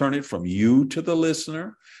do you turn it from you to the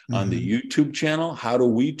listener? Mm-hmm. On the YouTube channel? How do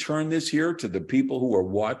we turn this here to the people who are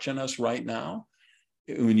watching us right now?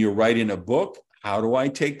 When you're writing a book, how do I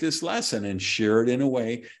take this lesson and share it in a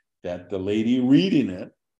way that the lady reading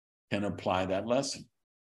it can apply that lesson?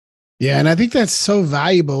 Yeah. And I think that's so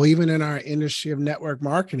valuable, even in our industry of network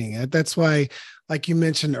marketing. That's why, like you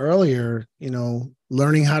mentioned earlier,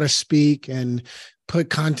 learning how to speak and put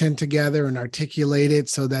content together and articulate it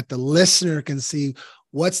so that the listener can see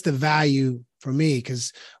what's the value for me.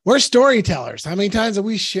 Because we're storytellers. How many times are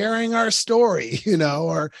we sharing our story,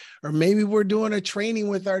 or maybe we're doing a training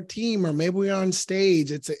with our team, or maybe we're on stage.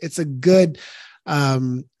 It's a good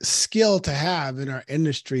skill to have in our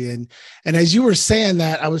industry. And as you were saying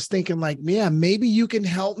that, I was thinking maybe you can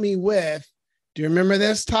help me with, do you remember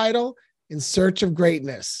this title? In Search of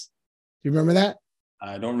Greatness. Do you remember that?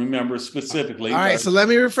 I don't remember specifically. All right. So let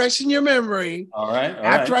me refresh in your memory. All right.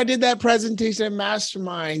 After I did that presentation at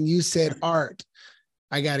Mastermind, you said, Art,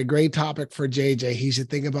 I got a great topic for JJ. He should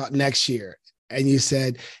think about next year. And you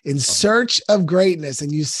said, In Search of Greatness.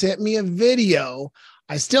 And you sent me a video.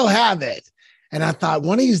 I still have it. And I thought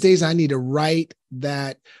one of these days I need to write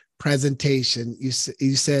that presentation. You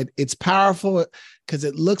said it's powerful because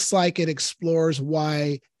it looks like it explores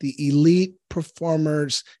why the elite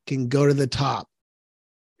performers can go to the top.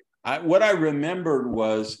 What I remembered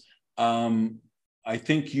was, I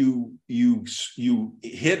think you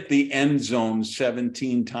hit the end zone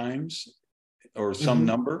 17 times or some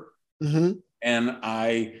number. Mm-hmm. And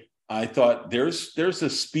I thought there's a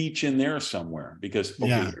speech in there somewhere because,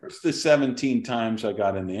 here's the 17 times I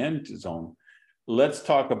got in the end zone. Let's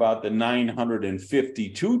talk about the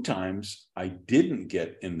 952 times I didn't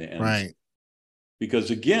get in the end zone.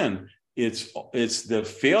 Because again, it's the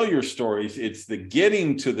failure stories, it's the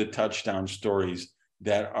getting to the touchdown stories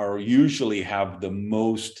that are usually have the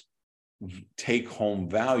most take-home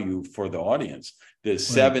value for the audience. The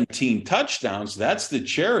 17 touchdowns, that's the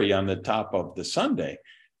cherry on the top of the sundae,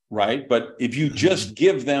 right? But if you just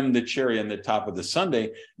give them the cherry on the top of the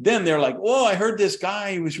sundae, then they're like, oh, I heard this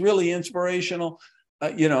guy, he was really inspirational,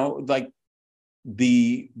 but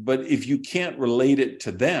if you can't relate it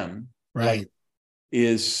to them,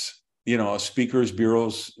 speakers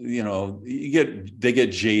bureaus, they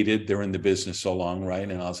get jaded. They're in the business so long, right?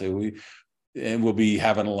 And I'll say, we'll be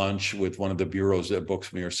having lunch with one of the bureaus that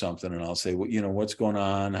books me or something. And I'll say, what's going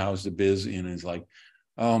on? How's the biz? And it's like,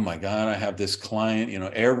 oh my God, I have this client,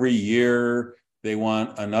 every year they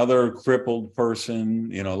want another crippled person.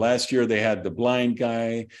 Last year they had the blind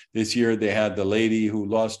guy. This year they had the lady who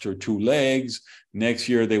lost her 2 legs. Next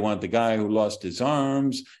year they want the guy who lost his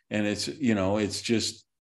arms. And it's just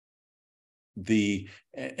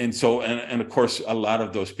and of course, a lot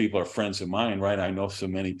of those people are friends of mine, right? I know so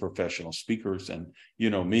many professional speakers, and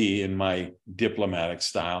me in my diplomatic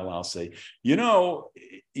style, I'll say, you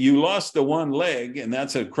lost the 1 leg, and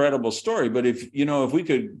that's a credible story. But if we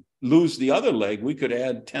could lose the other leg, we could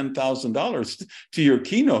add $10,000 to your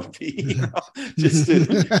keynote fee, just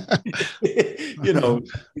to,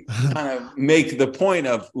 kind of make the point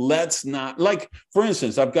of, let's not, like, for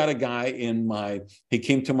instance, I've got a guy he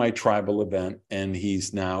came to my tribal event, and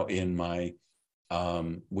he's now in my,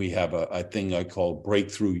 we have a thing I call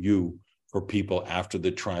Breakthrough You for people after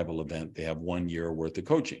the tribal event. They have 1 year worth of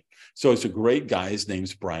coaching. So it's a great guy. His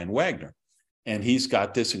name's Brian Wagner. And he's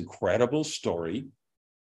got this incredible story.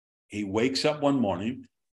 He wakes up one morning,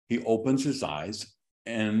 he opens his eyes,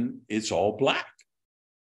 and it's all black,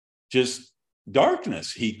 just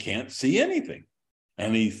darkness. He can't see anything.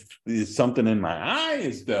 And he's something in my eye,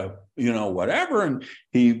 is the, whatever. And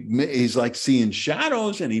he's like seeing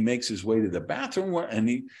shadows, and he makes his way to the bathroom,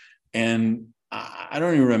 and I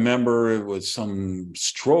don't even remember, it was some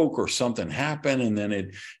stroke or something happened.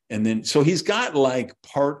 And then so he's got like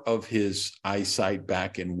part of his eyesight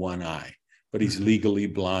back in one eye, but he's legally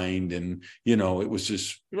blind. And, it was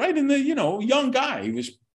just right in the, young guy. He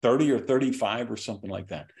was 30 or 35 or something like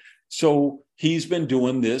that. So he's been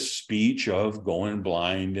doing this speech of going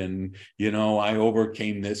blind, and, I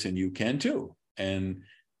overcame this and you can too. And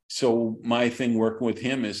so my thing working with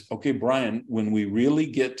him is, okay, Brian, when we really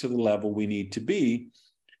get to the level we need to be,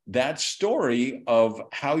 that story of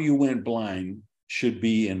how you went blind should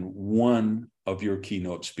be in one of your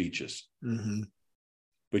keynote speeches. Mm-hmm.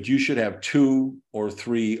 But you should have 2 or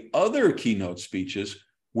 3 other keynote speeches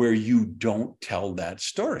where you don't tell that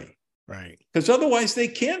story. Right. Because otherwise they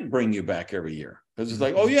can't bring you back every year. Because it's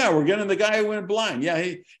like, oh yeah, we're getting the guy who went blind.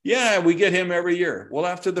 Yeah, we get him every year. Well,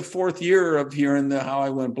 after the 4th year of hearing the how I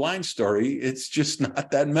went blind story, it's just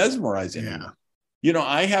not that mesmerizing anymore.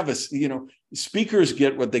 I have speakers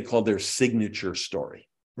get what they call their signature story.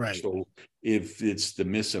 Right. So if it's the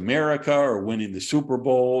Miss America, or winning the Super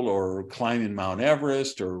Bowl, or climbing Mount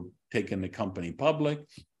Everest, or taking the company public,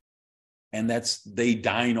 and they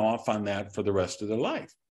dine off on that for the rest of their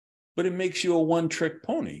life. But it makes you a one-trick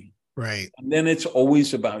pony. Right. And then it's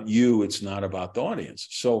always about you. It's not about the audience.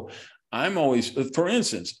 So I'm always, for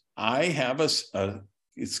instance, I have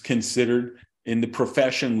it's considered in the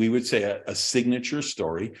profession, we would say a signature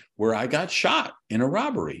story where I got shot in a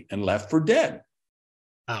robbery and left for dead.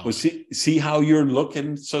 Oh. Well, see how you're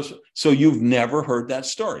looking. So you've never heard that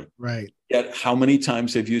story. Right. Yet how many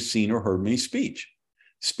times have you seen or heard me speak?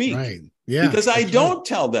 Right. Yeah. Because I don't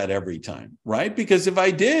tell that every time, right? Because if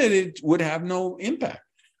I did, it would have no impact.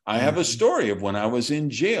 I have a story of when I was in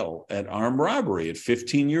jail at armed robbery at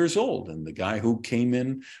 15 years old, and the guy who came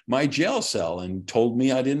in my jail cell and told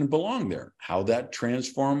me I didn't belong there, how that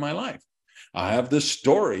transformed my life. I have the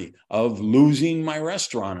story of losing my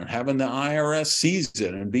restaurant and having the IRS seize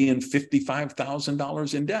it and being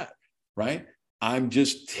 $55,000 in debt, right? I'm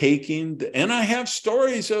just and I have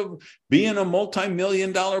stories of being a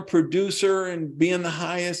multi-million-dollar producer and being the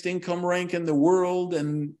highest income rank in the world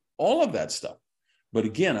and all of that stuff. But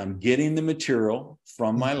again, I'm getting the material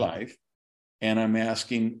from my life, and I'm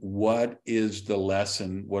asking, what is the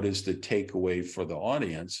lesson? What is the takeaway for the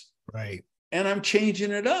audience? Right. And I'm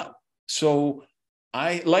changing it up. So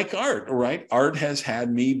I like Art, right? Art has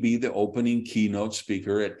had me be the opening keynote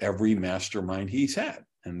speaker at every mastermind he's had.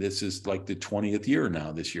 And this is like the 20th year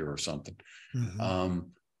now, this year or something. Mm-hmm.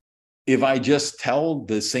 If I just tell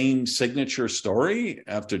the same signature story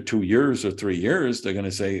after 2 years or 3 years, they're going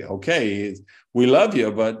to say, okay, we love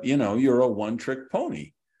you, but you're a one-trick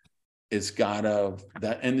pony. It's got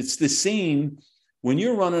and it's the same when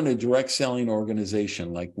you're running a direct selling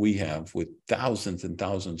organization like we have with thousands and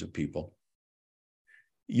thousands of people.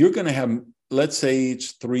 You're going to have, let's say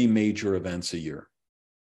it's 3 major events a year.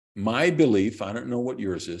 My belief, I don't know what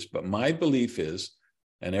yours is, but my belief is,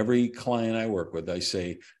 and every client I work with, I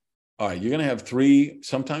say, all right, you're going to have 3,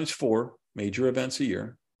 sometimes 4 major events a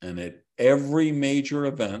year. And at every major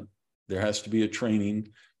event, there has to be a training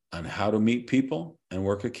on how to meet people and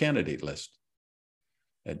work a candidate list.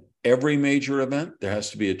 At every major event, there has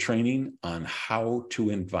to be a training on how to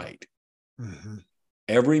invite. Mm-hmm.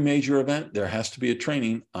 Every major event, there has to be a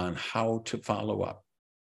training on how to follow up.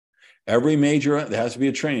 Every major, there has to be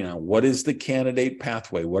a training on what is the candidate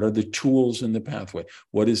pathway? What are the tools in the pathway?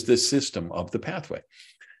 What is the system of the pathway?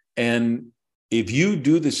 And if you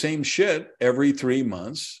do the same shit every 3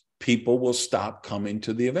 months, people will stop coming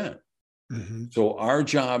to the event. Mm-hmm. So our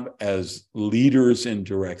job as leaders in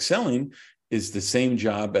direct selling is the same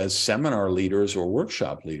job as seminar leaders or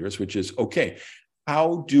workshop leaders, which is, okay,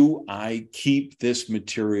 how do I keep this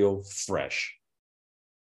material fresh?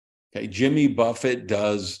 Okay, Jimmy Buffett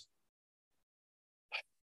does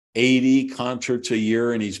 80 concerts a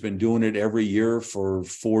year, and he's been doing it every year for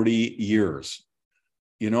 40 years.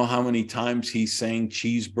 You know how many times he sang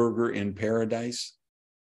Cheeseburger in Paradise?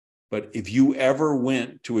 But if you ever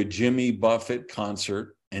went to a Jimmy Buffett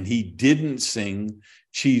concert and he didn't sing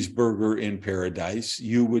Cheeseburger in Paradise,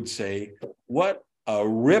 you would say, what a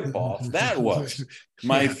ripoff that was.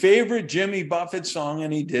 My favorite Jimmy Buffett song,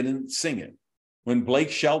 and he didn't sing it. When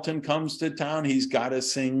Blake Shelton comes to town, he's got to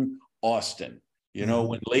sing Austin. You know,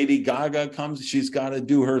 when Lady Gaga comes, she's got to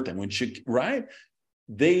do her thing. When she, right?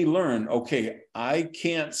 They learn, okay, I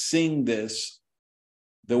can't sing this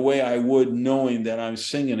the way I would knowing that I'm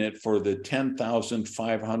singing it for the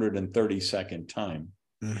 10,532nd time.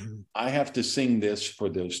 Mm-hmm. I have to sing this for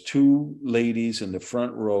those two ladies in the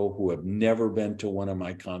front row who have never been to one of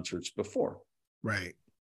my concerts before. Right.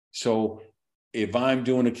 So if I'm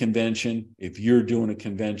doing a convention, if you're doing a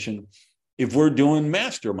convention, if we're doing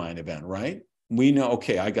mastermind event, right? We know,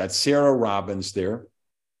 okay, I got Sarah Robbins there.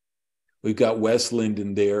 We've got Wes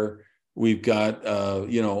Linden there. We've got, on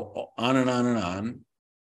and on and on.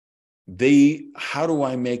 How do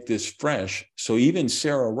I make this fresh? So even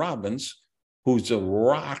Sarah Robbins, who's a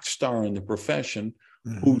rock star in the profession,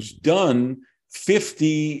 who's done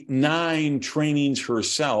 59 trainings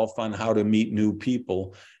herself on how to meet new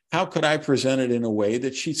people, how could I present it in a way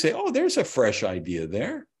that she'd say, oh, there's a fresh idea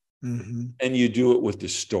there? Mm-hmm. And you do it with the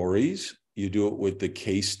stories, you do it with the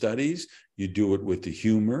case studies, you do it with the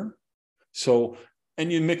humor. So,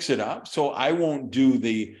 and you mix it up. So I won't do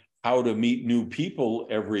the how to meet new people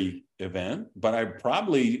every event, but I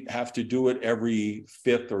probably have to do it every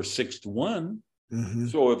fifth or sixth one. Mm-hmm.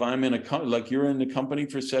 So if I'm in like you're in the company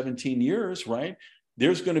for 17 years, right?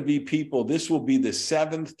 There's going to be people, this will be the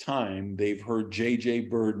 7th time they've heard JJ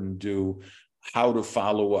Birden do how to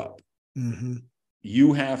follow up. Mm-hmm.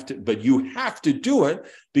 You have to do it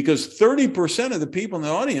because 30% of the people in the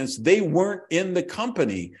audience, they weren't in the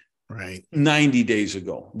company right 90 days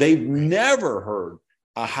ago. They've never heard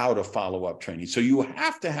a how to follow up training. So you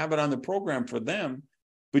have to have it on the program for them,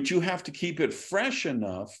 but you have to keep it fresh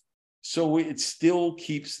enough so it still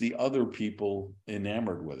keeps the other people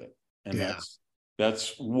enamored with it. And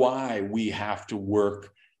that's why we have to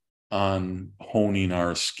work on honing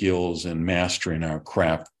our skills and mastering our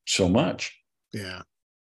craft so much. Yeah.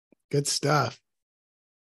 Good stuff.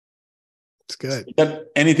 It's good.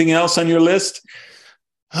 Anything else on your list?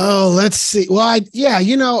 Oh, let's see. Well,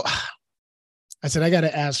 I said, I got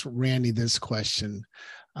to ask Randy this question.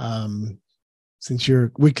 Since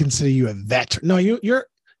we consider you a veteran. No, you're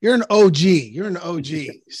an OG. You're an OG.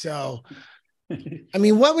 So, I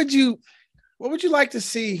mean, what would you like to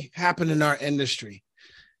see happen in our industry?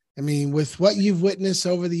 I mean, with what you've witnessed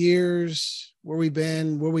over the years, where we've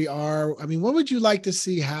been, where we are, I mean, what would you like to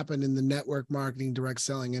see happen in the network marketing, direct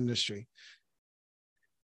selling industry?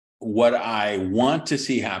 What I want to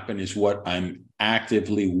see happen is what I'm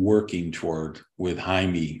actively working toward with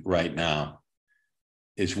Jaime right now,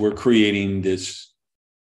 is we're creating this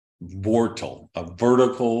portal, a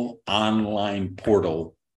vertical online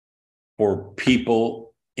portal for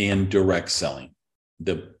people in direct selling,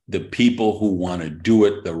 the people who want to do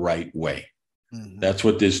it the right way. Mm-hmm. That's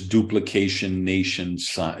what this Duplication Nation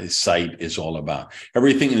site is all about.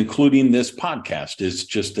 Everything, including this podcast, is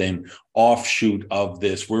just an offshoot of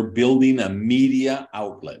this. We're building a media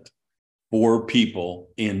outlet for people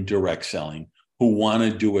in direct selling who want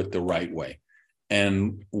to do it the right way.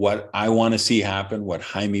 And what I want to see happen, what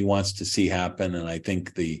Jaime wants to see happen, and I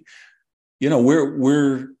think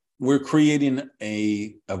we're creating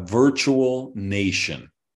a virtual nation,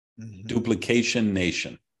 Duplication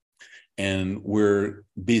Nation. And we're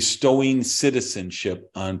bestowing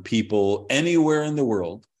citizenship on people anywhere in the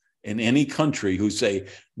world, in any country, who say,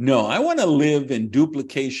 no, I want to live in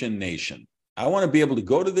Duplication Nation. I want to be able to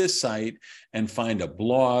go to this site and find a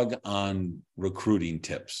blog on recruiting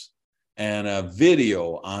tips and a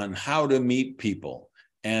video on how to meet people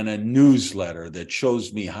and a newsletter that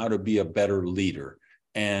shows me how to be a better leader.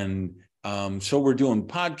 And so we're doing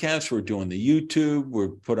podcasts, we're doing the YouTube, we're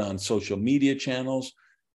put on social media channels.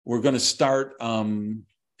 We're going to start,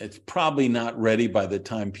 it's probably not ready by the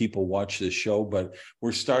time people watch this show, but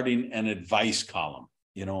we're starting an advice column.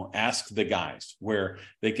 Ask the Guys, where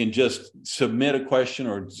they can just submit a question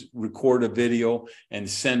or record a video and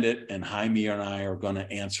send it, and Jaime and I are going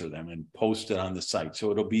to answer them and post it on the site.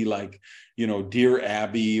 So it'll be like, Dear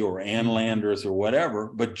Abby or Ann Landers or whatever,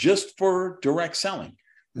 but just for direct selling,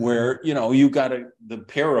 where, you got the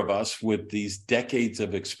pair of us with these decades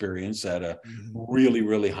of experience at a really,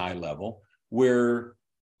 really high level where,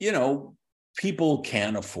 people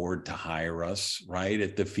can afford to hire us, right?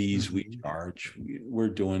 At the fees we charge. We're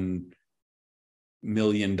doing $1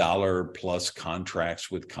 million plus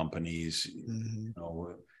contracts with companies.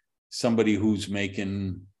 Somebody who's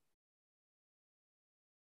making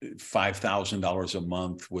 $5,000 a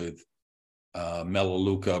month with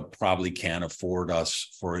Melaleuca probably can't afford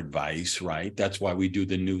us for advice, right? That's why we do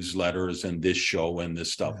the newsletters and this show and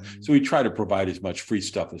this stuff. So we try to provide as much free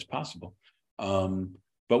stuff as possible.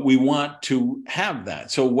 But we want to have that.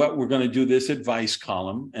 So what we're going to do, this advice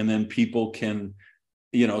column, and then people can,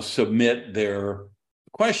 submit their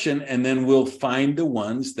question, and then we'll find the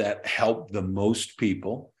ones that help the most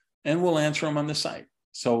people, and we'll answer them on the site.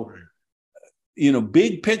 So,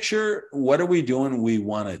 big picture, what are we doing? We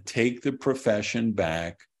want to take the profession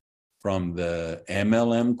back from the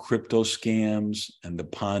MLM crypto scams and the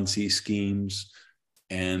Ponzi schemes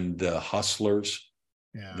and the hustlers.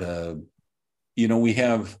 We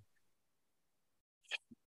have,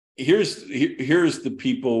 here's the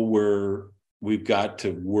people where we've got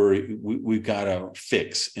to worry, we've got to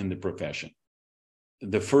fix in the profession.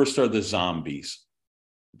 The first are the zombies.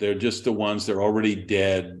 They're just the ones, they're already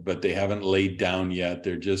dead, but they haven't laid down yet.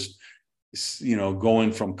 They're just,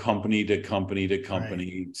 going from company to company to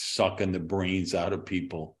company, sucking the brains out of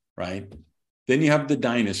people, right? Then you have the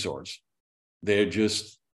dinosaurs.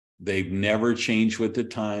 They've never changed with the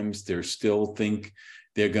times. They still think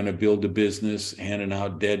they're going to build a business, handing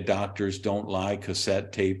out dead doctors don't lie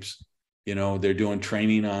cassette tapes. They're doing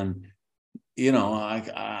training on,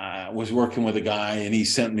 I was working with a guy and he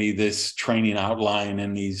sent me this training outline,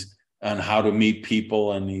 and he's on how to meet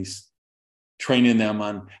people, and he's training them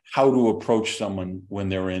on how to approach someone when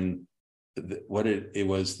they're in it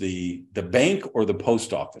was the bank or the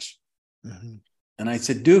post office. And I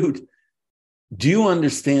said, dude, do you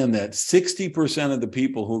understand that 60% of the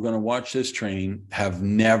people who are going to watch this training have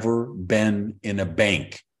never been in a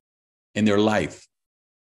bank in their life?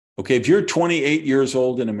 Okay, if you're 28 years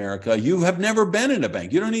old in America, you have never been in a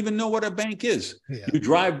bank. You don't even know what a bank is. You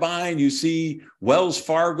drive by and you see Wells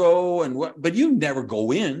Fargo but you never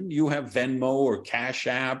go in. You have Venmo or Cash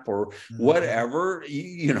App or whatever,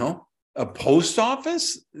 a post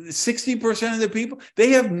office. 60% of the people,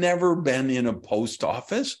 they have never been in a post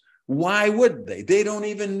office. Why would they? They don't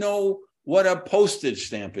even know what a postage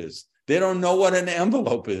stamp is. They don't know what an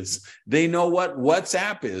envelope is. They know what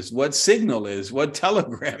WhatsApp is, what Signal is, what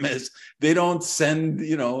Telegram is. They don't send,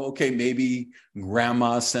 maybe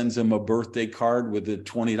grandma sends them a birthday card with a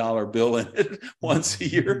 $20 bill in it once a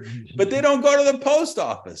year, but they don't go to the post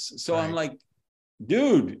office. So I'm like,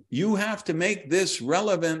 dude, you have to make this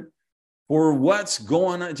relevant for what's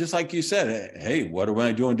going on. Just like you said, hey, what am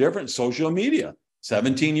I doing different? Social media.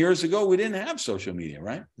 17 years ago, we didn't have social media,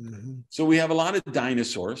 right? So we have a lot of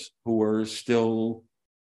dinosaurs who are still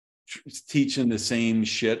teaching the same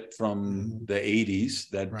shit from the 80s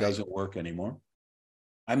that doesn't work anymore.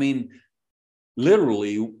 I mean,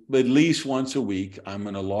 literally, at least once a week, I'm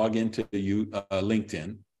going to log into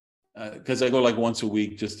LinkedIn because I go like once a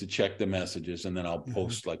week just to check the messages, and then I'll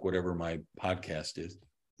post like whatever my podcast is.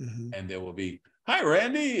 And there will be, hi,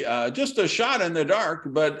 Randy, just a shot in the dark,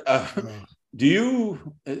 but... do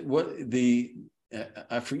you it's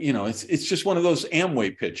just one of those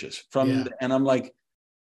Amway pitches and I'm like,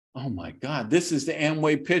 oh my God, this is the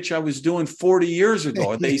Amway pitch I was doing 40 years ago.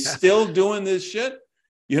 Are they still doing this shit?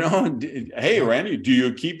 Hey, Randy, do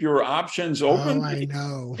you keep your options open? Oh, I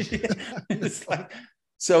know. It's like,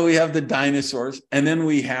 so we have the dinosaurs, and then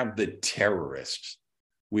we have the terrorists.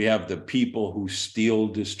 We have the people who steal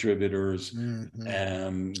distributors,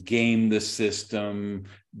 game the system,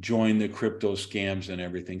 join the crypto scams and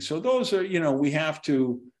everything. So those are, we have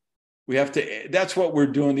to, that's what we're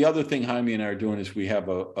doing. The other thing Jaime and I are doing is we have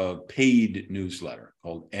a paid newsletter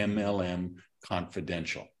called MLM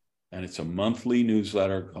Confidential. And it's a monthly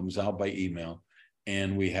newsletter, comes out by email.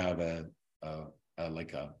 And we have a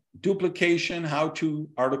duplication how-to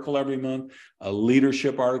article every month, a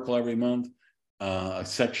leadership article every month, a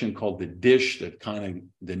section called The Dish, that kind of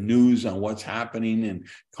the news on what's happening in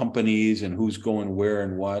companies and who's going where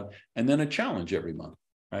and what, and then a challenge every month,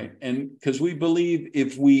 right? And because we believe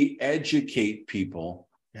if we educate people,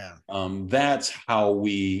 that's how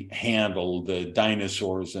we handle the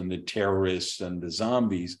dinosaurs and the terrorists and the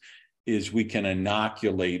zombies. is we can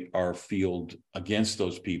inoculate our field against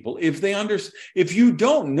those people. If you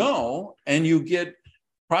don't know and you get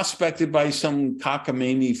prospected by some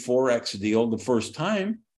cockamamie Forex deal the first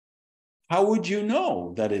time, how would you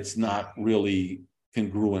know that it's not really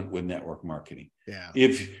congruent with network marketing? Yeah.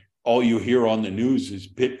 If all you hear on the news is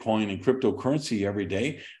Bitcoin and cryptocurrency every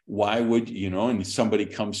day, why would and somebody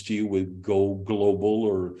comes to you with Go Global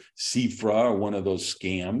or Cifra or one of those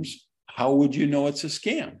scams, how would you know it's a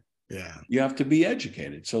scam? Yeah. You have to be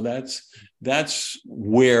educated. So that's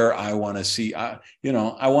where I want to see, I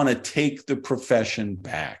want to take the profession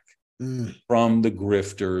back from the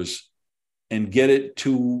grifters and get it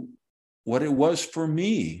to what it was for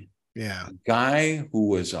me. Yeah. A guy who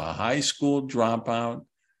was a high school dropout,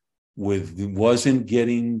 wasn't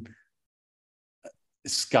getting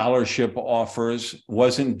scholarship offers,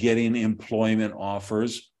 wasn't getting employment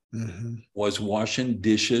offers, was washing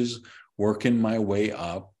dishes, working my way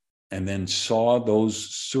up, and then saw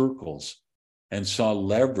those circles and saw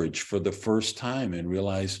leverage for the first time and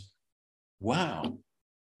realized, wow,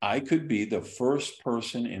 I could be the first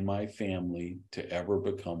person in my family to ever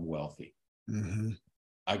become wealthy.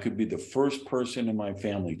 I could be the first person in my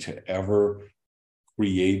family to ever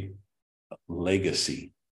create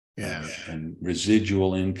legacy and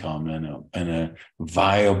residual income and a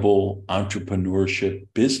viable entrepreneurship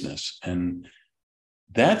business. And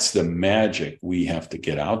that's the magic we have to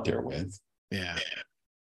get out there with.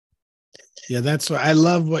 Yeah, that's why I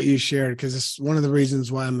love what you shared, because it's one of the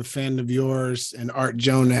reasons why I'm a fan of yours and Art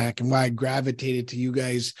Jonak, and why I gravitated to you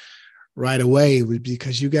guys right away was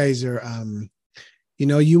because you guys are,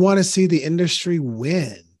 you want to see the industry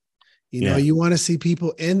win. You want to see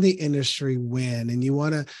people in the industry win, and you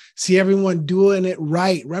want to see everyone doing it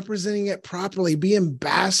right, representing it properly, be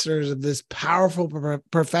ambassadors of this powerful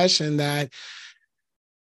profession that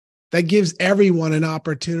gives everyone an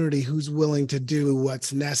opportunity who's willing to do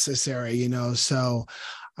what's necessary, So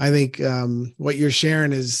I think what you're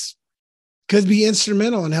sharing could be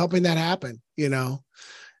instrumental in helping that happen.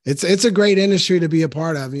 It's a great industry to be a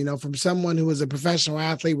part of, from someone who was a professional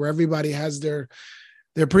athlete where everybody has their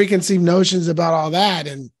preconceived notions about all that.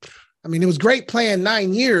 And I mean, it was great playing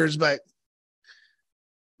 9 years, but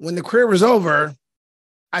when the career was over,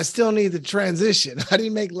 I still needed the transition. I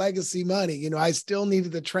didn't make legacy money. I still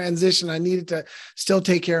needed the transition. I needed to still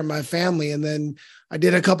take care of my family. And then I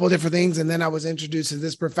did a couple of different things. And then I was introduced to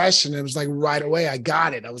this profession. It was like right away, I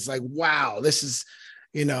got it. I was like, wow, this is,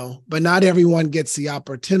 but not everyone gets the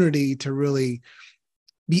opportunity to really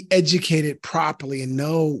be educated properly and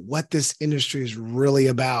know what this industry is really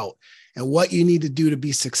about and what you need to do to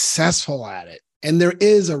be successful at it. And there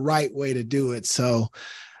is a right way to do it. So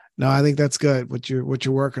no, I think that's good. What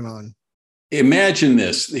you're working on. Imagine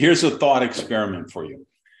this. Here's a thought experiment for you.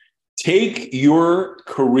 Take your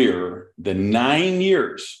career, the 9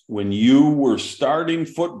 years when you were starting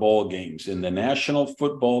football games in the National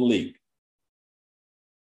Football League,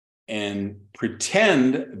 and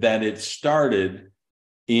pretend that it started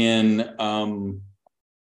in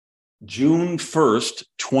June 1st,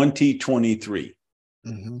 2023.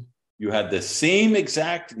 You had the same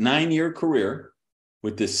exact 9-year career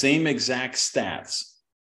with the same exact stats.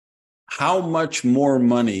 How much more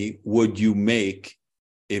money would you make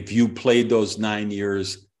if you played those 9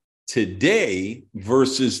 years today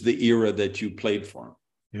versus the era that you played for?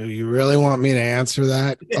 You really want me to answer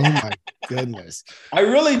that? Oh my goodness. I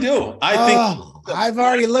really do. I've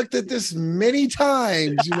already looked at this many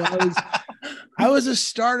times. I was a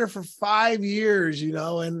starter for 5 years,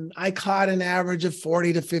 and I caught an average of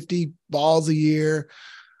 40 to 50 balls a year.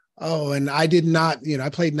 Oh, and I did not, I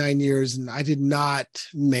played 9 years and I did not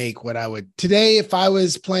make what I would today. If I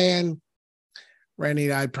was playing,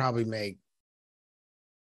 Randy, I'd probably make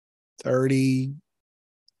 30,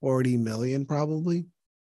 40 million probably.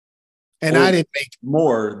 And I didn't make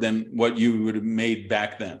more than what you would have made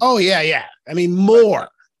back then. Oh, yeah. I mean, more.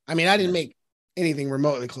 I mean, I didn't make anything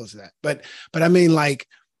remotely close to that. But I mean, like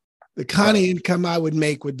the kind of income I would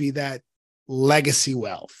make would be that legacy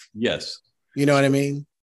wealth. Yes. You know what I mean?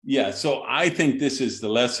 Yeah. So I think this is the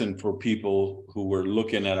lesson for people who are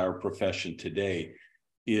looking at our profession today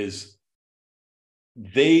is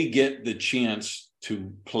they get the chance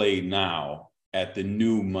to play now at the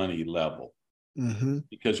new money level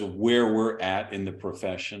because of where we're at in the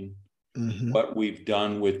profession, what we've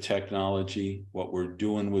done with technology, what we're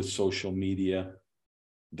doing with social media,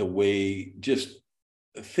 the way, just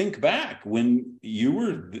think back when you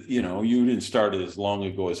were, you didn't start as long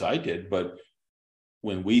ago as I did, but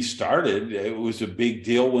when we started, it was a big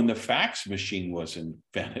deal when the fax machine was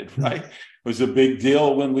invented, right? It was a big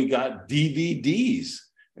deal when we got DVDs.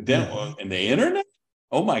 Then and the internet,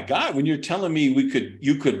 Oh my God, when you're telling me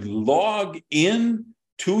you could log in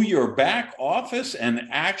to your back office and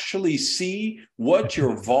actually see what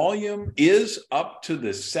your volume is up to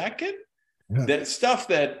the second, that stuff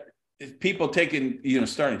that people taking,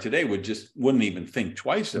 starting today wouldn't even think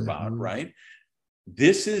twice about, right?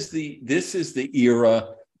 This is the era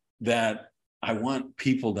that I want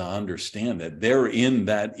people to understand, that they're in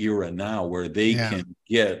that era now where they can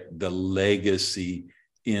get the legacy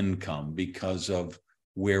income because of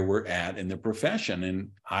where we're at in the profession.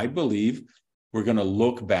 And I believe we're going to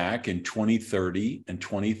look back in 2030 and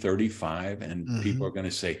 2035, and people are going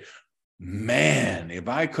to say, man, if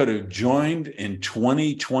I could have joined in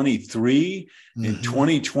 2023, in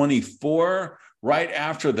 2024, right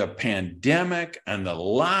after the pandemic and the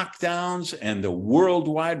lockdowns and the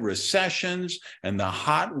worldwide recessions and the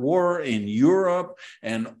hot war in Europe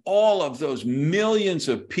and all of those millions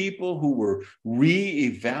of people who were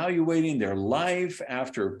reevaluating their life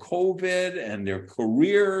after COVID and their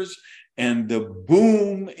careers, and the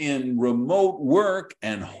boom in remote work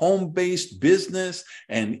and home-based business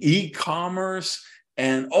and e-commerce.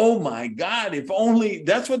 And oh my God, if only,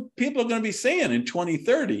 that's what people are going to be saying in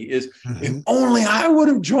 2030 is, if only I would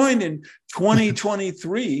have joined in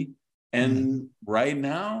 2023. And right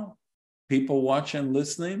now, people watching,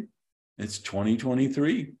 listening, it's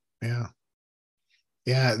 2023. Yeah.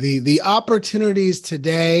 Yeah. The opportunities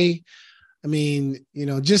today, I mean,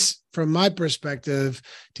 just from my perspective,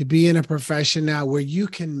 to be in a profession now where you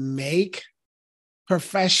can make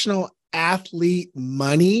professional athlete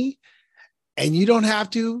money, and I don't have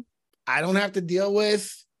to deal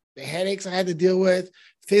with the headaches I had to deal with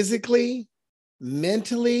physically,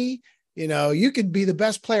 mentally. You could be the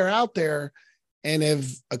best player out there, and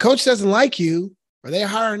if a coach doesn't like you, or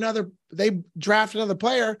they draft another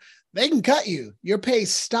player, they can cut you. Your pay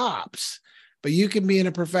stops. But you can be in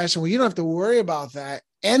a profession where you don't have to worry about that.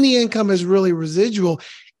 And the income is really residual,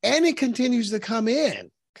 and it continues to come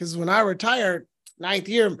in. Because when I retired, 9th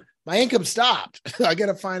year, my income stopped. I got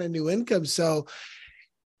to find a new income. So,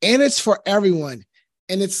 and it's for everyone.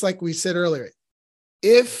 And it's like we said earlier,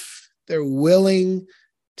 if they're willing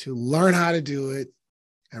to learn how to do it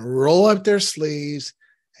and roll up their sleeves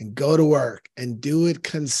and go to work and do it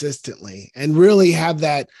consistently and really have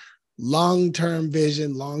that long-term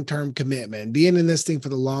vision, long-term commitment, being in this thing for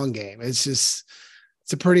the long game. It's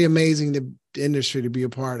a pretty amazing industry to be a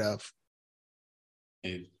part of.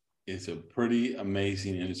 It's a pretty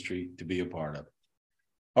amazing industry to be a part of.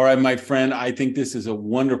 All right, my friend, I think this is a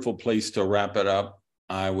wonderful place to wrap it up.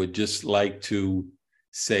 I would just like to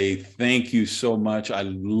say thank you so much. I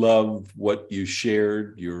love what you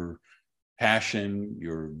shared, your passion,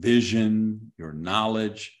 your vision, your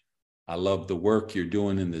knowledge. I love the work you're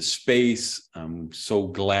doing in this space. I'm so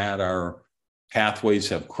glad our pathways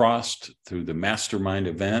have crossed through the mastermind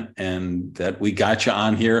event and that we got you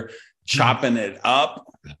on here chopping it up.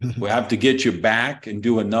 We have to get you back and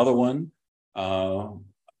do another one.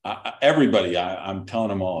 Everybody, I'm telling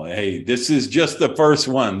them all, hey, this is just the first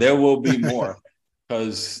one. There will be more,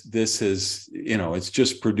 because this is, it's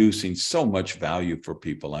just producing so much value for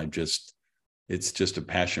people. It's just a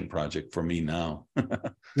passion project for me now.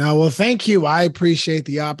 No, well, thank you. I appreciate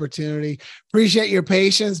the opportunity. Appreciate your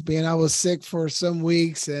patience, being I was sick for some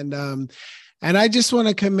weeks. And I just want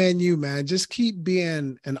to commend you, man. Just keep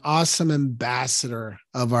being an awesome ambassador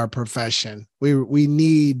of our profession. We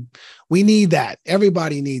need that.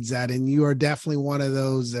 Everybody needs that. And you are definitely one of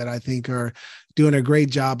those that I think are doing a great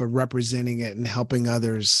job of representing it and helping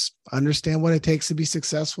others understand what it takes to be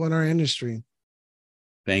successful in our industry.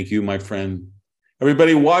 Thank you, my friend.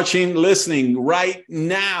 Everybody watching, listening right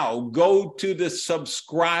now, go to the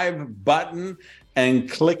subscribe button and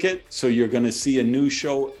click it so you're going to see a new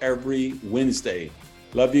show every Wednesday.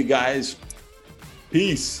 Love you guys.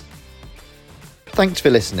 Peace. Thanks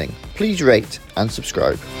for listening. Please rate and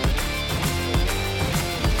subscribe.